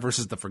McIntyre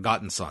versus the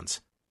Forgotten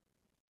Sons.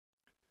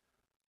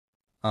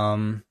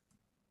 Maybe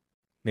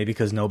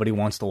because nobody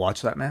wants to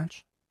watch that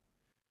match?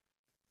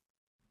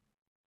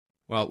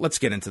 Well, let's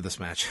get into this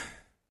match.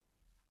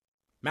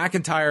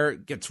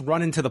 McIntyre gets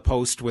run into the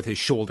post with his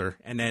shoulder,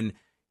 and then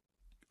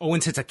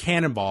Owens hits a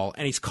cannonball,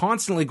 and he's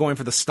constantly going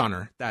for the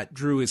stunner that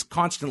Drew is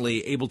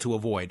constantly able to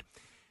avoid.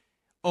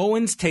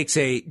 Owens takes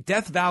a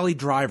Death Valley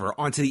driver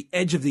onto the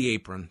edge of the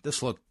apron.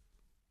 This looked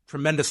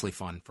tremendously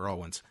fun for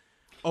Owens.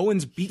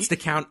 Owens beats the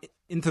count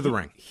into the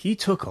ring. He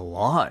took a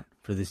lot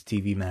for this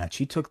TV match.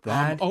 He took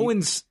that.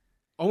 Owens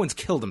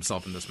killed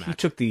himself in this match. He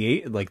took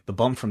the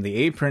bump from the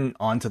apron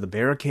onto the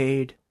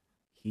barricade.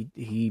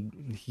 He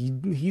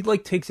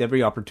takes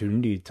every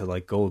opportunity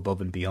to go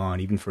above and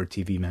beyond, even for a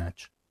TV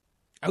match.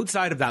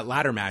 Outside of that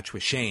ladder match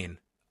with Shane,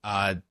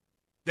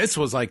 this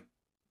was like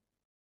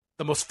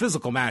the most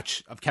physical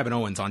match of Kevin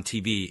Owens on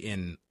TV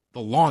in the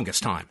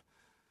longest time.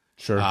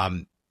 Sure.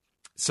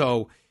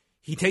 So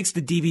he takes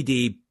the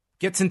DVD,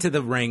 gets into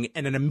the ring,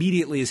 and then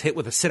immediately is hit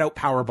with a sit-out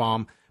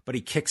powerbomb, but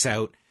he kicks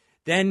out.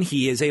 Then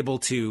he is able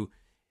to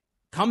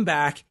come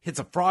back, hits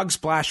a frog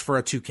splash for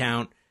a 2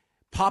 count,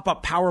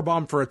 pop-up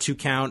powerbomb for a 2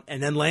 count,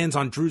 and then lands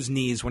on Drew's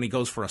knees when he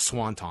goes for a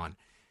swanton.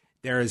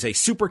 There is a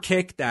super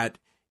kick that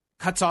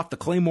cuts off the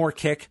Claymore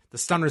kick. The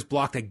stunner's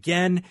blocked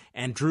again,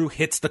 and Drew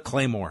hits the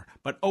Claymore.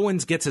 But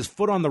Owens gets his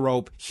foot on the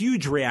rope.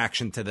 Huge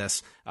reaction to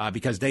this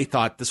because they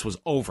thought this was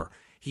over.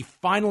 He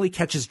finally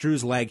catches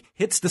Drew's leg,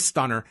 hits the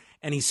stunner,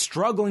 and he's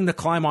struggling to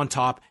climb on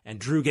top, and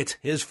Drew gets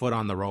his foot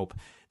on the rope.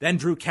 Then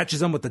Drew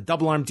catches him with the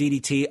double arm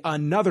DDT,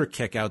 another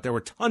kick out. There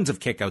were tons of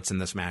kickouts in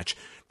this match.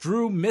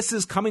 Drew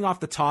misses coming off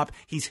the top.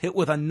 He's hit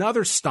with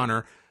another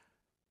stunner,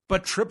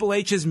 but Triple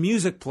H's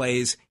music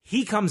plays.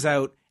 He comes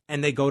out,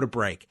 and they go to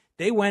break.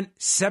 They went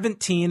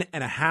 17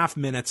 and a half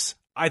minutes.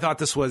 I thought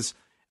this was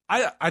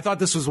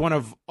one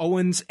of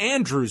Owens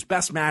and Drew's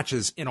best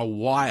matches in a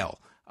while.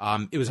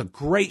 It was a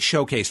great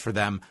showcase for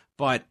them,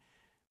 but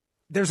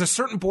there's a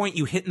certain point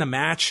you hit in a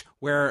match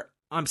where,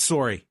 I'm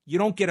sorry, you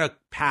don't get a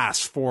pass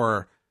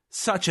for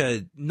such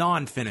a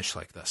non-finish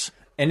like this.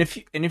 And if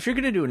you're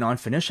going to do a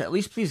non-finish, at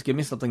least please give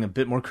me something a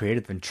bit more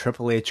creative than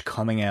Triple H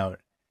coming out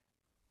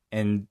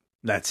and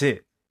that's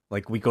it.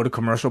 We go to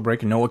commercial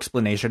break, no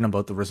explanation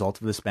about the result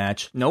of this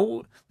match.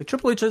 No,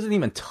 Triple H doesn't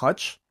even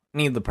touch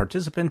any of the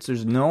participants.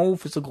 There's no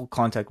physical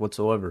contact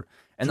whatsoever.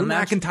 And Drew the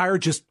match, McIntyre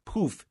just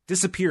poof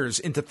disappears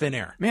into thin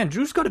air. man,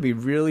 Drew's got to be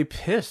really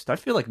pissed. I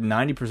feel like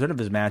 90% of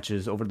his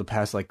matches over the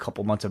past like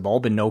couple months have all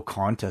been no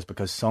contest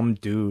because some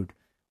dude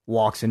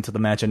walks into the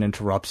match and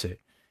interrupts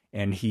it,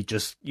 and he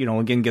just,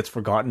 again gets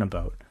forgotten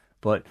about.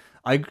 But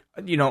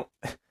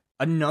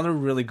another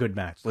really good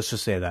match. Let's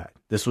just say that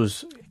this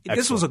was excellent.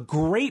 This was a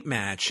great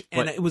match,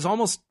 and it was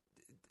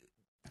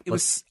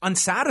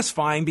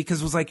unsatisfying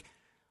because it was like,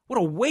 what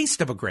a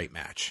waste of a great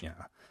match. Yeah.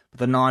 But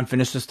the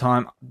non-finish this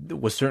time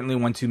was certainly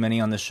one too many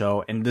on the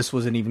show, and this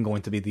wasn't even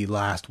going to be the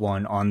last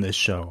one on this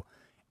show.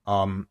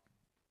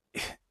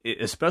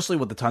 Especially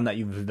with the time that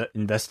you've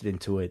invested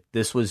into it,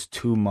 this was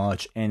too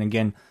much. And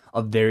again,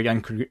 a very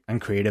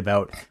uncreative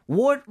out.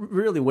 What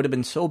really would have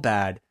been so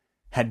bad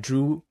had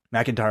Drew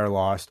McIntyre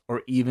lost,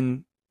 or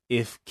even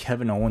if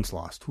Kevin Owens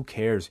lost? Who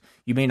cares?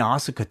 You made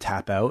Asuka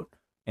tap out,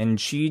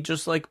 and she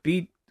just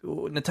beat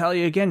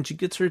Natalya again. She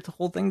gets her the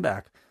whole thing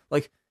back.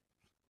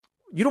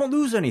 You don't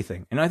lose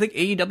anything. And I think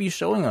AEW is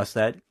showing us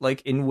that,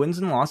 in wins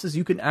and losses,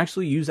 you can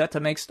actually use that to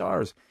make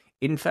stars.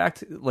 In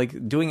fact,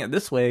 doing it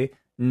this way,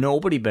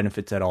 nobody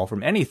benefits at all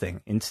from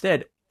anything.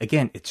 Instead,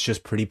 again, it's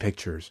just pretty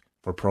pictures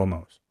for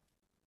promos.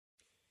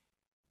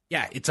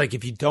 Yeah, it's like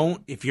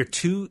if you're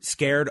too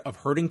scared of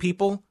hurting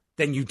people,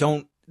 then you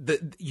don't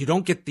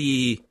get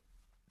the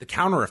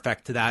counter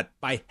effect to that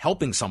by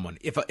helping someone.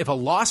 If a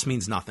loss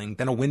means nothing,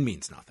 then a win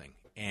means nothing.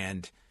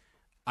 And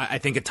I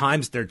think at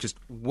times they're just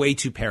way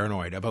too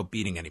paranoid about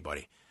beating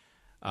anybody.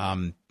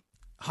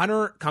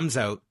 Hunter comes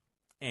out,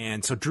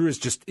 and so Drew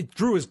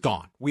is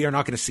gone. We are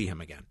not going to see him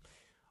again.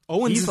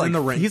 Owens is in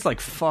the ring. He's like,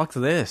 fuck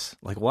this.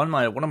 What am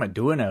I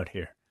doing out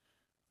here?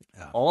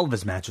 All of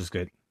his matches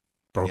get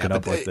broken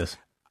up like this.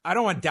 I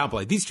don't want to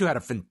downplay. These two had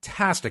a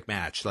fantastic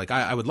match.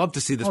 I would love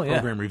to see this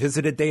program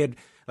revisited. They had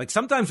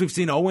sometimes we've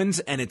seen Owens,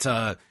 and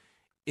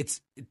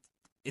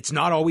it's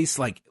not always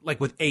like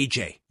with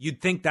AJ.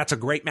 You'd think that's a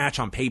great match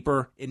on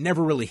paper. It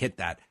never really hit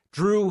that.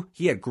 Drew,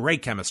 he had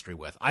great chemistry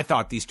with. I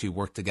thought these two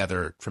worked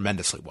together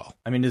tremendously well.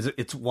 I mean,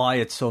 it's why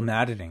it's so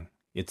maddening.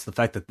 It's the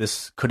fact that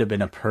this could have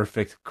been a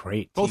perfect,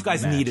 great Both TV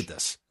guys match. needed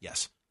this,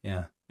 yes.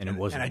 Yeah, and it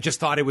wasn't. And I just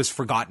thought it was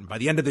forgotten. By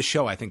the end of the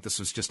show, I think this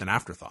was just an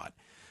afterthought.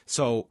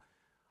 So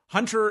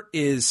Hunter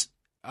is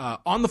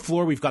on the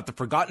floor. We've got the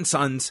Forgotten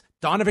Sons,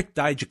 Donovan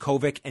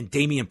Dijakovic, and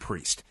Damian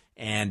Priest.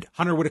 And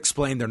Hunter would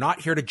explain they're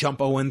not here to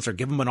jump Owens or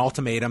give him an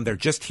ultimatum. They're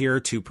just here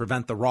to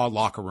prevent the Raw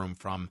locker room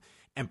from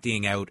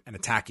emptying out and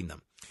attacking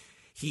them.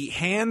 He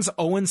hands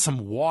Owens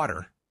some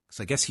water, because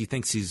I guess he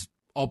thinks he's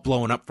all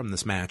blown up from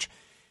this match.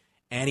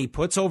 And he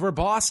puts over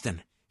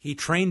Boston. He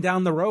trained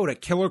down the road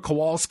at Killer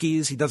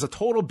Kowalski's. He does a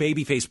total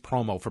babyface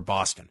promo for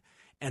Boston.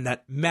 And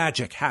that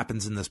magic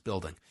happens in this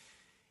building.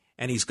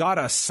 And he's got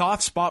a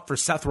soft spot for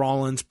Seth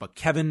Rollins, but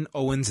Kevin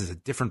Owens is a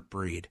different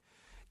breed.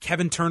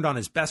 Kevin turned on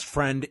his best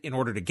friend in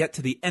order to get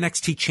to the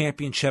NXT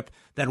Championship,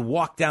 then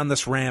walked down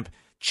this ramp,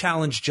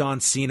 challenged John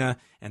Cena,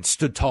 and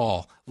stood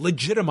tall,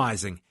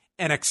 legitimizing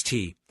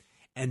NXT.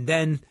 And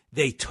then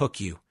they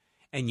took you,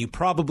 and you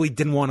probably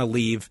didn't want to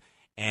leave,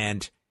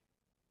 and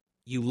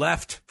you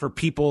left for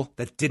people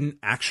that didn't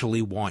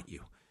actually want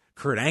you.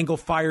 Kurt Angle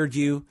fired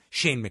you.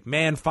 Shane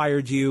McMahon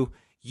fired you.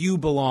 You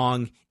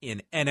belong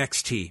in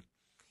NXT.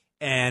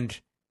 And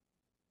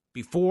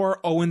before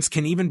Owens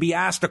can even be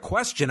asked a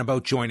question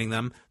about joining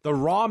them, the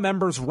Raw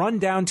members run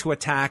down to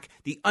attack.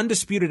 The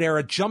Undisputed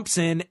Era jumps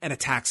in and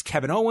attacks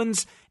Kevin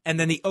Owens, and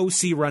then the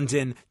OC runs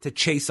in to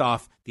chase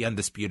off the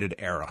Undisputed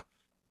Era.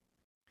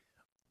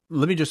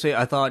 Let me just say,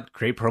 I thought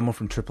great promo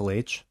from Triple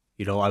H.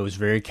 I was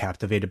very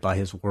captivated by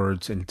his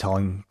words and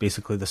telling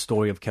basically the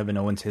story of Kevin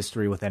Owens'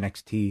 history with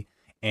NXT.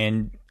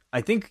 And I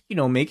think,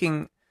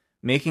 making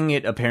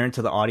it apparent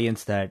to the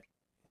audience that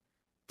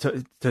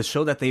to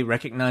show that they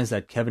recognize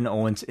that Kevin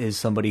Owens is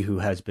somebody who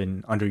has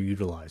been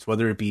underutilized,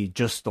 whether it be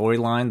just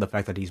storyline, the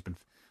fact that he's been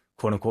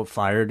quote unquote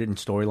fired in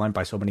storyline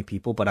by so many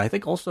people, but I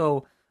think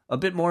also a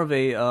bit more of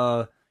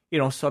a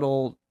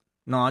subtle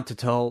nod to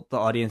tell the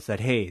audience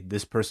that, hey,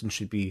 this person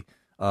should be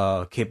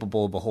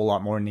capable of a whole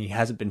lot more, and he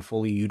hasn't been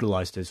fully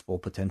utilized to his full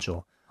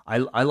potential.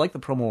 I like the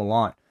promo a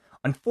lot.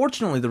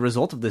 Unfortunately, the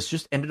result of this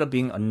just ended up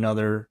being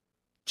another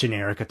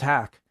generic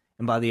attack.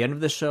 And by the end of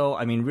the show,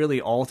 I mean,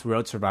 really all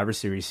throughout Survivor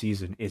Series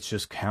season, it's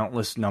just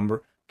countless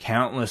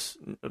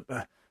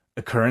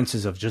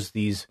occurrences of just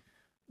these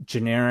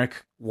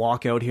generic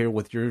walk out here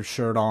with your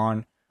shirt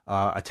on,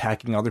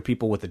 attacking other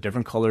people with a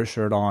different color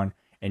shirt on,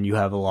 and you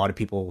have a lot of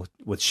people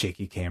with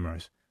shaky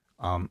cameras.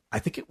 I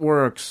think it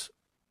works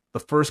the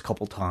first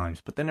couple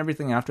times, but then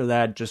everything after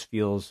that just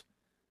feels,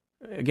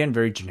 again,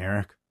 very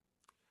generic.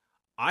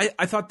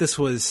 I thought this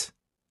was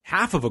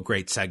half of a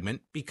great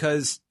segment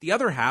because the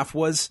other half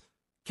was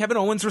Kevin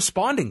Owens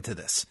responding to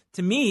this.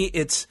 To me,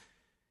 it's,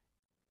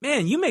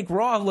 man, you make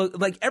Raw look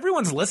like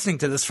everyone's listening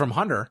to this from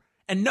Hunter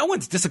and no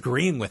one's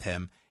disagreeing with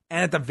him.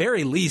 And at the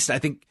very least, I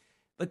think,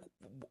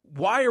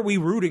 why are we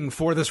rooting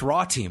for this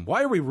Raw team?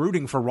 Why are we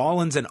rooting for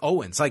Rollins and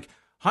Owens?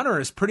 Hunter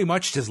has pretty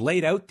much just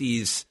laid out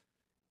these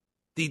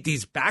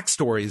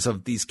backstories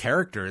of these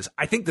characters.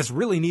 I think this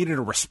really needed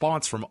a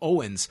response from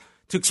Owens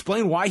to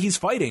explain why he's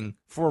fighting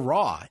for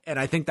Raw. And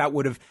I think that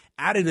would have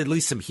added at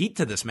least some heat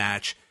to this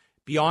match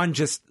beyond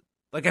just,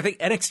 like, I think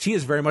NXT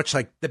is very much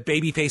like the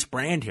babyface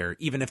brand here,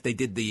 even if they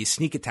did the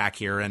sneak attack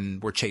here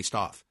and were chased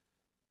off.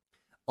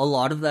 A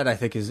lot of that, I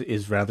think,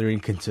 is rather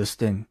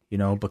inconsistent,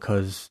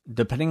 because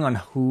depending on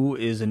who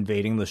is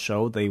invading the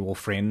show, they will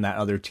frame that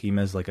other team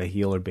as like a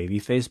heel or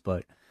babyface,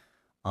 but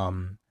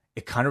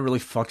it kind of really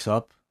fucks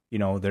up,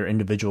 their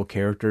individual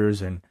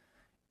characters.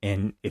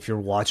 And if you're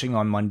watching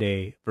on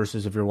Monday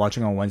versus if you're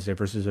watching on Wednesday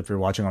versus if you're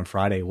watching on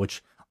Friday,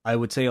 which I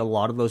would say a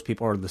lot of those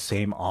people are the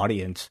same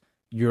audience,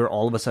 you're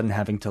all of a sudden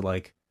having to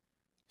like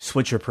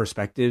switch your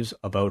perspectives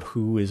about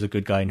who is a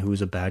good guy and who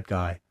is a bad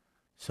guy.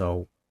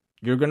 So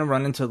you're going to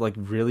run into like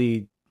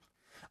really,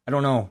 I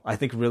don't know, I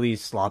think really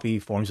sloppy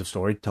forms of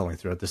storytelling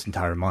throughout this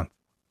entire month.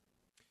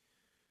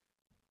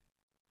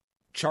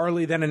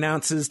 Charlie then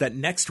announces that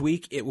next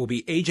week it will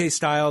be AJ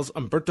Styles,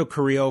 Humberto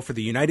Carrillo for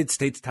the United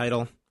States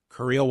title.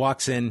 Carrillo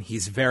walks in.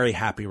 He's very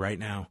happy right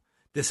now.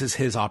 This is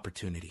his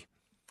opportunity.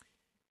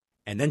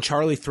 And then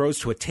Charlie throws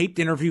to a taped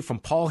interview from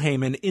Paul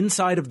Heyman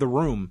inside of the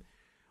room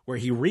where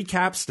he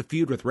recaps the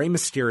feud with Rey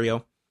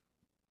Mysterio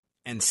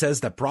and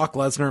says that Brock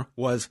Lesnar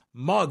was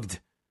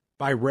mugged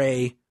by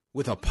Rey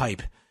with a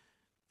pipe.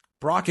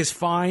 Brock is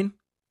fine.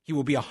 He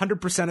will be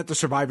 100% at the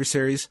Survivor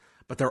Series,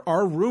 but there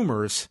are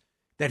rumors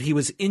that he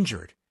was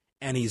injured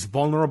and he's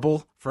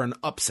vulnerable for an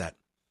upset.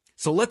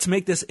 So let's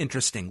make this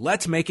interesting.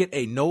 Let's make it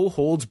a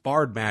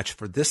no-holds-barred match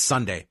for this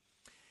Sunday.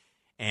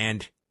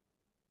 And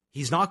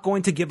he's not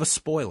going to give a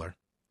spoiler,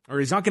 or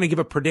he's not going to give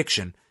a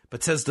prediction,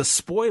 but says the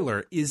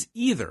spoiler is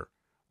either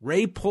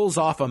Rey pulls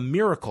off a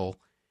miracle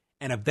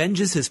and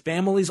avenges his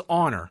family's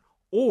honor,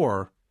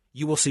 or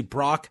you will see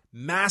Brock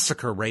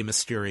massacre Rey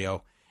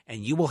Mysterio,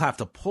 and you will have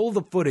to pull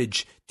the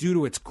footage due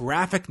to its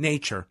graphic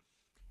nature,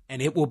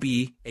 and it will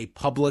be a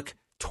public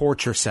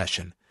torture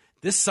session.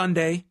 This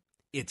Sunday,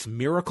 it's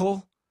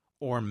miracle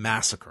or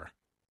massacre.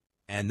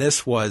 And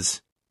this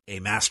was a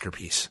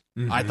masterpiece.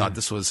 Mm-hmm. I thought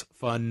this was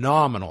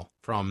phenomenal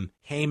from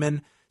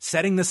Heyman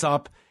setting this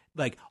up,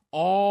 like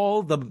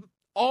all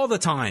the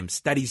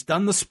times that he's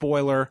done the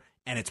spoiler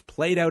and it's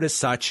played out as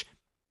such.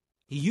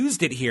 He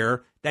used it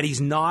here that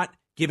he's not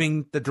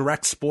giving the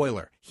direct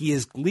spoiler. He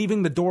is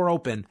leaving the door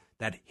open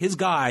that his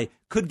guy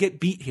could get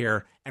beat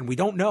here, and we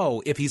don't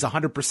know if he's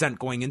 100%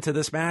 going into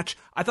this match.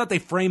 I thought they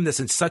framed this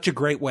in such a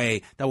great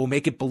way that will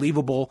make it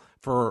believable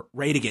for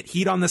Rey to get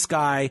heat on this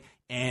guy,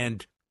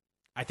 and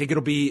I think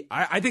it'll be,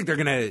 I think they're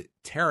going to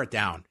tear it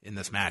down in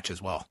this match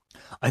as well.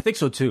 I think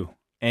so too.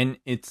 And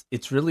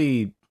it's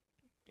really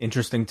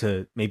interesting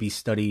to maybe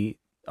study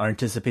our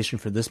anticipation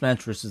for this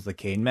match versus the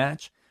Kane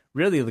match.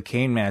 Really, the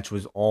Kane match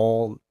was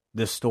all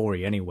this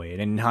story anyway.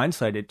 And in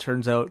hindsight, it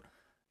turns out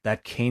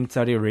that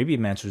Kane-Saudi Arabia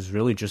match was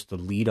really just the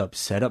lead-up,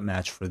 setup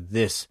match for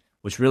this,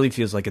 which really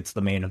feels like it's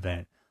the main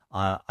event.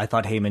 I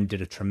thought Heyman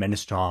did a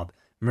tremendous job.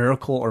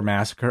 Miracle or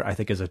Massacre, I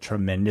think, is a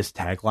tremendous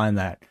tagline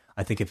that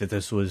I think if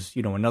this was,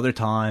 another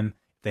time,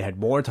 if they had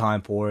more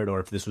time for it, or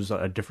if this was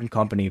a different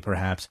company,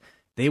 perhaps,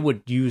 they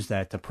would use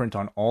that to print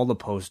on all the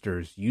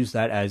posters, use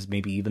that as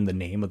maybe even the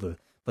name of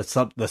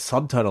the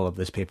subtitle of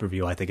this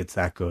pay-per-view. I think it's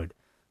that good.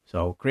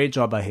 So great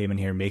job by Heyman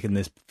here, making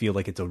this feel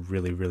like it's a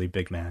really, really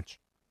big match.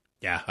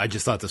 Yeah, I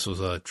just thought this was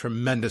a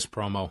tremendous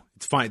promo.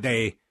 It's fine.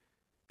 They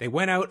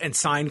went out and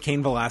signed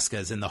Cain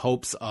Velasquez in the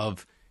hopes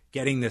of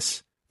getting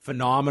this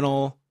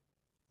phenomenal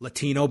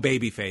Latino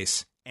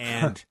babyface,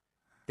 and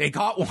they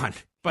got one,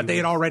 but they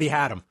had already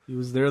had him. He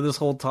was there this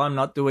whole time,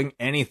 not doing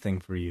anything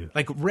for you.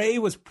 Like, Rey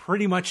was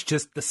pretty much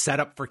just the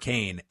setup for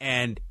Kane,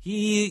 and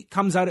he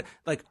comes out,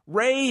 like,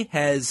 Rey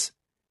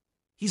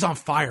he's on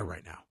fire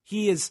right now.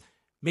 He has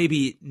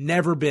maybe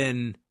never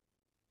been,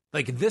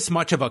 like, this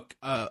much of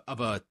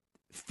a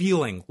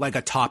feeling like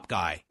a top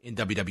guy in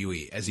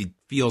WWE as he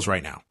feels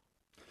right now.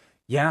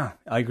 Yeah,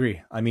 I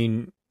agree. I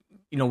mean,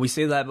 we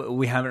say that, but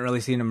we haven't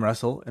really seen him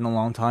wrestle in a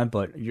long time,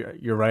 but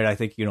you're right. I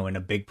think, in a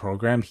big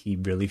program, he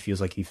really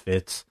feels like he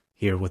fits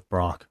here with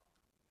Brock.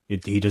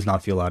 He does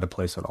not feel out of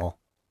place at all.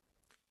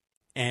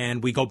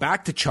 And we go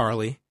back to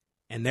Charlie,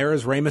 and there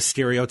is Rey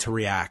Mysterio to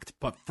react.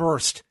 But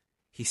first,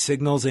 he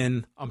signals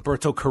in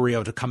Humberto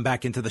Carrillo to come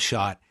back into the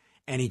shot,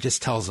 and he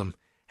just tells him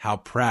how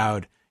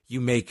proud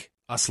you make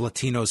us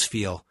Latinos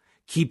feel.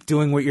 Keep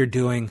doing what you're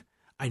doing.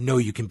 I know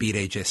you can beat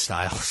AJ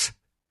Styles.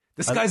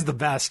 This guy's the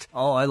best.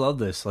 Oh, I love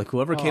this. Like,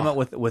 whoever came up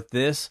with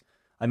this,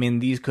 I mean,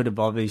 these could have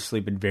obviously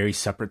been very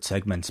separate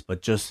segments,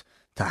 but just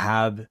to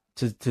have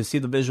to see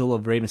the visual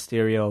of Rey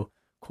Mysterio,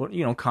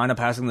 kind of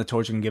passing the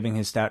torch and giving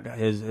his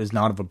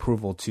nod of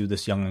approval to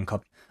this young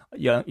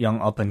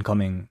up and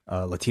coming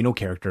Latino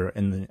character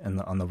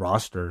on the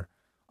roster,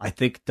 I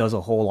think does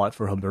a whole lot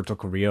for Humberto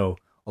Carrillo,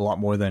 a lot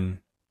more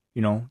than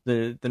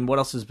than what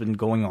else has been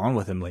going on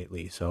with him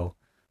lately. So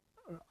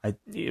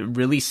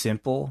really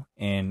simple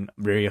and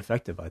very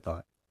effective, I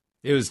thought.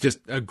 It was just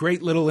a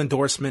great little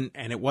endorsement,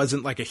 and it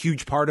wasn't like a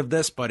huge part of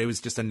this, but it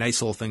was just a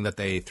nice little thing that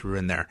they threw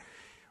in there.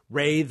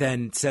 Rey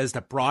then says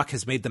that Brock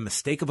has made the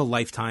mistake of a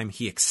lifetime.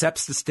 He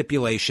accepts the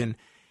stipulation,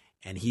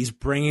 and he's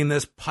bringing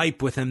this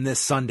pipe with him this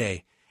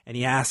Sunday. and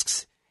he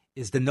asks,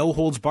 is the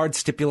no-holds-barred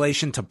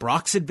stipulation to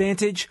Brock's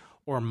advantage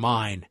or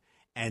mine?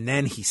 And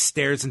then he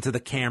stares into the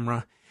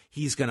camera.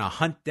 He's going to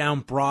hunt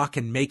down Brock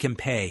and make him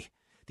pay.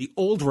 The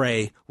old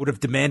Ray would have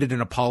demanded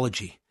an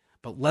apology,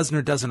 but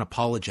Lesnar doesn't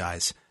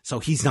apologize, so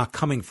he's not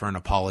coming for an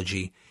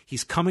apology.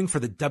 He's coming for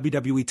the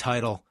WWE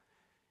title,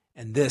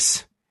 and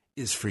this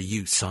is for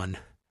you, son.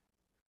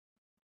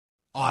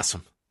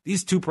 Awesome.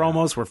 These two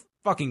promos were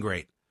fucking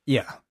great.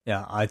 Yeah,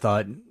 I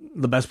thought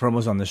the best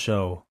promos on the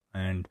show,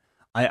 and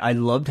I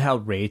loved how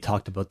Ray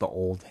talked about the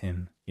old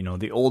him. You know,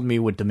 the old me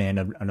would demand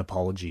an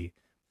apology,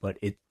 but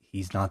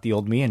he's not the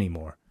old me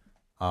anymore.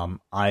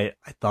 I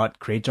thought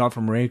great job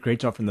from Ray,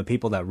 great job from the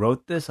people that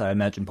wrote this. I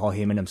imagine Paul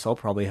Heyman himself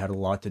probably had a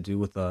lot to do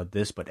with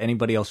this, but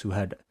anybody else who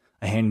had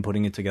a hand in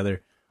putting it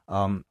together,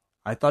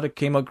 I thought it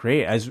came out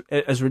great.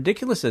 As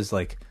ridiculous as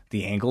like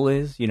the angle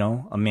is, you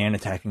know, a man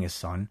attacking his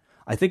son.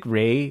 I think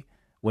Ray,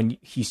 when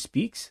he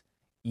speaks,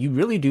 you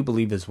really do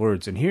believe his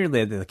words. And here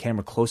they had the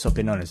camera close up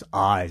in on his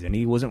eyes, and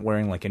he wasn't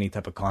wearing like any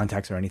type of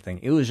contacts or anything.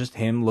 It was just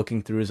him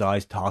looking through his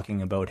eyes,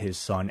 talking about his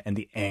son and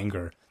the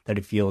anger that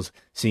he feels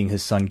seeing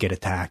his son get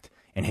attacked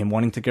and him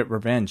wanting to get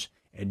revenge.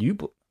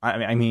 And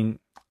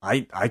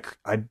I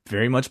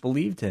very much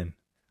believed him.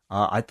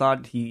 I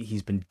thought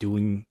he's been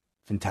doing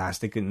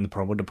fantastic in the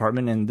promo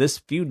department, and this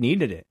feud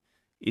needed it.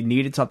 It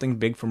needed something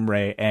big from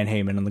Ray and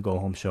Heyman on the Go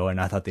Home show, and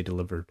I thought they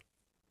delivered.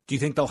 Do you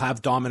think they'll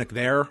have Dominic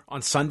there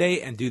on Sunday,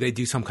 and do they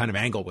do some kind of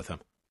angle with him?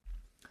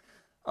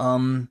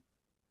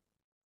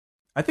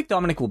 I think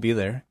Dominic will be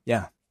there.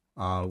 Yeah.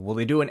 Will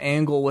they do an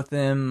angle with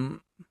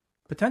him?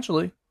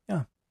 Potentially.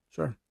 Yeah,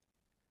 sure.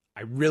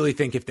 I really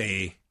think if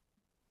they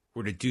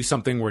were to do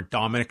something where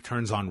Dominic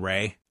turns on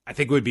Ray, I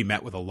think it would be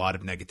met with a lot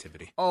of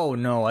negativity. Oh,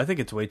 no, I think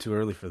it's way too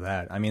early for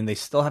that. I mean, they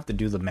still have to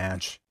do the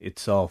match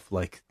itself.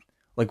 Like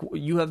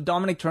you have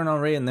Dominic turn on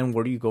Ray, and then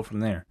where do you go from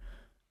there?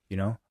 You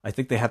know, I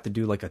think they have to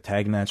do like a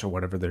tag match or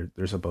whatever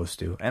they're supposed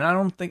to. And I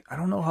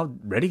don't know how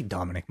ready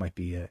Dominic might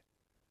be yet.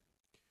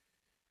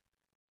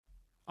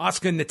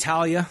 Asuka and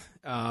Natalya.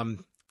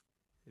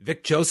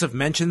 Vic Joseph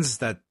mentions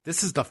that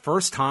this is the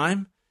first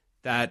time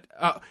that,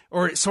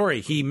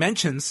 he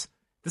mentions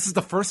this is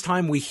the first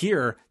time we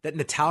hear that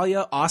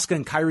Natalya, Asuka,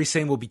 and Kairi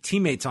Sane will be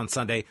teammates on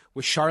Sunday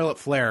with Charlotte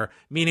Flair,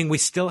 meaning we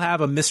still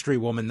have a mystery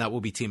woman that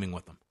will be teaming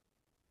with them.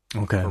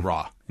 Okay. For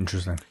Raw.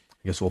 Interesting.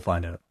 I guess we'll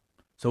find out.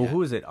 So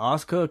Who is it?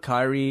 Asuka,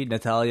 Kairi,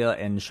 Natalya,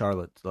 and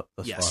Charlotte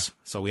thus yes. far.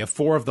 So we have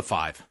 4 of the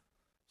 5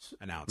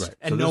 announced. Right.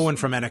 And so no one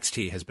from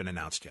NXT has been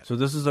announced yet. So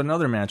this is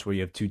another match where you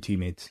have 2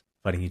 teammates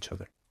fighting each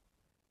other.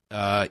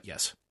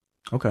 Yes.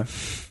 Okay.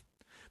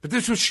 But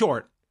this was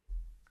short.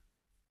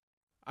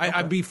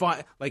 I'd be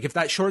fine. Like, if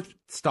that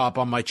shortstop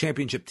on my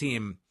championship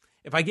team,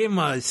 if I gave him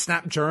a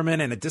snap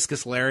German and a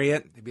discus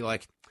lariat, they'd be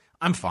like,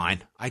 I'm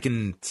fine. I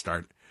can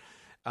start.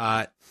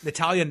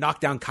 Natalya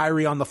knocked down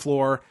Kairi on the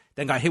floor,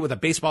 then got hit with a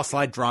baseball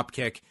slide drop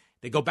kick.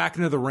 They go back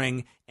into the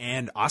ring,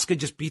 and Asuka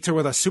just beats her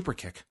with a super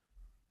kick.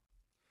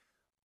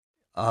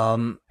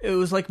 It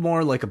was like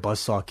more like a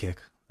buzzsaw kick,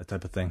 that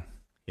type of thing,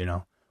 you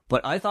know?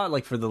 But I thought,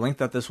 like, for the length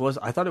that this was,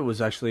 I thought it was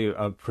actually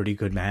a pretty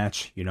good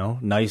match, you know?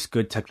 Nice,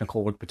 good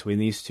technical work between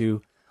these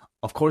two.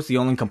 Of course, the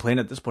only complaint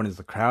at this point is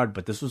the crowd,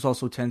 but this was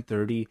also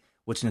 10:30,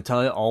 which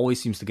Natalya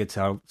always seems to get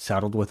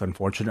saddled with,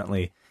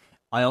 unfortunately.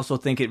 I also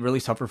think it really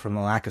suffered from the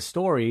lack of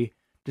story,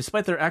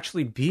 despite there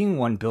actually being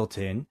one built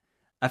in,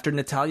 after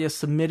Natalya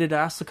submitted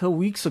Asuka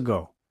weeks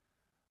ago.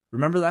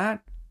 Remember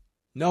that?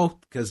 No,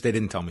 because they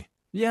didn't tell me.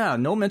 Yeah,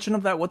 no mention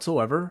of that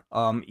whatsoever.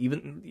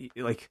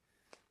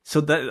 So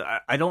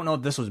that I don't know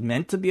if this was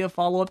meant to be a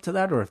follow-up to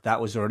that, or if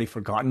that was already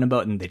forgotten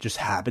about and they just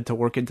happened to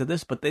work into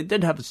this, but they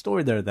did have a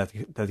story there that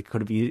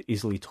could have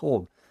easily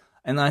told.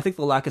 And I think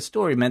the lack of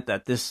story meant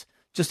that this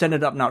just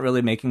ended up not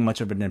really making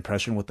much of an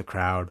impression with the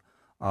crowd.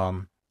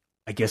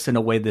 I guess in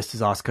a way, this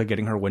is Asuka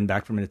getting her win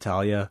back from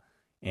Natalya,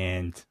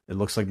 and it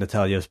looks like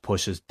Natalya's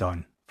push is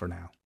done for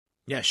now.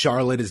 Yeah,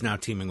 Charlotte is now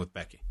teaming with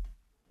Becky.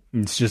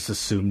 It's just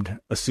assumed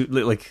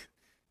like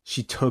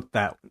she took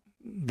that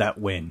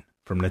win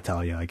from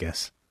Natalya, I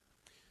guess.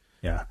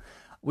 Yeah.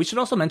 We should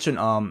also mention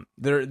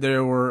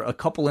there were a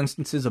couple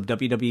instances of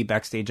WWE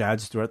backstage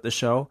ads throughout the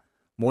show.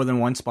 More than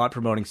one spot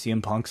promoting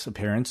CM Punk's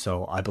appearance,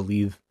 so I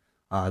believe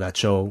that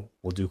show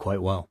will do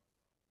quite well.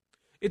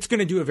 It's going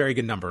to do a very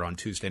good number on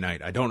Tuesday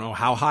night. I don't know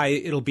how high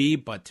it'll be,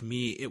 but to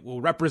me, it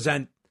will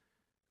represent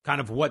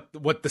kind of what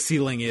the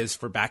ceiling is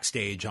for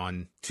backstage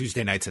on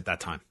Tuesday nights at that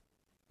time.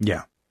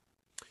 Yeah.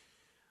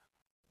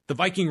 The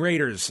Viking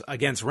Raiders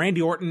against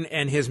Randy Orton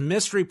and his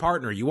mystery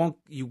partner. You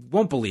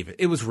won't believe it.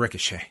 It was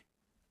Ricochet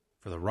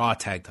for the Raw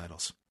tag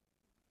titles.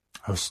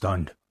 I was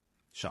stunned.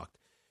 Shocked.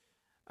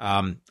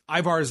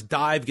 Ivar's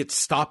dive gets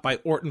stopped by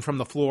Orton from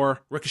the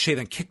floor. Ricochet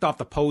then kicked off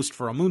the post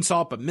for a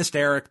moonsault, but missed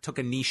Eric, took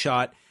a knee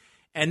shot.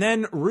 And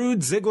then Rude,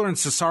 Ziggler, and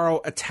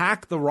Cesaro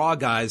attack the Raw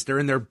guys. They're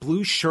in their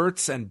blue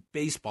shirts and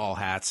baseball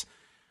hats.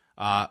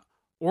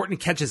 Orton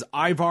catches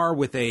Ivar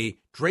with a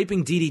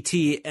draping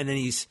DDT, and then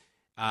he's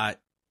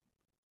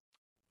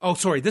Oh,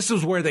 sorry. This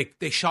was where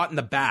they shot in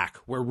the back,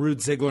 where Rude,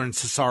 Ziggler, and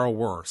Cesaro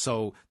were.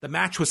 So the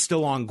match was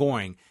still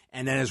ongoing.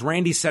 And then as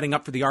Randy's setting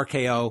up for the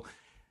RKO,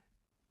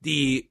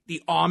 the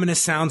ominous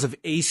sounds of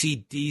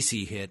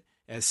AC/DC hit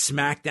as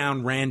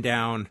SmackDown ran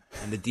down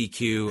and the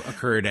DQ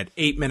occurred at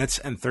 8 minutes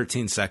and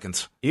 13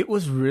 seconds. It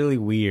was really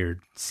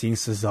weird seeing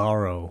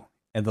Cesaro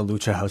and the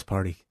Lucha House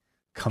Party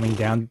coming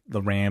down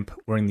the ramp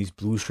wearing these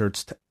blue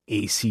shirts to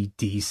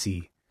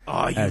AC/DC.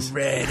 Are you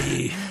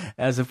ready?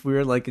 As if we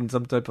were like in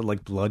some type of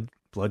like blood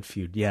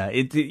feud. Yeah,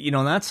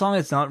 that song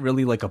is not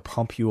really like a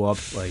pump you up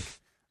like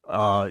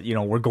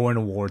we're going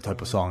to war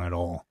type of song at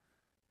all.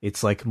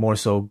 It's like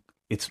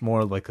it's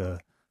more like a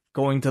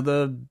going to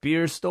the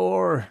beer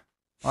store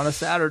on a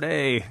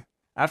Saturday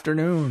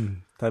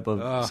afternoon type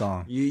of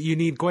song. You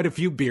need quite a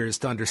few beers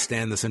to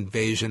understand this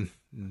invasion,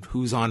 and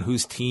who's on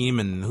whose team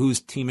and who's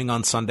teaming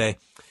on Sunday.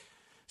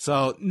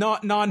 So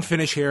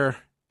non-finish here.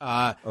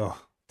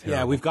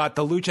 Yeah, we've got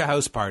the Lucha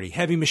House Party,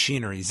 Heavy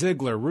Machinery,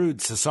 Ziggler, Rude,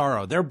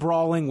 Cesaro. They're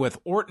brawling with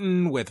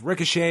Orton, with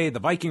Ricochet, the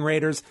Viking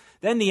Raiders.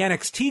 Then the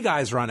NXT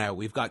guys run out.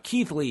 We've got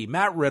Keith Lee,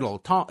 Matt Riddle,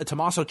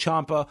 Tommaso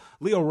Ciampa,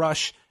 Leo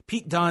Rush,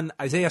 Pete Dunne,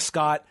 Isaiah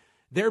Scott.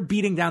 They're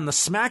beating down the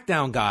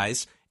SmackDown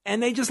guys,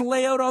 and they just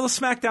lay out all the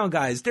SmackDown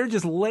guys. They're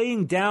just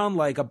laying down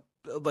like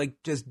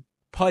just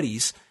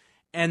putties.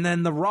 And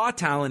then the Raw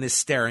talent is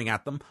staring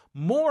at them.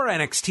 More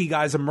NXT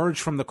guys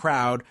emerge from the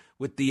crowd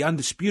with the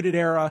Undisputed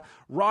Era.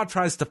 Raw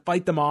tries to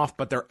fight them off,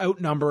 but they're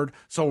outnumbered.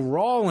 So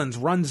Rollins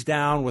runs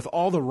down with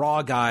all the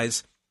Raw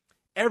guys.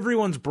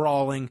 Everyone's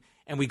brawling,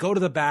 and we go to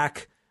the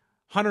back.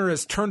 Hunter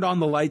has turned on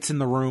the lights in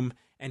the room,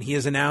 and he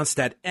has announced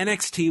that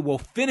NXT will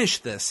finish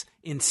this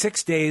in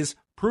 6 days,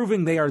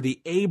 proving they are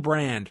the A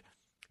brand,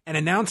 and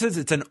announces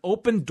it's an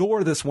open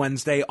door this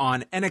Wednesday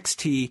on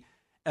NXT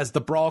as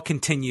the brawl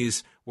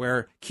continues,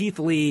 where Keith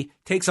Lee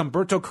takes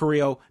Humberto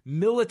Carrillo,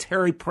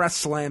 military press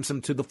slams him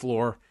to the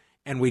floor,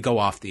 and we go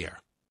off the air.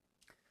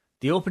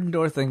 The open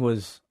door thing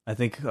was, I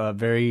think,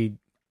 very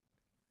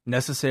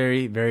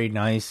necessary, very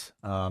nice,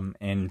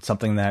 and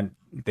something that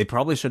they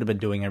probably should have been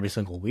doing every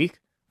single week,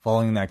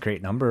 following that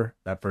great number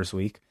that first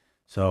week.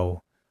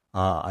 So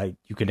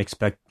you can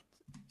expect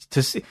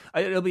to see.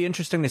 It'll be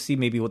interesting to see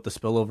maybe what the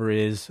spillover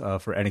is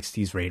for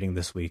NXT's rating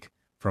this week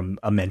from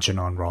a mention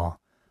on Raw.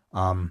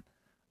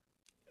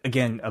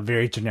 Again, a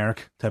very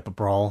generic type of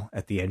brawl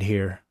at the end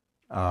here.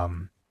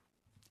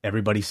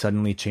 Everybody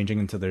suddenly changing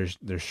into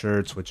their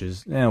shirts, which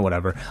is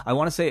whatever. I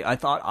want to say I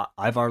thought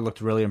Ivar looked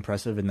really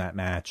impressive in that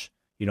match.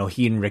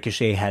 He and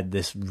Ricochet had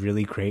this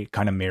really great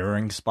kind of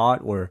mirroring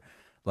spot where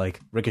like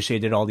Ricochet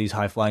did all these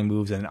high flying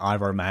moves and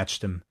Ivar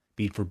matched him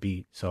beat for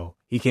beat. So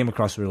he came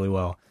across really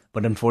well.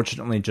 But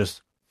unfortunately,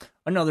 just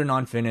another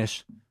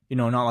non-finish.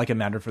 Not like it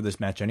mattered for this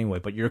match anyway.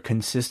 But you're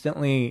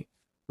consistently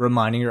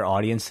reminding your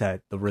audience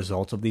that the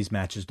results of these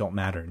matches don't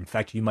matter. In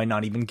fact, you might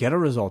not even get a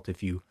result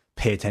if you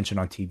pay attention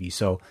on TV.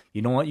 So,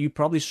 you know what? You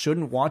probably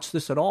shouldn't watch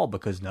this at all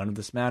because none of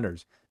this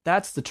matters.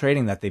 That's the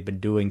trading that they've been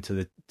doing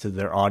to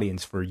their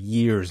audience for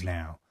years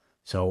now.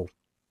 So,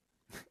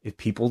 if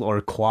people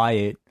are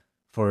quiet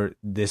for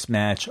this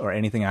match or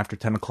anything after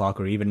 10 o'clock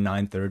or even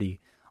 9:30,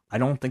 I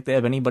don't think they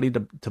have anybody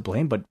to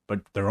blame but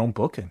their own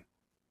booking.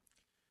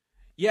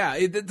 Yeah,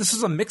 this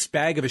is a mixed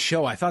bag of a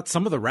show. I thought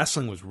some of the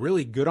wrestling was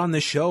really good on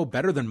this show,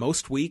 better than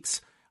most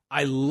weeks.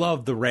 I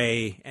love the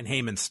Ray and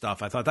Heyman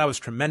stuff. I thought that was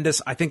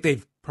tremendous. I think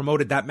they've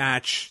promoted that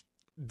match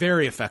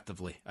very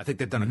effectively. I think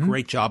they've done a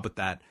great job with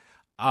that.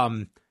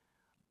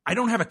 I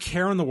don't have a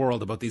care in the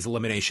world about these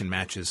elimination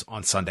matches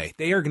on Sunday.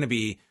 They are going to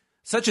be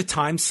such a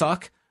time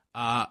suck.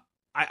 I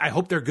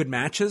hope they're good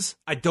matches.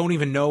 I don't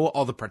even know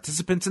all the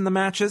participants in the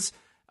matches.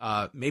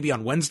 Maybe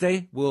on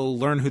Wednesday we'll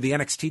learn who the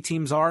NXT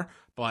teams are,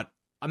 but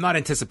I'm not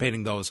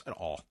anticipating those at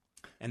all.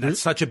 And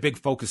that's such a big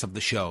focus of the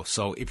show.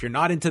 So if you're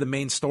not into the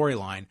main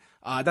storyline,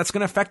 that's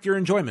going to affect your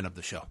enjoyment of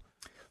the show.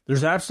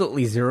 There's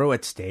absolutely zero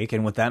at stake.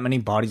 And with that many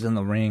bodies in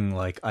the ring,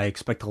 like I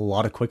expect a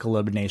lot of quick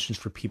eliminations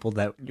for people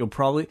that you'll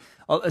probably,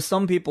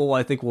 some people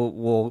I think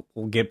will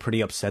get pretty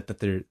upset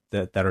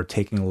that are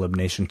taking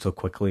elimination so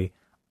quickly.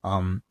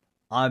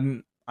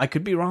 I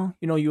could be wrong.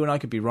 You and I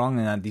could be wrong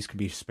and that these could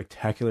be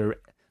spectacular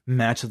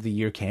match of the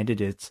year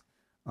candidates.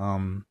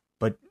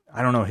 But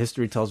I don't know.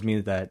 History tells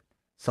me that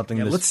something.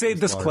 Yeah, let's save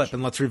this clip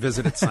and let's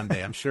revisit it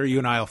Sunday. I'm sure you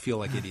and I will feel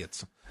like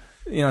idiots.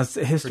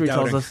 History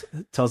tells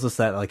us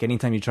that like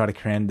anytime you try to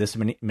cram this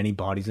many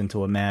bodies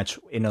into a match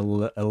in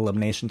an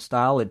elimination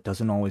style, it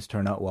doesn't always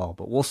turn out well.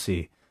 But we'll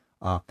see.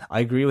 I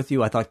agree with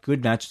you. I thought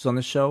good matches on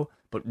the show,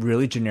 but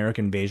really generic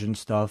invasion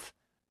stuff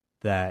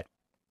that,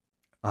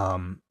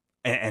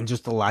 and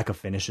just the lack of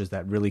finishes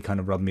that really kind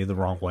of rubbed me the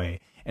wrong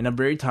way. And a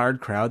very tired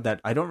crowd that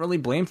I don't really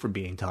blame for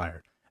being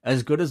tired.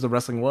 As good as the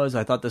wrestling was,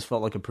 I thought this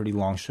felt like a pretty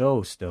long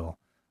show still.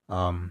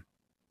 And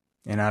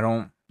I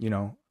don't,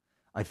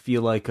 I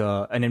feel like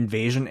an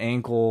invasion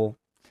angle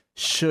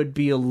should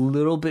be a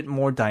little bit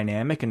more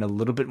dynamic and a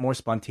little bit more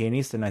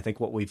spontaneous than I think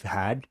what we've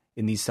had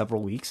in these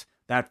several weeks.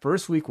 That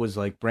first week was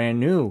like brand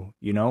new,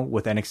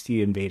 with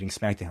NXT invading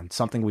SmackDown,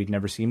 something we'd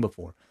never seen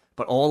before.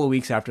 But all the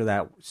weeks after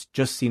that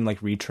just seemed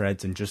like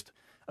retreads and just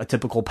a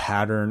typical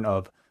pattern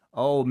of,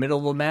 oh, middle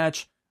of the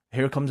match,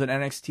 here comes an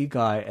NXT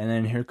guy, and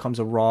then here comes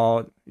a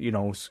Raw,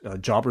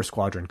 jobber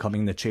squadron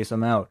coming to chase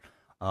him out.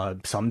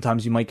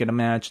 Sometimes you might get a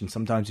match, and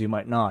sometimes you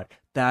might not.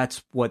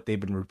 That's what they've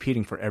been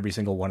repeating for every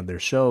single one of their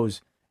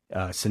shows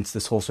since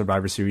this whole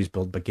Survivor Series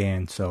build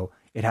began. So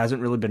it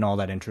hasn't really been all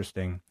that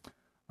interesting.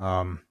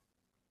 And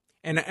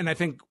I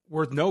think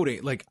worth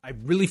noting, like, I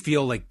really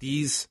feel like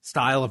these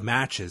style of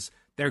matches,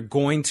 they're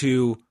going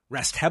to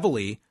rest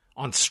heavily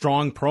on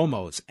strong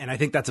promos. And I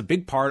think that's a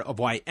big part of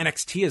why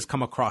NXT has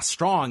come across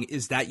strong,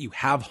 is that you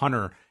have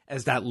Hunter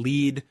as that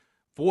lead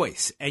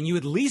voice. And you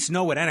at least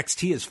know what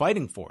NXT is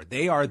fighting for.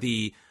 They are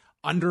the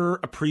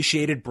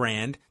underappreciated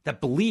brand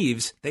that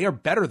believes they are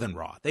better than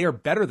Raw. They are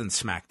better than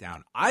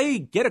SmackDown.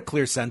 I get a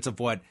clear sense of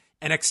what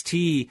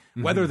NXT,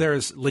 whether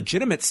there's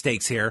legitimate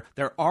stakes here,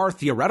 there are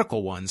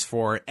theoretical ones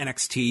for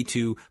NXT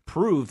to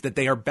prove that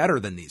they are better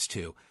than these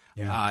two.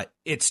 Yeah.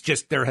 It's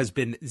just there has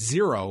been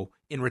zero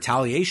in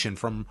retaliation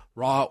from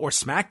Raw or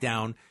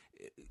SmackDown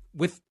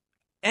with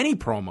any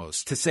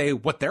promos to say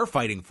what they're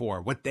fighting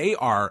for, what they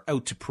are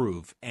out to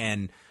prove.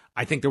 And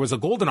I think there was a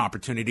golden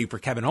opportunity for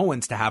Kevin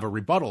Owens to have a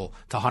rebuttal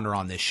to Hunter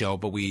on this show,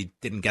 but we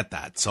didn't get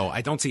that. So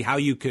I don't see how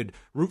you could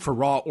root for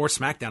Raw or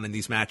SmackDown in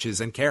these matches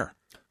and care.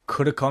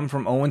 Could have come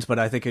from Owens, but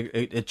I think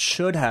it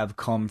should have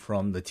come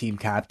from the team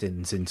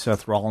captains in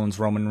Seth Rollins,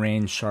 Roman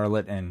Reigns,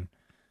 Charlotte, and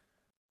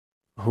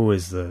who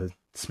is the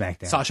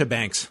SmackDown? Sasha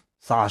Banks.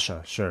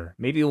 Sasha, sure.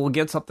 Maybe we'll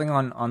get something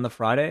on the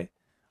Friday,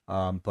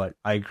 but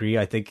I agree.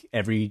 I think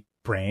every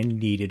brand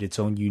needed its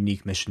own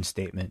unique mission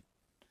statement.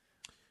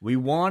 We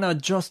want to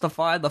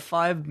justify the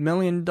 $500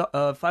 million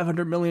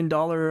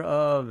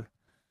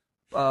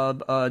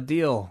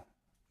deal.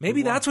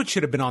 Maybe that's what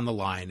should have been on the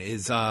line,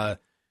 is the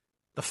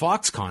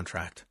Fox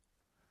contract.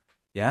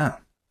 Yeah.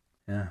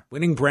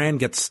 Winning brand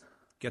gets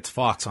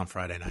Fox on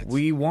Friday nights.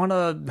 We want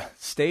to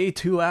stay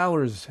 2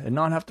 hours and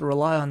not have to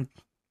rely on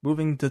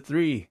moving to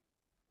 3.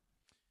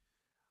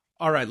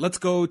 All right, let's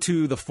go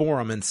to the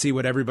forum and see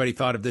what everybody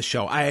thought of this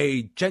show.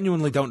 I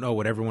genuinely don't know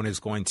what everyone is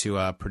going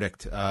to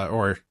predict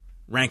or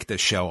rank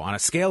this show. On a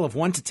scale of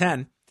 1 to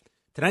 10,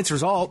 tonight's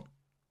result,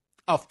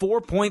 a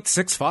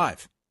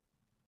 4.65.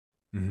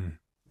 Mm-hmm.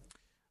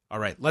 All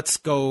right, let's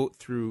go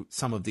through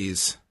some of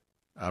these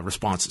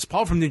responses.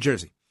 Paul from New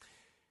Jersey.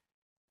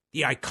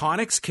 The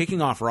Iconics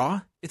kicking off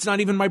Raw? It's not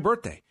even my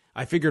birthday.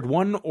 I figured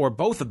one or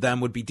both of them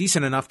would be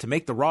decent enough to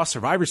make the Raw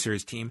Survivor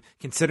Series team,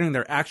 considering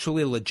they're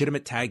actually a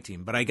legitimate tag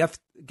team, but I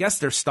guess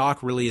their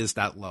stock really is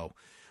that low.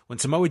 When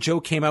Samoa Joe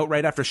came out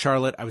right after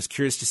Charlotte, I was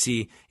curious to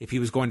see if he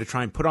was going to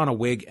try and put on a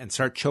wig and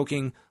start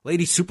choking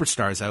lady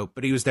superstars out,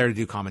 but he was there to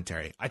do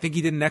commentary. I think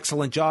he did an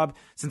excellent job.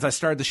 Since I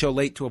started the show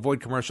late to avoid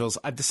commercials,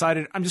 I've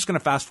decided I'm just going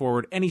to fast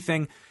forward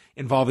anything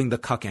involving the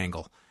cuck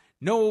angle.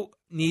 No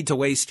need to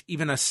waste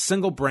even a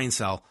single brain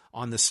cell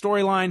on this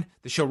storyline.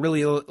 The show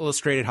really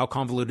illustrated how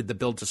convoluted the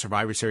build to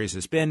Survivor Series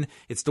has been.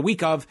 It's the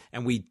week of,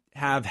 and we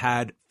have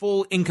had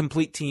full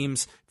incomplete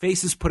teams,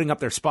 faces putting up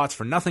their spots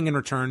for nothing in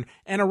return,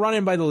 and a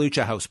run-in by the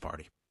Lucha House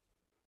Party.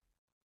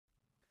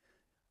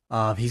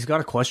 He's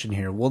got a question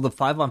here. Will the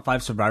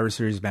 5-on-5 Survivor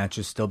Series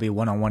matches still be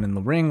one-on-one in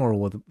the ring, or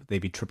will they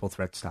be triple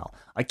threat style?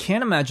 I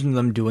can't imagine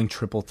them doing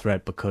triple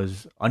threat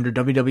because under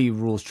WWE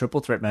rules,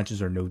 triple threat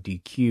matches are no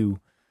DQ.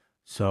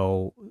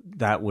 So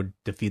that would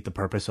defeat the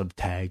purpose of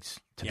tags.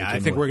 Yeah,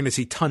 I think we're going to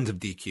see tons of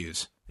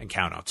DQs and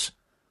countouts.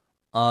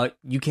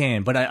 You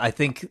can, but I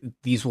think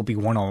these will be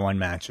one-on-one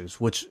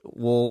matches, which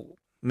will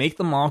make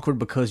them awkward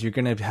because you're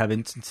going to have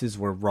instances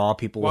where Raw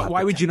people will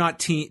Why would you not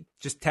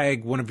just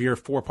tag one of your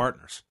 4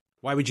 partners?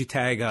 Why would you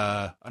tag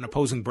an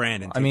opposing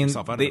brand and take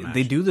yourself out of the match?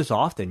 They do this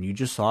often. You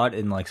just saw it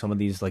in like some of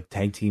these like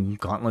tag team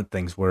gauntlet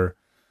things where,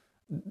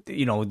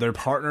 their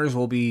partners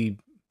will be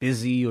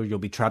busy or you'll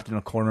be trapped in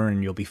a corner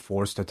and you'll be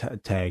forced to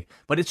tag.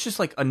 But it's just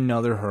like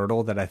another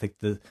hurdle that I think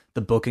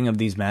the booking of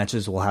these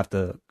matches will have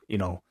to,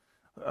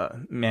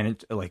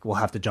 manage, like we'll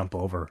have to jump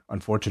over,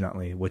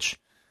 unfortunately, which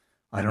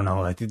I don't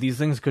know. I think these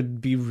things could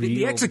be real.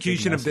 The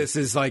execution of this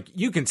is like,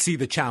 you can see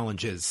the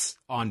challenges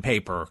on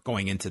paper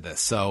going into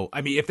this. So,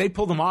 I mean, if they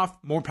pull them off,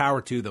 more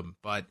power to them.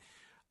 But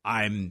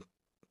I'm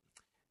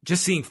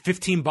just seeing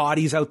 15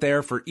 bodies out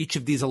there for each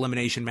of these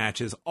elimination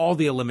matches, all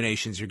the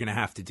eliminations you're going to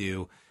have to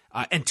do.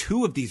 And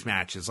 2 of these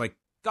matches, like,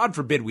 God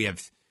forbid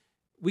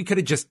we could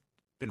have just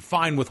been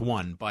fine with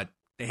one, but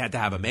they had to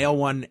have a male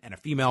one and a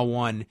female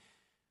one.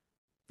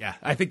 Yeah,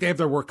 I think they have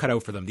their work cut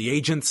out for them. The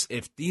agents,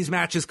 if these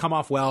matches come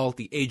off well,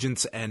 the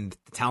agents and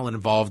the talent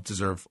involved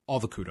deserve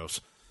all the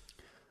kudos.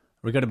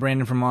 We got a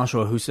Brandon from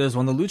Oshawa who says,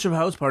 when the Lucha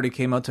House Party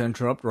came out to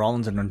interrupt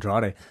Rollins and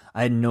Andrade,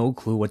 I had no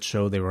clue what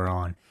show they were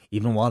on,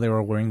 even while they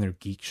were wearing their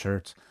geek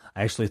shirts.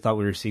 I actually thought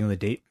we were seeing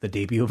the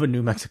debut of a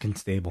new Mexican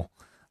stable.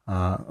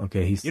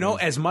 Okay,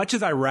 as much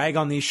as I rag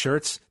on these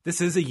shirts,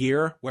 this is a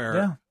year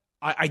where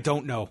I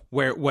don't know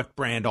what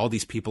brand all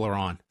these people are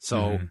on.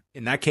 So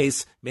in that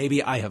case,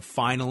 maybe I have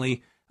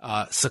finally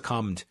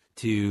succumbed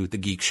to the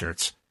geek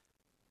shirts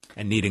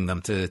and needing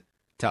them to.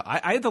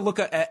 I had to look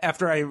at,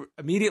 after I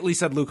immediately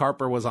said Luke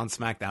Harper was on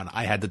SmackDown.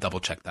 I had to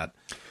double check that.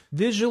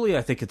 Visually,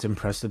 I think it's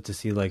impressive to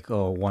see like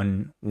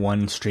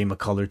one stream of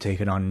color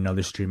taken on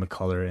another stream of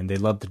color, and they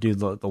love to do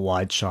the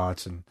wide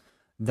shots, and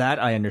that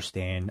I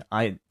understand.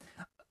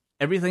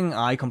 Everything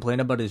I complain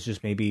about is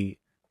just maybe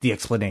the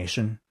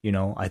explanation. You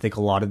know, I think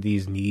a lot of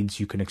these needs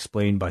you can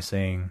explain by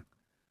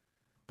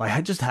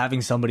just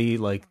having somebody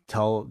like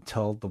tell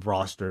the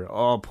roster,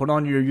 oh, put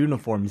on your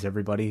uniforms,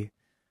 everybody.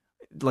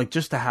 Like,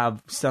 just to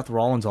have Seth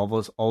Rollins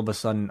all of a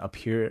sudden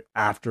appear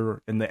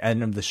after in the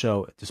end of the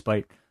show,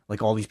 despite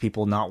like all these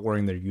people not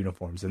wearing their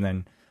uniforms, and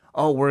then,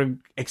 oh, we're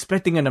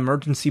expecting an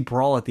emergency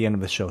brawl at the end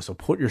of the show, so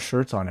put your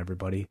shirts on,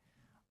 everybody.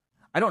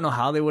 I don't know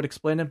how they would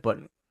explain it, but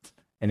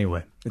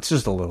anyway, it's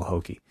just a little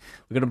hokey.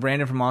 We go to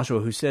Brandon from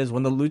Oshawa, who says,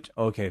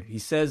 he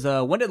says,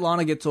 when did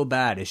Lana get so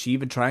bad? Is she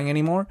even trying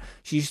anymore?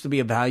 She used to be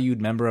a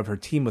valued member of her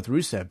team with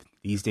Rusev.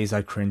 These days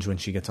I cringe when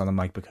she gets on the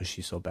mic because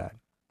she's so bad.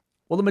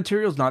 Well, the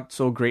material's not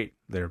so great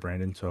there,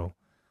 Brandon, so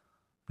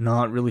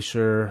not really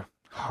sure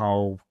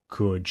how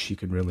good she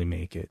can really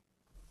make it.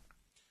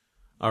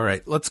 All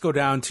right, let's go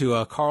down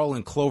to Carl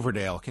in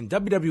Cloverdale. Can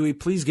WWE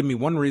please give me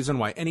one reason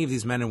why any of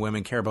these men and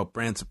women care about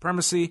brand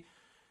supremacy?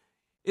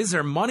 Is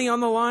there money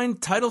on the line?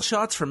 Title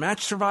shots for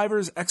match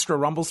survivors? Extra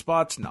Rumble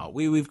spots? No,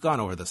 we've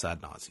gone over this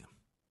ad nauseum.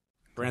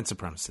 Brand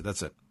supremacy,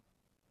 that's it.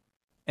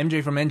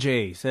 MJ from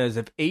NJ says,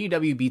 if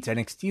AEW beats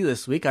NXT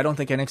this week, I don't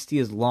think NXT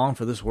is long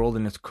for this world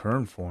in its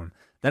current form.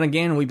 Then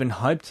again, we've been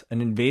hyped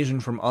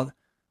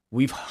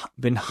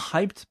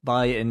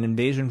by an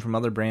invasion from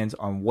other brands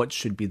on what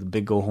should be the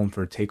big go home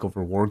for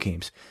TakeOver War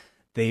Games.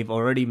 They've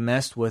already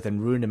messed with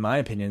and ruined, in my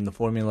opinion, the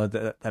formula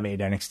that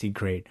made NXT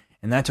great,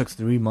 and that took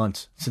 3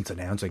 months since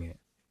announcing it.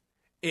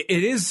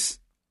 It is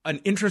an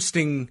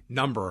interesting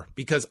number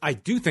because I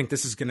do think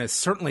this is going to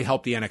certainly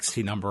help the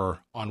NXT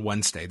number on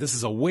Wednesday. This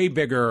is a way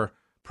bigger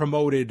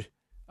promoted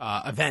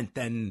event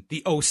than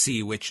the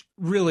OC, which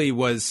really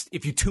was,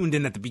 if you tuned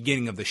in at the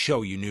beginning of the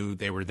show, you knew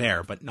they were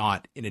there, but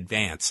not in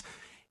advance.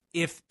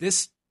 If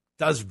this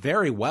does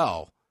very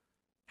well,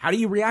 how do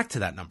you react to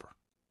that number?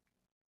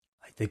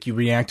 I think you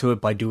react to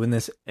it by doing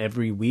this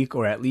every week,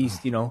 or at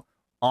least,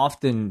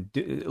 often,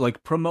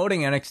 like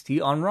promoting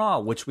NXT on Raw,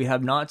 which we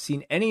have not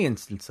seen any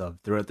instance of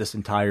throughout this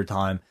entire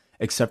time,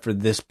 except for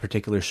this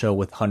particular show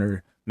with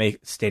Hunter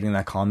stating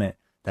that comment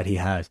that he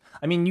has.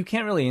 I mean, you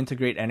can't really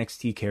integrate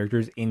NXT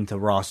characters into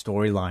Raw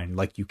storyline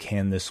like you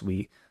can this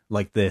week,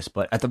 like this.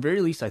 But at the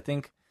very least, I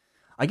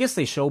guess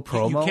they show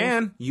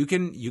promos. You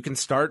can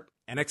start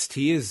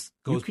NXT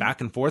goes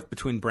back and forth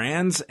between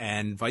brands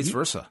and vice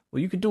versa.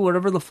 Well, you could do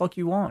whatever the fuck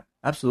you want.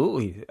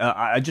 Absolutely.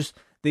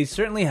 They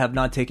certainly have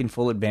not taken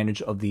full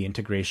advantage of the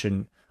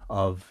integration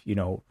of,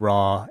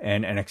 Raw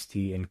and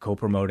NXT and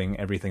co-promoting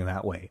everything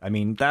that way. I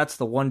mean, that's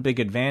the one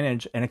big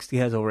advantage NXT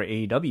has over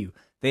AEW.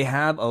 They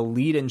have a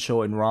lead-in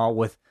show in Raw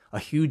with a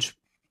huge,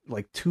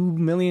 2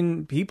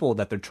 million people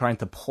that they're trying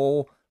to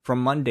pull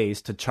from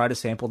Mondays to try to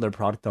sample their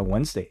product on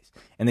Wednesdays.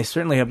 And they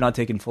certainly have not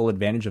taken full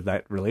advantage of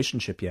that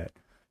relationship yet.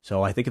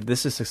 So I think if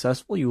this is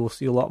successful, you will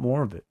see a lot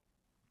more of it.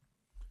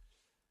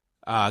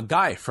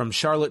 Guy from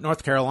Charlotte,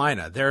 North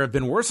Carolina. There have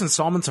been worse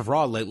installments of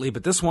Raw lately,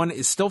 but this one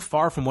is still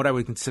far from what I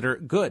would consider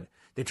good.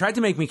 They tried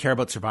to make me care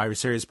about Survivor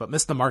Series, but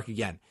missed the mark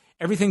again.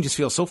 Everything just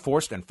feels so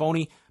forced and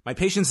phony. My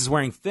patience is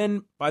wearing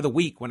thin by the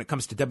week when it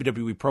comes to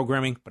WWE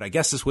programming, but I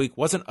guess this week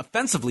wasn't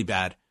offensively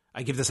bad.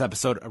 I give this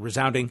episode a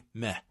resounding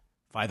meh.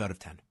 5 out of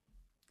 10.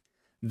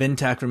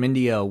 Vintak from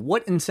India.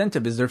 What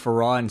incentive is there for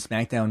Raw and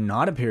SmackDown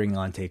not appearing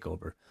on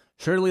TakeOver?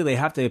 Surely they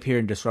have to appear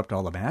and disrupt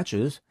all the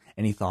matches.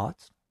 Any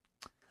thoughts?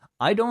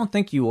 I don't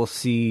think you will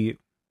see.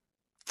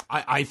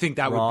 I think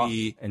that Raw would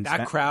be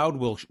that crowd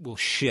will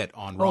shit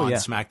on Raw and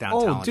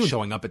SmackDown talent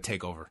showing up at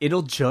TakeOver.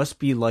 It'll just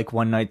be like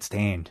One Night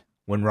Stand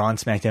when Raw and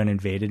SmackDown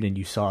invaded, and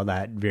you saw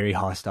that very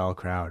hostile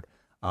crowd.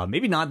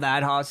 Maybe not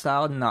that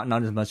hostile,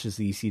 not as much as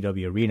the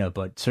ECW arena,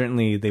 but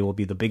certainly they will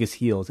be the biggest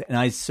heels. And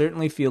I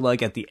certainly feel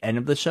like at the end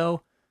of the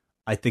show,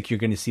 I think you're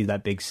going to see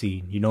that big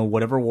scene.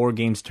 Whatever War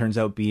Games turns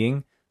out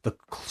being, the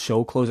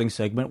show closing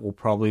segment will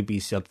probably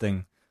be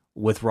something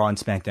with Raw and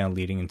SmackDown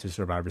leading into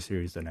Survivor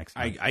Series the next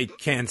night. I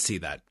can see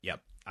that.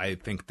 Yep. I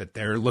think that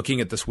they're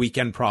looking at this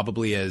weekend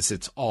probably as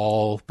it's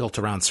all built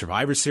around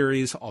Survivor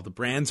Series. All the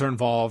brands are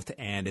involved,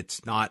 and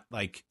it's not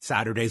like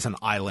Saturday's an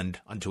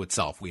island unto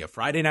itself. We have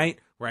Friday night,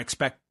 where I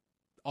expect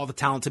all the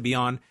talent to be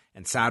on,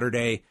 and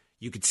Saturday,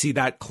 you could see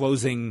that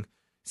closing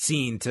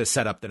scene to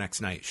set up the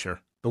next night,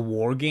 sure. The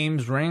War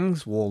Games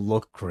rings will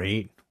look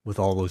great with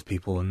all those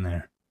people in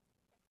there.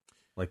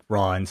 Like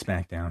Raw and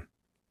SmackDown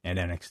and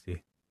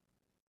NXT.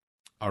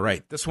 All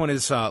right, this one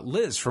is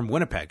Liz from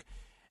Winnipeg.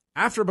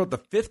 After about the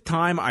 5th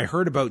time I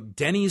heard about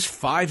Denny's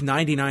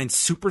 $5.99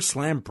 Super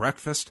Slam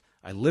breakfast,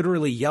 I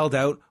literally yelled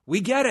out, "We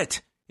get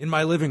it!" in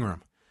my living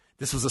room.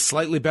 This was a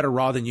slightly better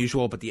Raw than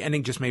usual, but the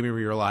ending just made me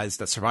realize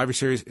that Survivor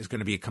Series is going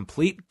to be a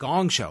complete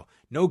gong show.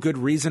 No good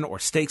reason or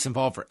stakes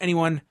involved for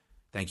anyone.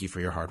 Thank you for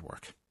your hard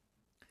work.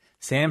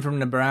 Sam from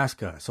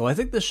Nebraska. So I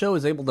think the show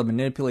is able to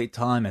manipulate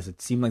time, as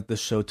it seemed like this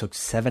show took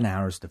 7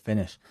 hours to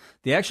finish.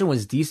 The action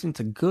was decent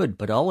to good,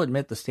 but I'll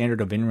admit the standard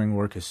of in-ring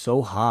work is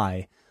so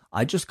high,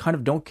 I just kind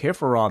of don't care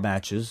for Raw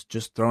matches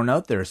just thrown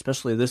out there,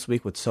 especially this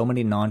week with so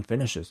many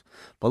non-finishes.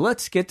 But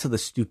let's get to the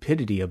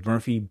stupidity of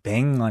Murphy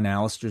banging on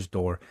Alistair's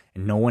door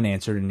and no one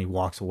answered and he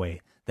walks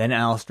away. Then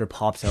Alistair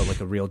pops out like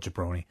a real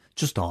jabroni.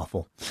 Just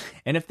awful.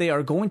 And if they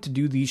are going to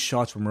do these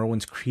shots from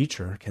Rowan's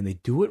creature, can they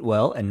do it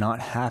well and not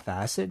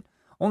half-ass it?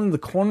 Only the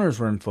corners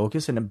were in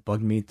focus and it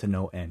bugged me to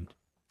no end.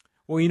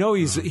 Well, you know,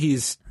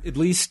 he's at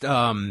least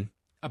a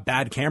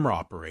bad camera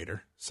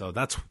operator. So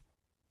that's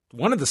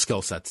one of the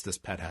skill sets this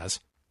pet has.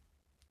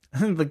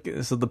 So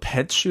the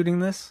pet's shooting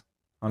this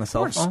on a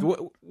cell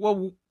phone?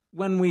 Well,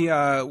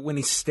 when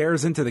he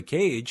stares into the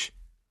cage.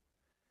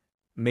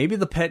 Maybe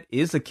the pet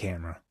is a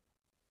camera.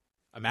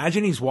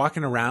 Imagine he's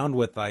walking around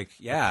with a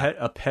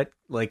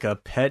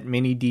pet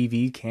mini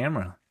DV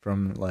camera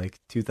from like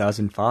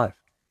 2005.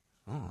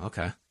 Oh,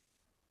 okay.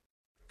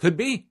 Could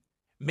be.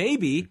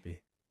 Maybe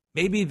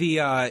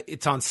the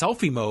it's on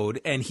selfie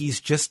mode and he's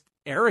just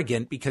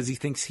arrogant because he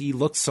thinks he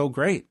looks so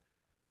great.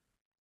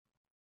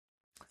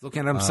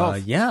 Looking at himself.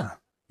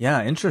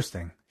 Yeah,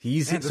 interesting.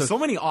 There's so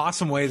many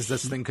awesome ways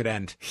this thing could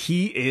end.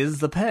 He is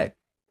the pet.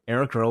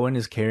 Eric Rowan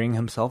is carrying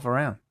himself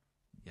around.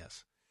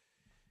 Yes.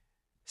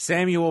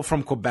 Samuel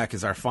from Quebec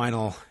is our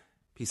final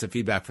piece of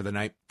feedback for the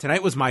night.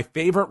 Tonight was my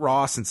favorite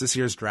Raw since this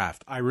year's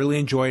draft. I really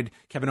enjoyed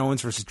Kevin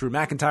Owens versus Drew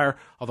McIntyre,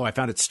 although I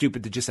found it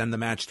stupid to just end the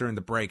match during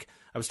the break.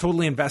 I was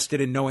totally invested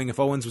in knowing if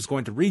Owens was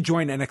going to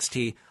rejoin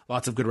NXT.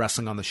 Lots of good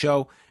wrestling on the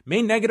show.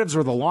 Main negatives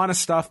were the Lana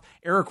stuff,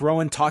 Eric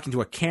Rowan talking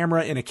to a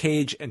camera in a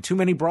cage, and too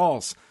many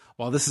brawls.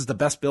 While this is the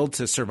best build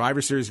to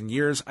Survivor Series in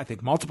years, I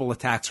think multiple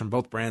attacks from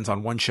both brands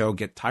on one show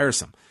get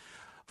tiresome.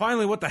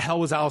 Finally, what the hell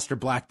was Aleister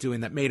Black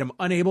doing that made him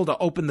unable to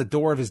open the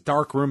door of his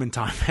dark room in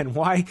time? And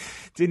why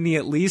didn't he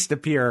at least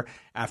appear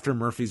after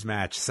Murphy's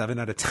match? 7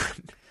 out of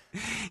 10.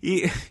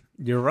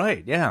 You're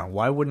right. Yeah.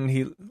 Why wouldn't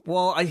he?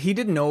 Well, he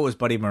didn't know it was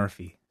Buddy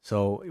Murphy.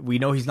 So we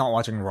know he's not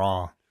watching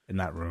Raw in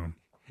that room.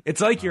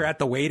 It's like you're at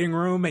the waiting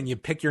room and you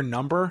pick your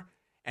number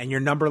and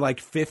your number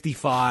like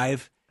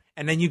 55.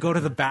 And then you go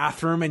to the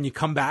bathroom and you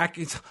come back.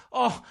 There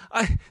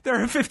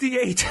are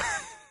 58.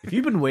 If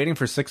you've been waiting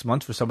for 6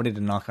 months for somebody to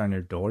knock on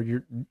your door,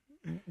 you're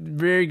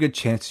very good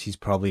chance he's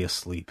probably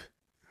asleep.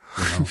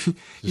 You know?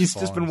 He's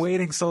just been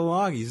waiting so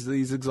long. He's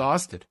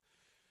exhausted.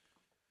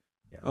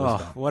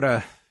 Yeah,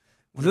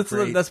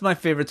 that's my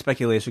favorite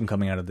speculation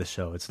coming out of this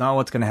show. It's not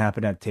what's going to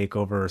happen at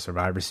TakeOver or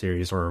Survivor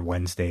Series or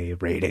Wednesday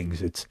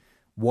ratings. It's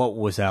what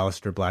was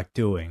Aleister Black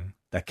doing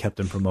that kept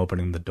him from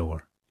opening the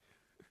door.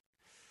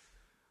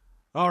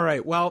 All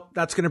right. Well,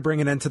 that's going to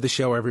bring an end to the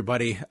show,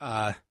 everybody.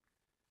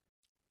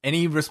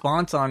 Any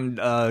response on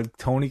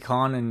Tony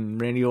Khan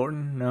and Randy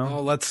Orton? No.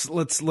 Oh,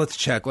 let's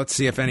check. Let's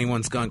see if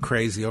anyone's gone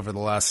crazy over the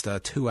last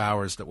 2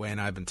 hours that Wayne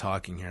and I have been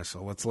talking here.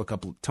 So let's look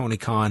up Tony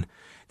Khan.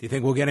 Do you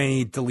think we'll get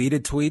any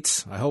deleted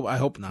tweets? I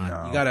hope not.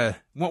 No. You gotta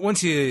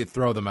once you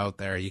throw them out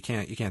there, you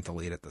can't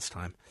delete it this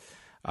time.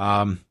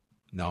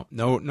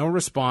 No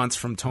response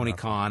from Tony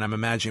Khan. I'm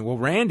imagining. Well,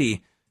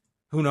 Randy,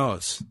 who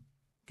knows?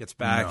 Gets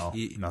back.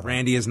 No,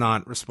 Randy has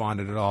not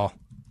responded at all.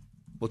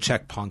 We'll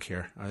check Punk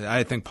here.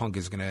 I think Punk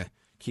is gonna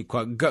keep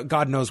quiet.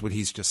 God knows what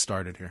he's just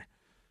started here.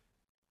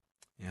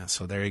 Yeah,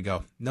 so there you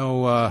go.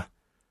 No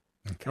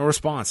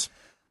response.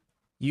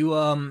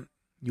 You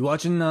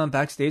watching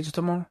Backstage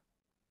tomorrow?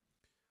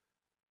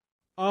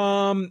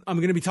 I'm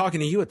going to be talking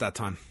to you at that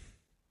time.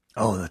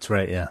 Oh, that's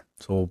right. Yeah.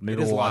 So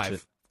maybe we'll watch live.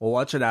 it. We'll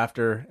watch it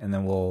after, and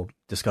then we'll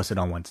discuss it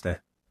on Wednesday.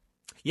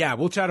 Yeah,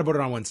 we'll chat about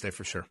it on Wednesday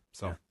for sure.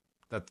 So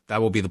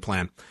that will be the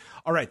plan.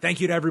 All right.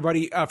 Thank you to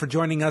everybody for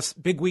joining us.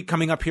 Big week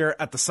coming up here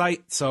at the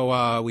site.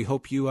 So we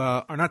hope you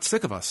are not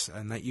sick of us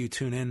and that you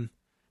tune in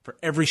for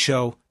every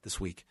show this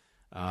week.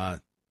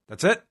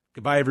 That's it.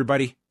 Goodbye,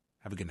 everybody.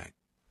 Have a good night.